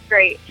think it's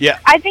great. Yeah.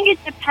 I think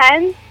it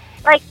depends.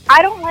 Like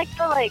I don't like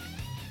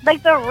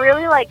the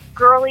really like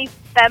girly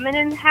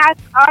feminine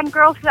hats on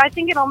girls because I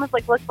think it almost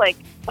like looks like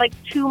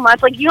too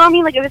much. Like you know what I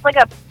mean? Like if it's like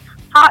a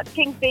hot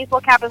pink baseball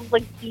cap with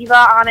like diva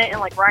on it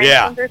and like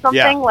rhinestones or something,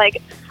 yeah. like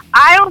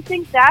I don't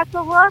think that's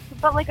a look.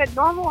 But like a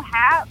normal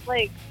hat,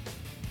 like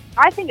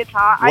I think it's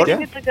hot. I What-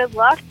 think it's a good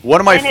look. One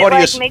of my and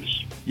funniest. It, like, makes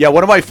Yeah,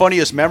 one of my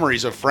funniest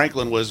memories of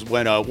Franklin was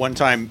when one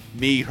time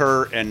me,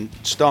 her, and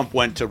Stump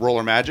went to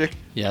Roller Magic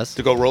Yes.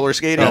 to go roller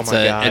skating. That's my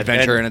an God.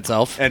 adventure And- in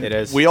itself. And It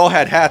is. we all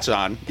had hats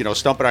on. You know,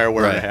 Stump and I are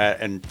wearing Right. a hat,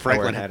 and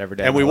Franklin a hat every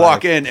day And of we my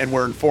walk life. in, and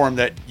we're informed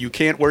that you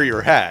can't wear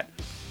your hat.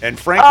 And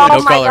Franklin, oh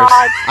No my colors.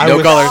 God. I No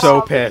was colors.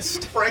 so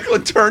pissed.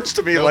 Franklin turns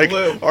to me No like,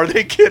 blue. "Are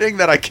they kidding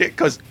that I can't?"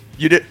 Because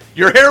you did.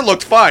 Your hair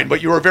looked fine,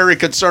 but you were very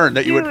concerned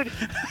that you would. Dude,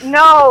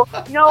 no,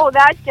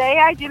 that day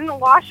I didn't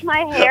wash my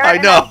hair. I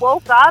And know. I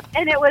woke up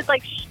and it was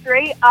like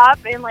straight up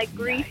and like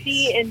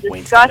greasy and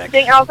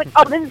disgusting. And I was like,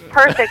 oh, this is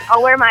perfect.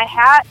 I'll wear my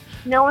hat.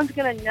 No one's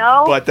gonna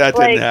know. But that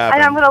like, didn't happen.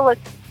 And I'm gonna look.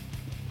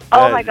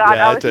 Oh That- my God!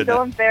 yeah, I that was didn't so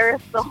happen.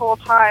 embarrassed the whole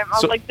time. I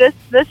was So- like, this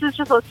is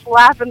just a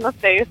slap in the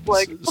face.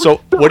 Like,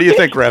 So, what do you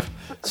think, Griff?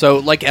 So,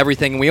 like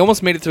everything, we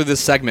almost made it through this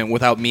segment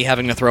without me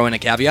having to throw in a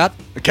caveat.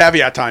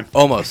 Caveat time.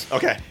 Almost.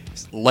 Okay.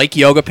 like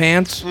yoga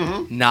pants.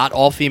 Mm-hmm. Not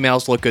all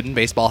females look good in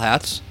baseball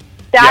hats.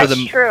 That's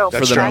true.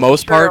 For the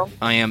most part,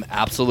 I am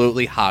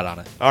absolutely hot on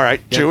it. All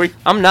right, Chewy?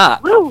 I'm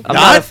not. I'm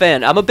not a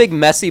fan. I'm a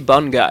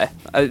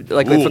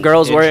if a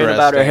girl's worrying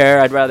about her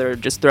hair, I'd rather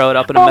just throw it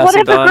up in a Well, what messy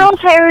if the bun. girl's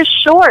hair is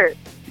short?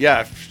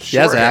 Yeah,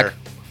 Yeah, Zach. hair.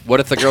 What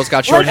if the girl's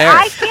got short Like, hair?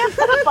 I can't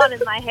put a bun in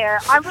my hair.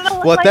 I'm gonna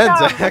look What like, then, a,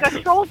 Zach? like a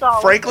troll doll.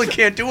 Franklin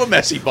can't do a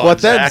messy bun. What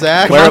then,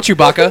 Zach? Come on,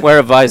 Chewbacca. Wear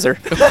a visor.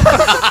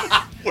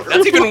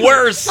 That's even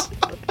worse.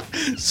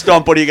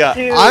 Stump, what do you got?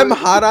 Dude. I'm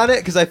hot on it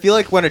because I feel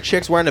like when a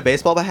chick's wearing a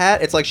baseball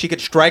hat, it's like she could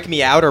strike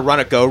me out or run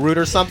a go route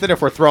or something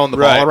if we're throwing the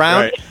ball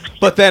around. Right.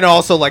 But then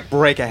also like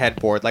break a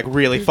headboard, like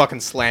really fucking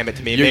slam it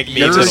to me, make me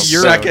your just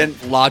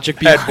second logic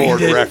behind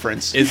headboard it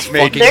reference is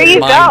making There you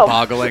fucking go.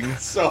 mind-boggling.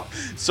 So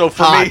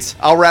for Hot. me,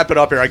 I'll wrap it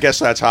up here. I guess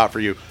that's hot for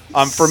you.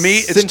 For me,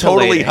 it's totally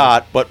Scintillating.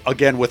 hot, but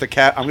again, with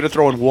I'm going to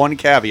throw in one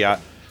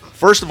caveat.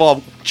 First of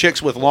all,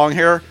 chicks with long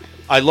hair,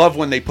 I love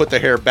when they put the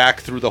hair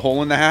back through the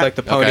hole in the hat. like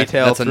the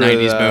ponytail. That's a through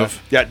 90s the-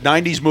 move. Yeah,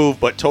 90s move,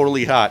 but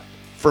totally hot.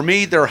 For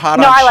me, they're hot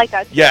No, on... I like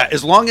that too. Yeah,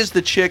 as long as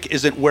the chick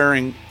isn't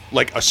wearing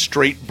like a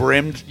straight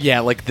brimmed... Yeah,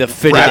 like the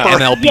fitted Rapper.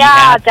 MLB Yeah,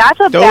 hat. that's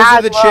a Those bad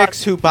are the look.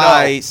 chicks who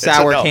buy it's a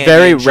sour no. candy.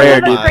 Very and rare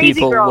Jewel do Those are crazy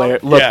people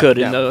girls. look Yeah. good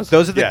Yeah. in those.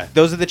 Those are the Yeah.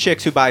 those are the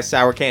chicks who buy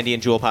sour candy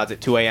and Jewel pods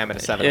at 2 a.m. and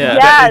at 7 Yeah.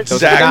 Yes.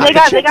 Those are Exactly. not They the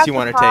got chicks you some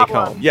want to take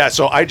problems. home. Yeah,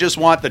 so I just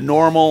want the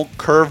normal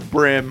curved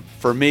brim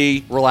for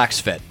me.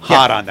 Relaxed fit.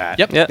 Hot on that.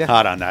 Yep. Yep.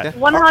 Hot on that.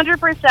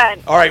 100%.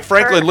 All right,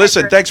 Franklin, Perfect.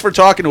 listen, thanks for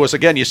talking to us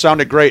again. You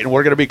sounded great, and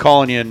we're going to be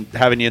calling you and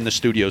having you in the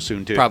studio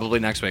soon, too. Probably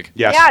next week.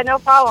 Yes. Yeah, no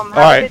problem. Have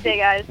All a right. good day,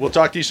 guys. We'll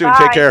talk to you soon. Bye.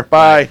 Take care.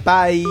 Bye.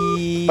 Bye.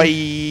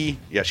 Bye.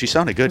 Yeah, she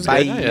sounded good. Bye.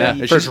 Yeah.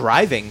 For She's,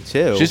 driving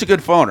too. she's a good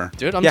phoner.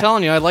 Dude, I'm Yeah.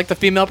 telling you, I like the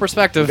female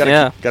perspective. Got to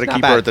Yeah. keep Not her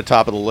bad. at the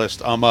top of the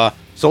list.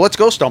 So let's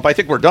go, Stump. I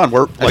think we're done.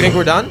 I think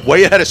we're done.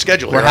 way ahead of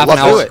schedule. We're here. half I an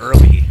love hour this.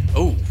 early.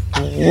 Oh.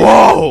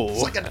 Whoa!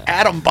 It's like an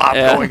atom bomb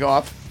Yeah. going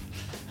off.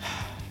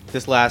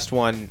 This last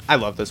one, I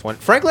love this one.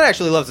 Franklin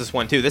actually loves this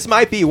one too. This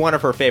might be one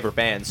of her favorite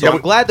bands. So Yeah, I'm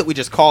we- glad that we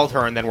just called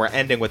her and then we're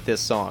ending with this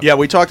song. Yeah,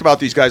 we talked about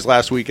these guys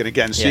last week, and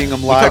again, seeing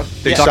them live,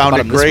 they talked about sounded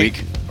them this great.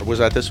 week. Or was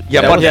that this?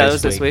 Yeah, Monday. Yeah, it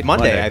was this week.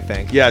 Monday, I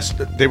think. Yes,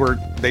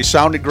 they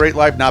sounded great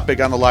live. Not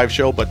big on the live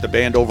show, but the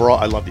band overall,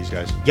 I love these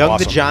guys. Young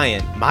Awesome. the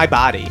Giant, My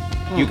Body.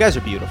 You guys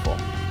are beautiful.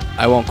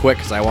 I won't quit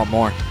because I want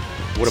more.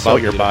 What So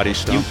about your beautiful. body,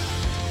 Stump?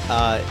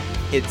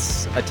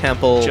 It's a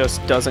temple,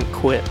 Just doesn't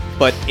quit.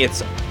 but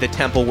it's the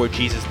temple where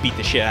Jesus beat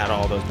the shit out of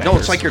all those beggars. No,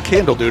 it's like your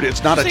candle, dude.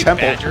 It's not a Say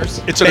temple. badgers.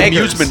 It's an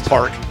Beggars. amusement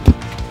park.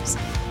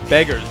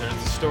 beggars. There's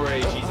the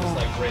story of Jesus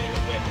like ready to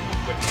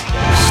whip.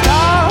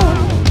 Stop.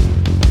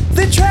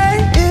 The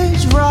train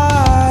is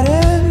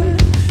riding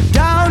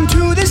down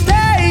to the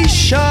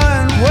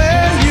station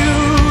where you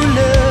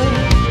lived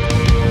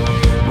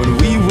when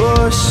we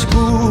were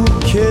school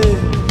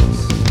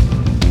kids.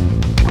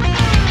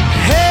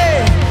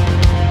 Hey,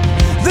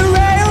 the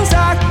rails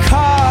are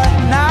caught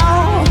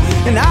now,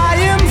 and I